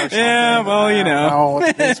unavailable or something. Yeah, well, you know. I don't know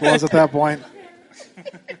what this was at that point.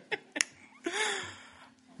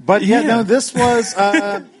 But yeah, no, this was.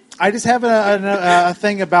 I just have a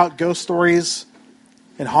thing about ghost stories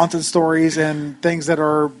and haunted stories and things that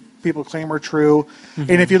people claim are true.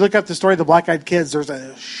 Mm-hmm. And if you look up the story of the Black Eyed Kids, there's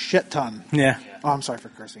a shit ton. Yeah. Oh, I'm sorry for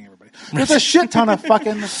cursing everybody. There's a shit ton of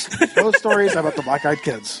fucking ghost stories about the Black Eyed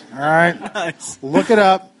Kids. All right? Nice. Look it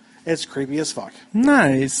up. It's creepy as fuck.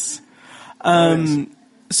 Nice.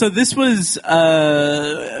 So this was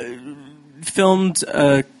filmed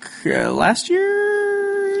last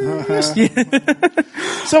year?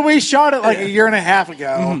 So we shot it like a year and a half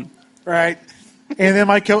ago, right? And then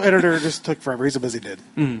my co-editor just took forever. He's a busy dude.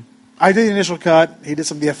 I did the initial cut. He did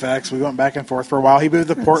some of the effects. We went back and forth for a while. He moved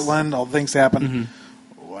to Portland. All the things happened.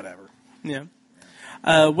 Whatever. Yeah.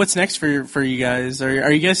 What's next for you guys?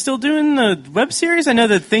 Are you guys still doing the web series? I know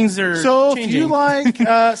that things are So changing. if you like,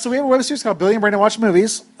 so we have a web series called Billy and Brandon Watch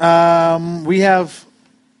Movies. We have,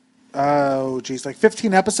 like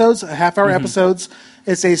 15 episodes, half-hour episodes.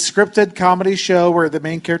 It's a scripted comedy show where the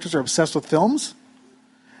main characters are obsessed with films.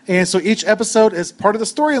 And so each episode is part of the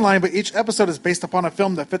storyline, but each episode is based upon a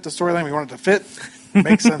film that fit the storyline we wanted to fit.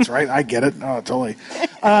 Makes sense, right? I get it. Oh, totally.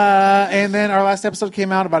 And then our last episode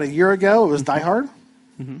came out about a year ago. It was Die Hard.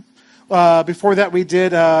 Before that, we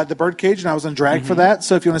did The Birdcage, and I was in drag for that.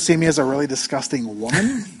 So if you want to see me as a really disgusting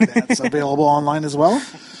woman, that's available online as well.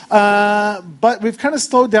 But we've kind of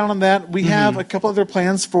slowed down on that. We have a couple other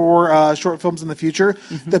plans for short films in the future.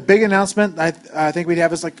 The big announcement I think we'd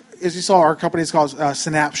have is, like, as you saw, our company is called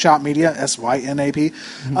Synapshot Media,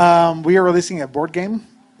 SYNAP. We are releasing a board game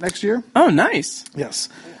next year. Oh, nice. Yes.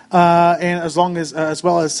 And as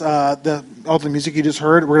well as all the music you just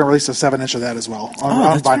heard, we're going to release a 7-inch of that as well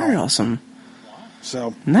on that's vinyl. very awesome.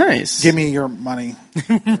 So nice. Give me your money,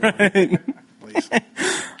 right? Please.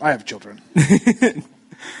 I have children.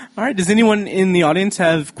 All right. Does anyone in the audience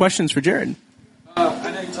have questions for Jared?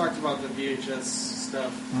 I know you talked about the VHS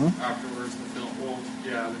stuff afterwards. The film, the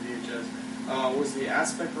VHS. Was the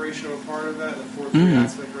aspect ratio a part of that? The 4:3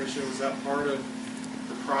 aspect ratio, was that part of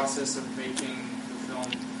the process of making the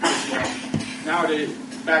film? Nowadays,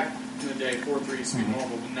 back in the day, 4:3 used to be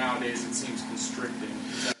normal, but nowadays it seems constricting.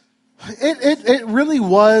 It really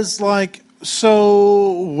was like,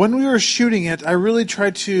 so when we were shooting it, I really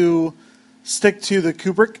tried to stick to the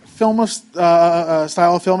Kubrick film of,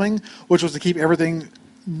 style of filming, which was to keep everything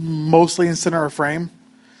mostly in center of frame.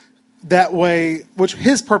 That way, which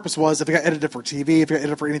his purpose was, if it got edited for TV, if it got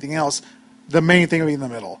edited for anything else, the main thing would be in the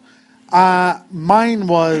middle. Mine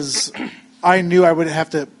was, I knew I would have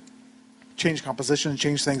to change composition and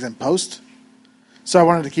change things in post. So I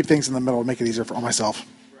wanted to keep things in the middle and make it easier for myself.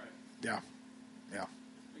 Yeah. Yeah.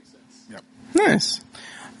 Makes sense. Yep. Nice.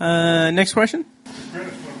 Next question?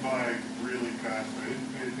 Credits went by really fast. I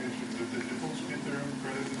didn't pay attention. Did the folks get their own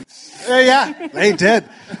credits? Yeah, they did.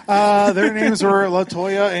 Their names were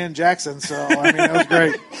LaToya and Jackson, so I mean, it was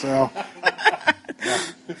great. So, yeah.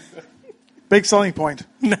 Big selling point.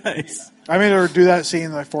 Nice. I made her do that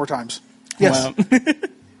scene like 4 times. Yes. Wow.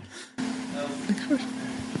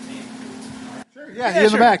 Sure, yeah,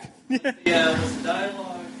 in the back. Yeah, was the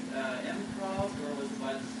dialogue improv or was it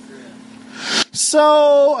by the script?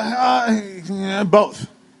 So, both.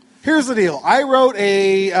 Here's the deal. I wrote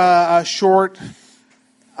a short.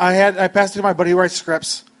 I passed it to my buddy who writes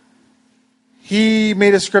scripts. He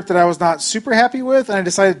made a script that I was not super happy with, and I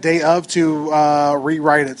decided day of to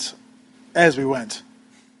rewrite it as we went.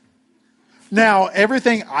 Now,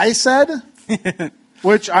 everything I said,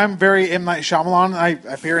 which I'm very M. Night Shyamalan, I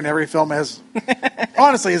appear in every film as,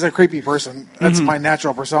 honestly, as a creepy person. That's my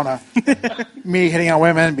natural persona. Me hitting on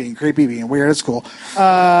women, being creepy, being weird, it's cool.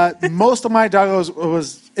 Most of my dialogue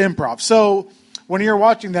was improv. So when you're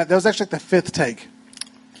watching that was actually like the 5th take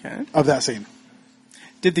of that scene.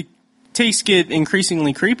 did the takes get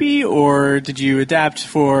increasingly creepy, or did you adapt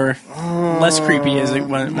for less creepy as it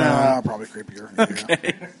went on? Probably creepier.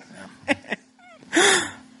 Okay. Yeah.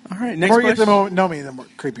 All right, The next more you get question. to know me, the more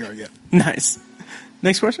creepier I get. Nice.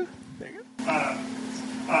 Next question.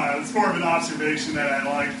 It's more of an observation that I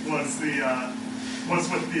liked was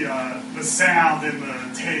with the sound in the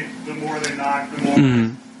tape. The more they knocked, the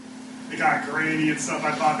more it got grainy and stuff.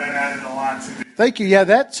 I thought that added a lot to the. Thank you. Yeah,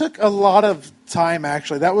 that took a lot of time,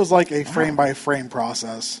 actually. That was like a frame-by-frame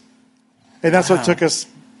process. And that's what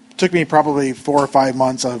took me probably 4 or 5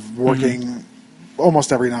 months of working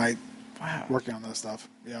almost every night. Wow. Working on this stuff.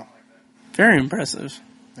 Yeah. Very impressive.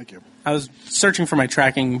 Thank you. I was searching for my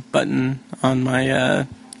tracking button on my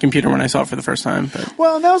computer when I saw it for the first time. But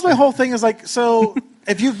Well, and that was my whole thing is like, so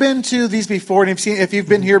if you've been to these before and if you've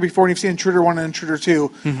been here before and you've seen Intruder 1 and Intruder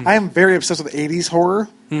 2, I am very obsessed with 80s horror.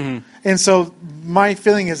 And so my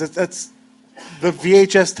feeling is that's the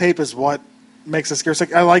VHS tape is what makes it scary. It's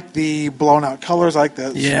like, I like the blown out colors. I like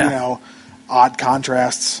the odd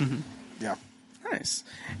contrasts. Yeah. Nice.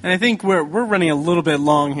 And I think we're running a little bit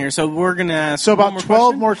long here, so we're going to ask about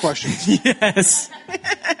 12 more questions. Yes.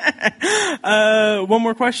 One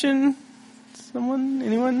more question? Someone?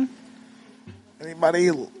 Anyone? Anybody?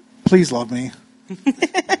 Please love me.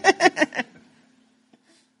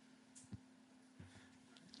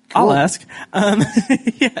 I'll ask.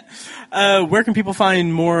 Where can people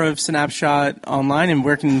find more of Synapshot online, and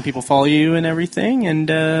where can people follow you and everything? And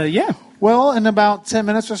Well, in about 10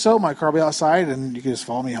 minutes or so, my car will be outside, and you can just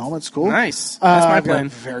follow me home. It's cool. Nice. That's my I've got plan. a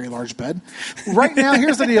very large bed. Right now,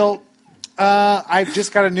 here's the deal. I've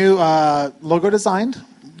just got a new logo designed.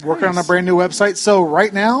 Working on a brand new website. So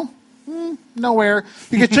right now, nowhere.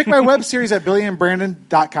 You can check my web series at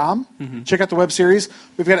billyandbrandon.com. Check out the web series.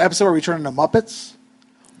 We've got an episode where we turn into Muppets.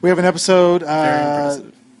 We have an episode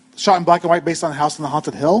shot in black and white based on House on the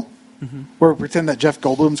Haunted Hill, where we pretend that Jeff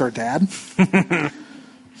Goldblum's our dad.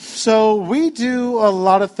 So we do a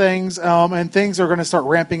lot of things, and things are going to start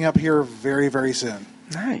ramping up here very, very soon.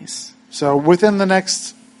 Nice. So within the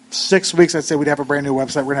next 6 weeks, I'd say we'd have a brand new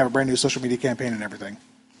website. We're going to have a brand new social media campaign and everything.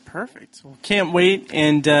 Perfect. Well, can't wait,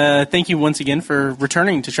 and thank you once again for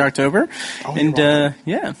returning to Shocktober.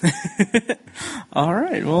 All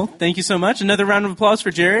right. Well, thank you so much. Another round of applause for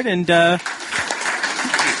Jared, and don't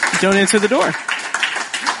answer the door.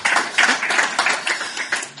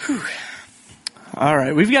 Whew. All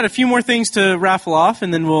right. We've got a few more things to raffle off,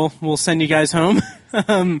 and then we'll send you guys home.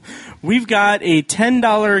 We've got a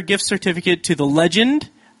 $10 gift certificate to the Legend.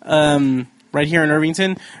 Right here in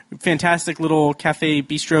Irvington. Fantastic little cafe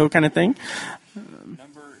bistro kind of thing.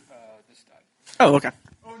 Oh, okay.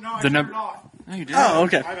 Oh, no, I The turned number- it off. No, you did. Oh,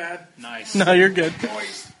 okay. My bad. Nice. No, you're good.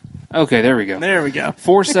 Okay, there we go. There we go.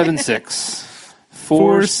 476.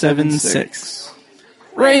 476.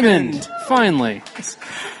 Raymond, finally.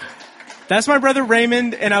 That's my brother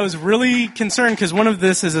Raymond, and I was really concerned because one of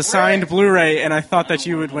this is a signed Blu-ray, and I thought that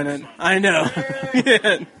you would win it. I know.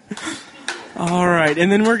 Yeah. All right,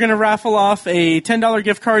 and then we're going to raffle off a $10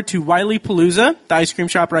 gift card to Wiley Palooza, the ice cream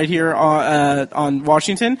shop right here on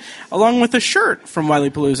Washington, along with a shirt from Wiley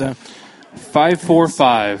Palooza.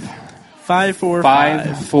 545.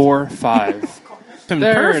 545. 545.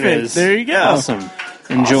 There Perfect. it is. There you go. Awesome.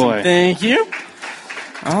 Enjoy. Awesome. Thank you.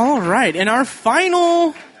 All right, and our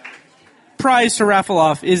final prize to raffle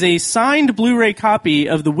off is a signed Blu-ray copy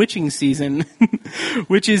of The Witching Season,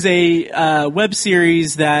 which is a web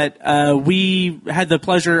series that we had the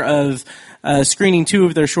pleasure of screening 2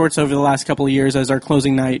 of their shorts over the last couple of years as our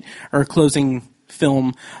closing night or closing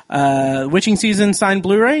film. Witching Season signed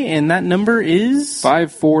Blu-ray, and that number is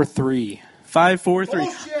 543. 543.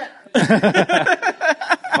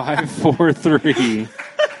 543.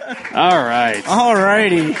 All right. All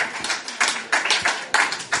righty.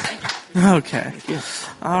 Okay.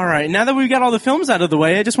 All right. Now that we've got all the films out of the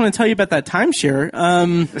way, I just want to tell you about that timeshare.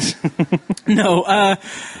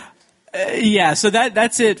 So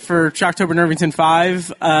that's it for Shocktober in Irvington 5.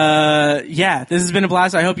 This has been a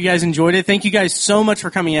blast. I hope you guys enjoyed it. Thank you guys so much for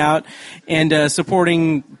coming out and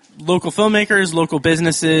supporting local filmmakers, local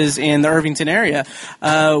businesses, and the Irvington area.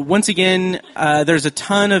 Once again, there's a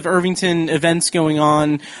ton of Irvington events going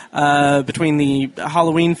on between the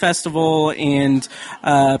Halloween Festival and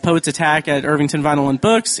Poets Attack at Irvington Vinyl and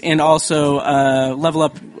Books, and also Level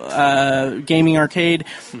Up Gaming Arcade,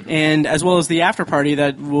 and as well as the after party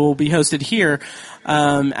that will be hosted here.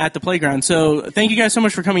 at the playground. So thank you guys so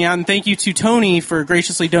much for coming out, and thank you to Tony for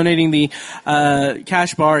graciously donating the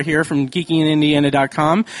cash bar here from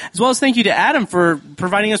geekingindiana.com, as well as thank you to Adam for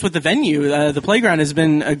providing us with the venue. The playground has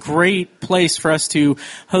been a great place for us to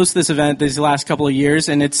host this event these last couple of years,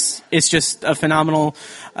 and it's just a phenomenal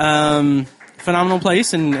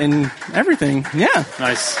place and everything. Yeah.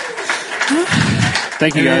 Nice.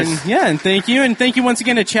 Thank you, guys. And thank you once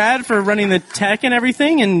again to Chad for running the tech and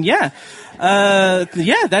everything. And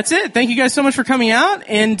that's it. Thank you guys so much for coming out,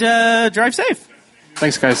 and drive safe.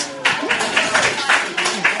 Thanks, guys.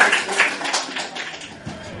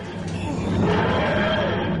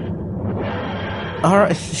 All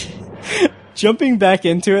right. Jumping back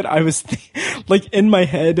into it, I was in my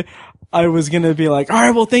head, I was going to be like, all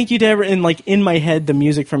right, well, thank you to everyone. And in my head, the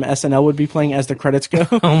music from SNL would be playing as the credits go.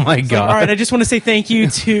 Oh my God. All right. I just want to say thank you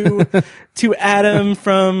to Adam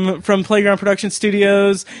from Playground Production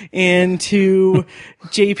Studios, and to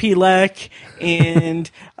JP Leck,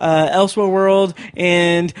 and Elsewhere World,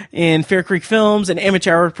 and Fair Creek Films, and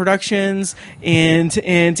Amateur Hour Productions, and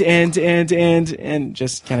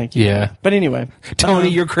just kind of keep Yeah. going. But anyway, Tony,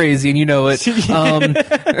 you're crazy and you know it.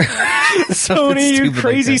 Tony, you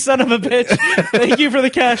crazy son of a bitch. Thank you for the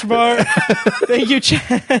cash bar. Thank you,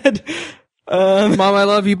 Chad. Mom, I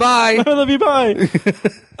love you. Bye. I love you. Bye.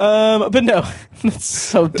 But no, that's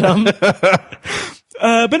so dumb.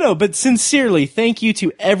 But sincerely, thank you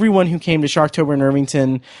to everyone who came to Shocktober in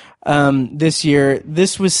Irvington this year.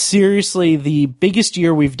 This was seriously the biggest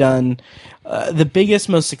year we've done, the biggest,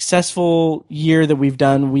 most successful year that we've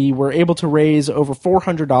done. We were able to raise over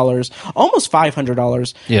 $400, almost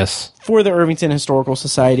 $500. Yes. For the Irvington Historical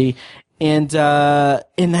Society. And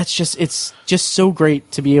that's it's just so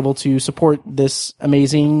great to be able to support this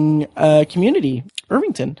amazing community,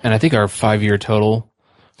 Irvington. And I think our 5-year total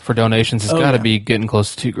for donations has got to be getting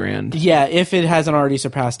close to $2,000. Yeah, if it hasn't already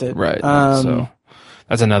surpassed it. Right. So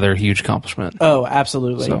that's another huge accomplishment. Oh,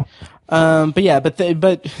 absolutely. So.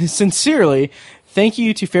 But sincerely, thank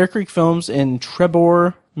you to Fair Creek Films and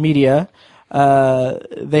Trebor Media.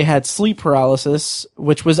 They had Sleep Paralysis,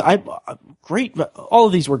 which was great. All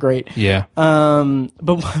of these were great. Yeah.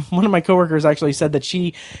 But one of my coworkers actually said that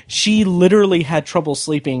she literally had trouble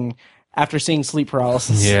sleeping after seeing Sleep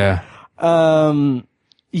Paralysis. Yeah.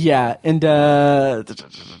 Yeah, and okay,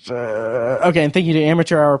 and thank you to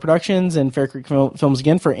Amateur Hour Productions and Fair Creek Films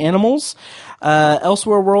again for Animals.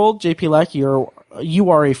 Elsewhere World, JP Leck, you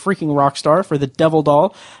are a freaking rock star for the Devil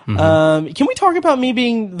Doll. Mm-hmm. Can we talk about me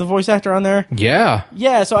being the voice actor on there? Yeah.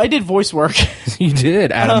 Yeah, so I did voice work. You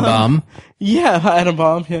did, Adam Baum. Yeah, Adam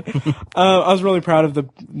Baum. Yeah, I was really proud of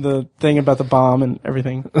the thing about the bomb and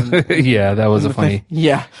everything. Yeah, that was a funny,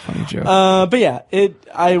 funny joke. But yeah,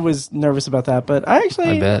 I was nervous about that, but I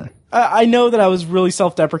bet. I know that I was really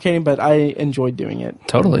self-deprecating, but I enjoyed doing it.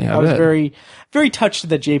 Totally, I was very, very touched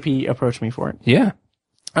that JP approached me for it. Yeah.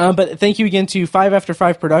 But thank you again to 5 After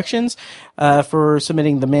 5 Productions for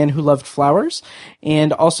submitting The Man Who Loved Flowers,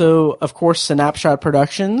 and also, of course, Synapshot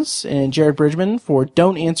Productions and Jared Bridgman for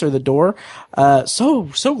Don't Answer the Door. So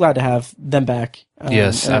glad to have them back.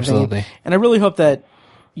 Yes, absolutely. And I really hope that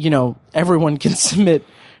everyone can submit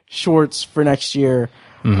shorts for next year.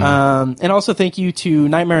 Mm-hmm. And also thank you to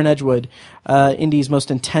Nightmare in Edgewood, Indy's most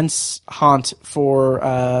intense haunt, for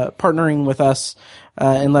partnering with us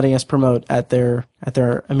and letting us promote at their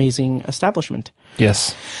amazing establishment.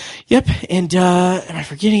 Yes. Yep. And am I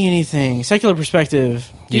forgetting anything? Secular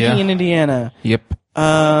Perspective, Geeking in Indiana. Yep.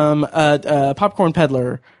 Popcorn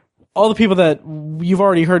Peddler. All the people that you've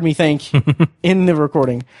already heard me thank in the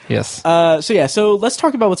recording. Yes. So let's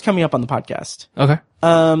talk about what's coming up on the podcast. Okay.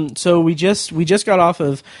 So we just got off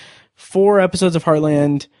of 4 episodes of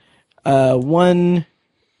Heartland, one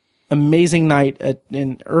amazing night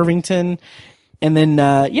in Irvington, and then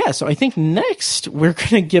so I think next we're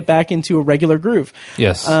gonna get back into a regular groove.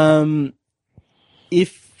 Yes. I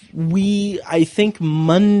think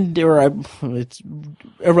Monday, it's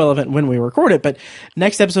irrelevant when we record it, but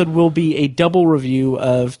next episode will be a double review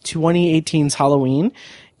of 2018's Halloween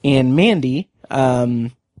and Mandy.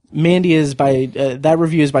 Mandy is by that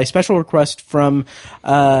review is by special request from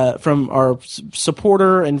our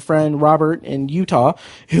supporter and friend Robert in Utah,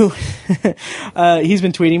 who he's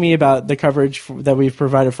been tweeting me about the coverage that we've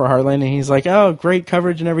provided for Heartland, and he's like, "Oh, great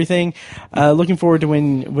coverage and everything. Looking forward to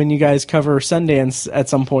when you guys cover Sundance at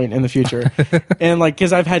some point in the future." And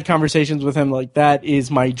because I've had conversations with him, that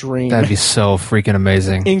is my dream. That'd be so freaking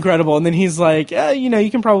amazing, incredible. And then he's like,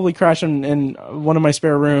 "You can probably crash in one of my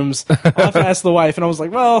spare rooms. I'll have to ask the wife." And I was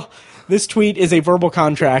like, "Well, this tweet is a verbal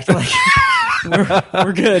contract.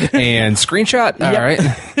 We're good." And screenshot. All right.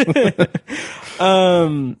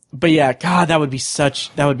 But yeah, God, that would be so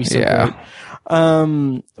Yeah. great.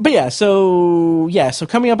 But yeah, so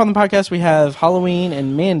coming up on the podcast, we have Halloween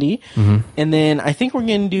and Mandy. And then I think we're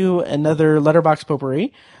going to do another Letterboxd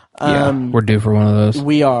Potpourri. We're due for one of those.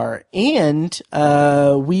 We are. And,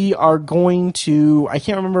 we are going to, I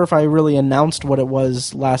can't remember if I really announced what it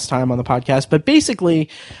was last time on the podcast, but basically,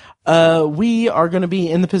 we are going to be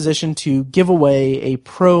in the position to give away a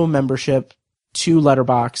pro membership to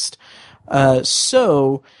Letterboxd.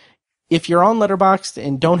 So if you're on Letterboxd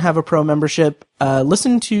and don't have a pro membership,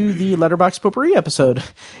 listen to the Letterboxd Potpourri episode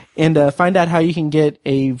and find out how you can get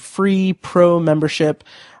a free pro membership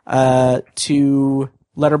to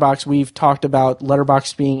Letterboxd. We've talked about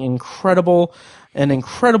Letterboxd being an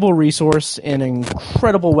incredible resource, and an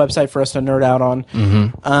incredible website for us to nerd out on.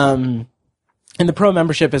 And the pro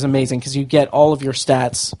membership is amazing because you get all of your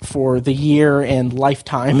stats for the year and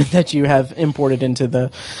lifetime that you have imported into the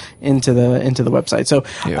website. So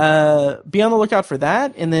be on the lookout for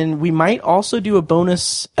that. And then we might also do a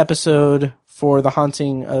bonus episode for The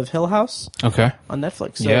Haunting of Hill House. Okay. On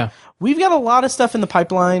Netflix. So we've got a lot of stuff in the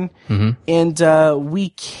pipeline, and we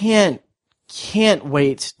can't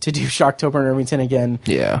wait to do Shocktober in Irvington again.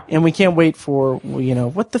 Yeah. And we can't wait for,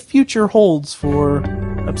 what the future holds for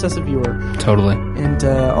Obsessive Viewer. Totally. And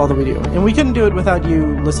all that we do. And we couldn't do it without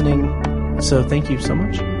you listening, so thank you so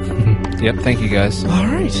much. Yep, thank you guys. All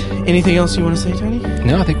right. Anything else you want to say, Tony?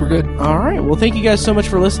 No, I think we're good. All right. Well, thank you guys so much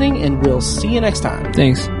for listening, and we'll see you next time.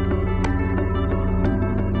 Thanks.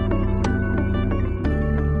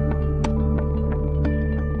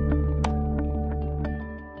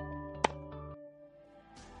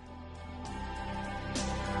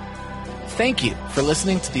 Thank you for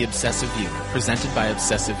listening to The Obsessive Viewer, presented by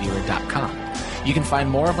ObsessiveViewer.com. You can find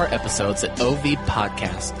more of our episodes at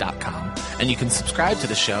ovpodcast.com, and you can subscribe to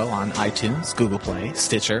the show on iTunes, Google Play,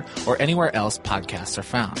 Stitcher, or anywhere else podcasts are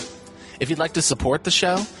found. If you'd like to support the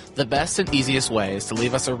show, the best and easiest way is to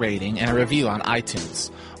leave us a rating and a review on iTunes.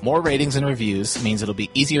 More ratings and reviews means it'll be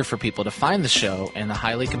easier for people to find the show in the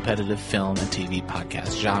highly competitive film and TV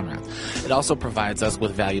podcast genre. It also provides us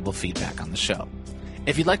with valuable feedback on the show.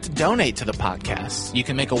 If you'd like to donate to the podcast, you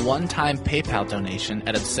can make a one-time PayPal donation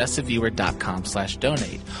at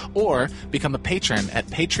obsessiveviewer.com/donate, or become a patron at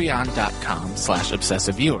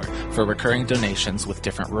patreon.com/obsessiveviewer for recurring donations with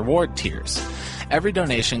different reward tiers. Every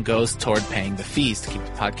donation goes toward paying the fees to keep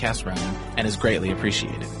the podcast running and is greatly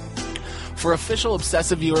appreciated. For official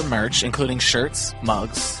Obsessive Viewer merch, including shirts,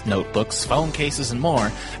 mugs, notebooks, phone cases, and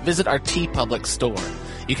more, visit our TeePublic store.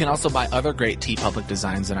 You can also buy other great TeePublic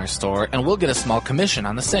designs in our store, and we'll get a small commission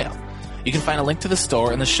on the sale. You can find a link to the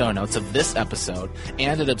store in the show notes of this episode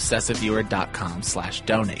and at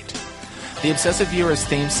obsessiveviewer.com/donate. The Obsessive Viewer's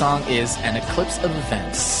theme song is An Eclipse of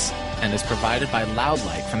Events and is provided by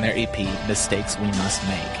Loudlike from their EP, Mistakes We Must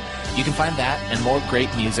Make. You can find that and more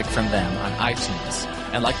great music from them on iTunes,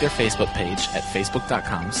 and like their Facebook page at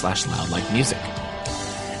facebook.com/loudlikemusic.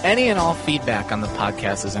 Any and all feedback on the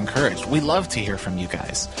podcast is encouraged. We love to hear from you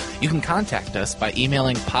guys. You can contact us by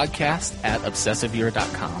emailing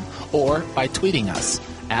podcast@obsessiveviewer.com or by tweeting us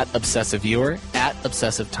at obsessiveviewer, at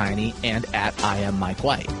obsessivetiny, and at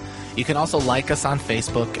IamMikeWhite. You can also like us on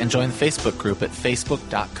Facebook and join the Facebook group at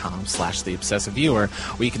facebook.com/theobsessiveviewer,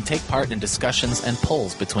 where you can take part in discussions and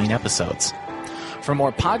polls between episodes. For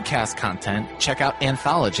more podcast content, check out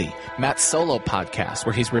Anthology, Matt's solo podcast,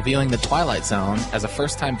 where he's reviewing The Twilight Zone as a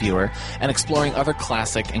first-time viewer and exploring other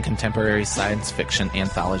classic and contemporary science fiction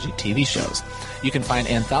anthology TV shows. You can find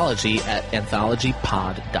Anthology at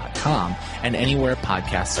anthologypod.com and anywhere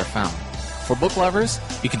podcasts are found. For book lovers,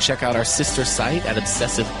 you can check out our sister site at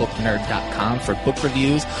obsessivebooknerd.com for book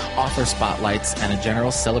reviews, author spotlights, and a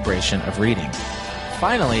general celebration of reading.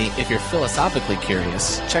 Finally, if you're philosophically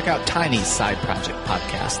curious, check out Tiny's side project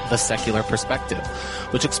podcast, The Secular Perspective,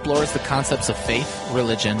 which explores the concepts of faith,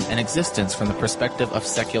 religion, and existence from the perspective of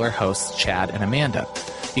secular hosts Chad and Amanda.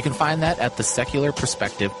 You can find that at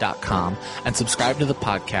thesecularperspective.com and subscribe to the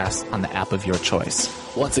podcast on the app of your choice.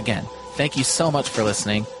 Once again, thank you so much for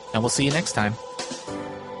listening, and we'll see you next time.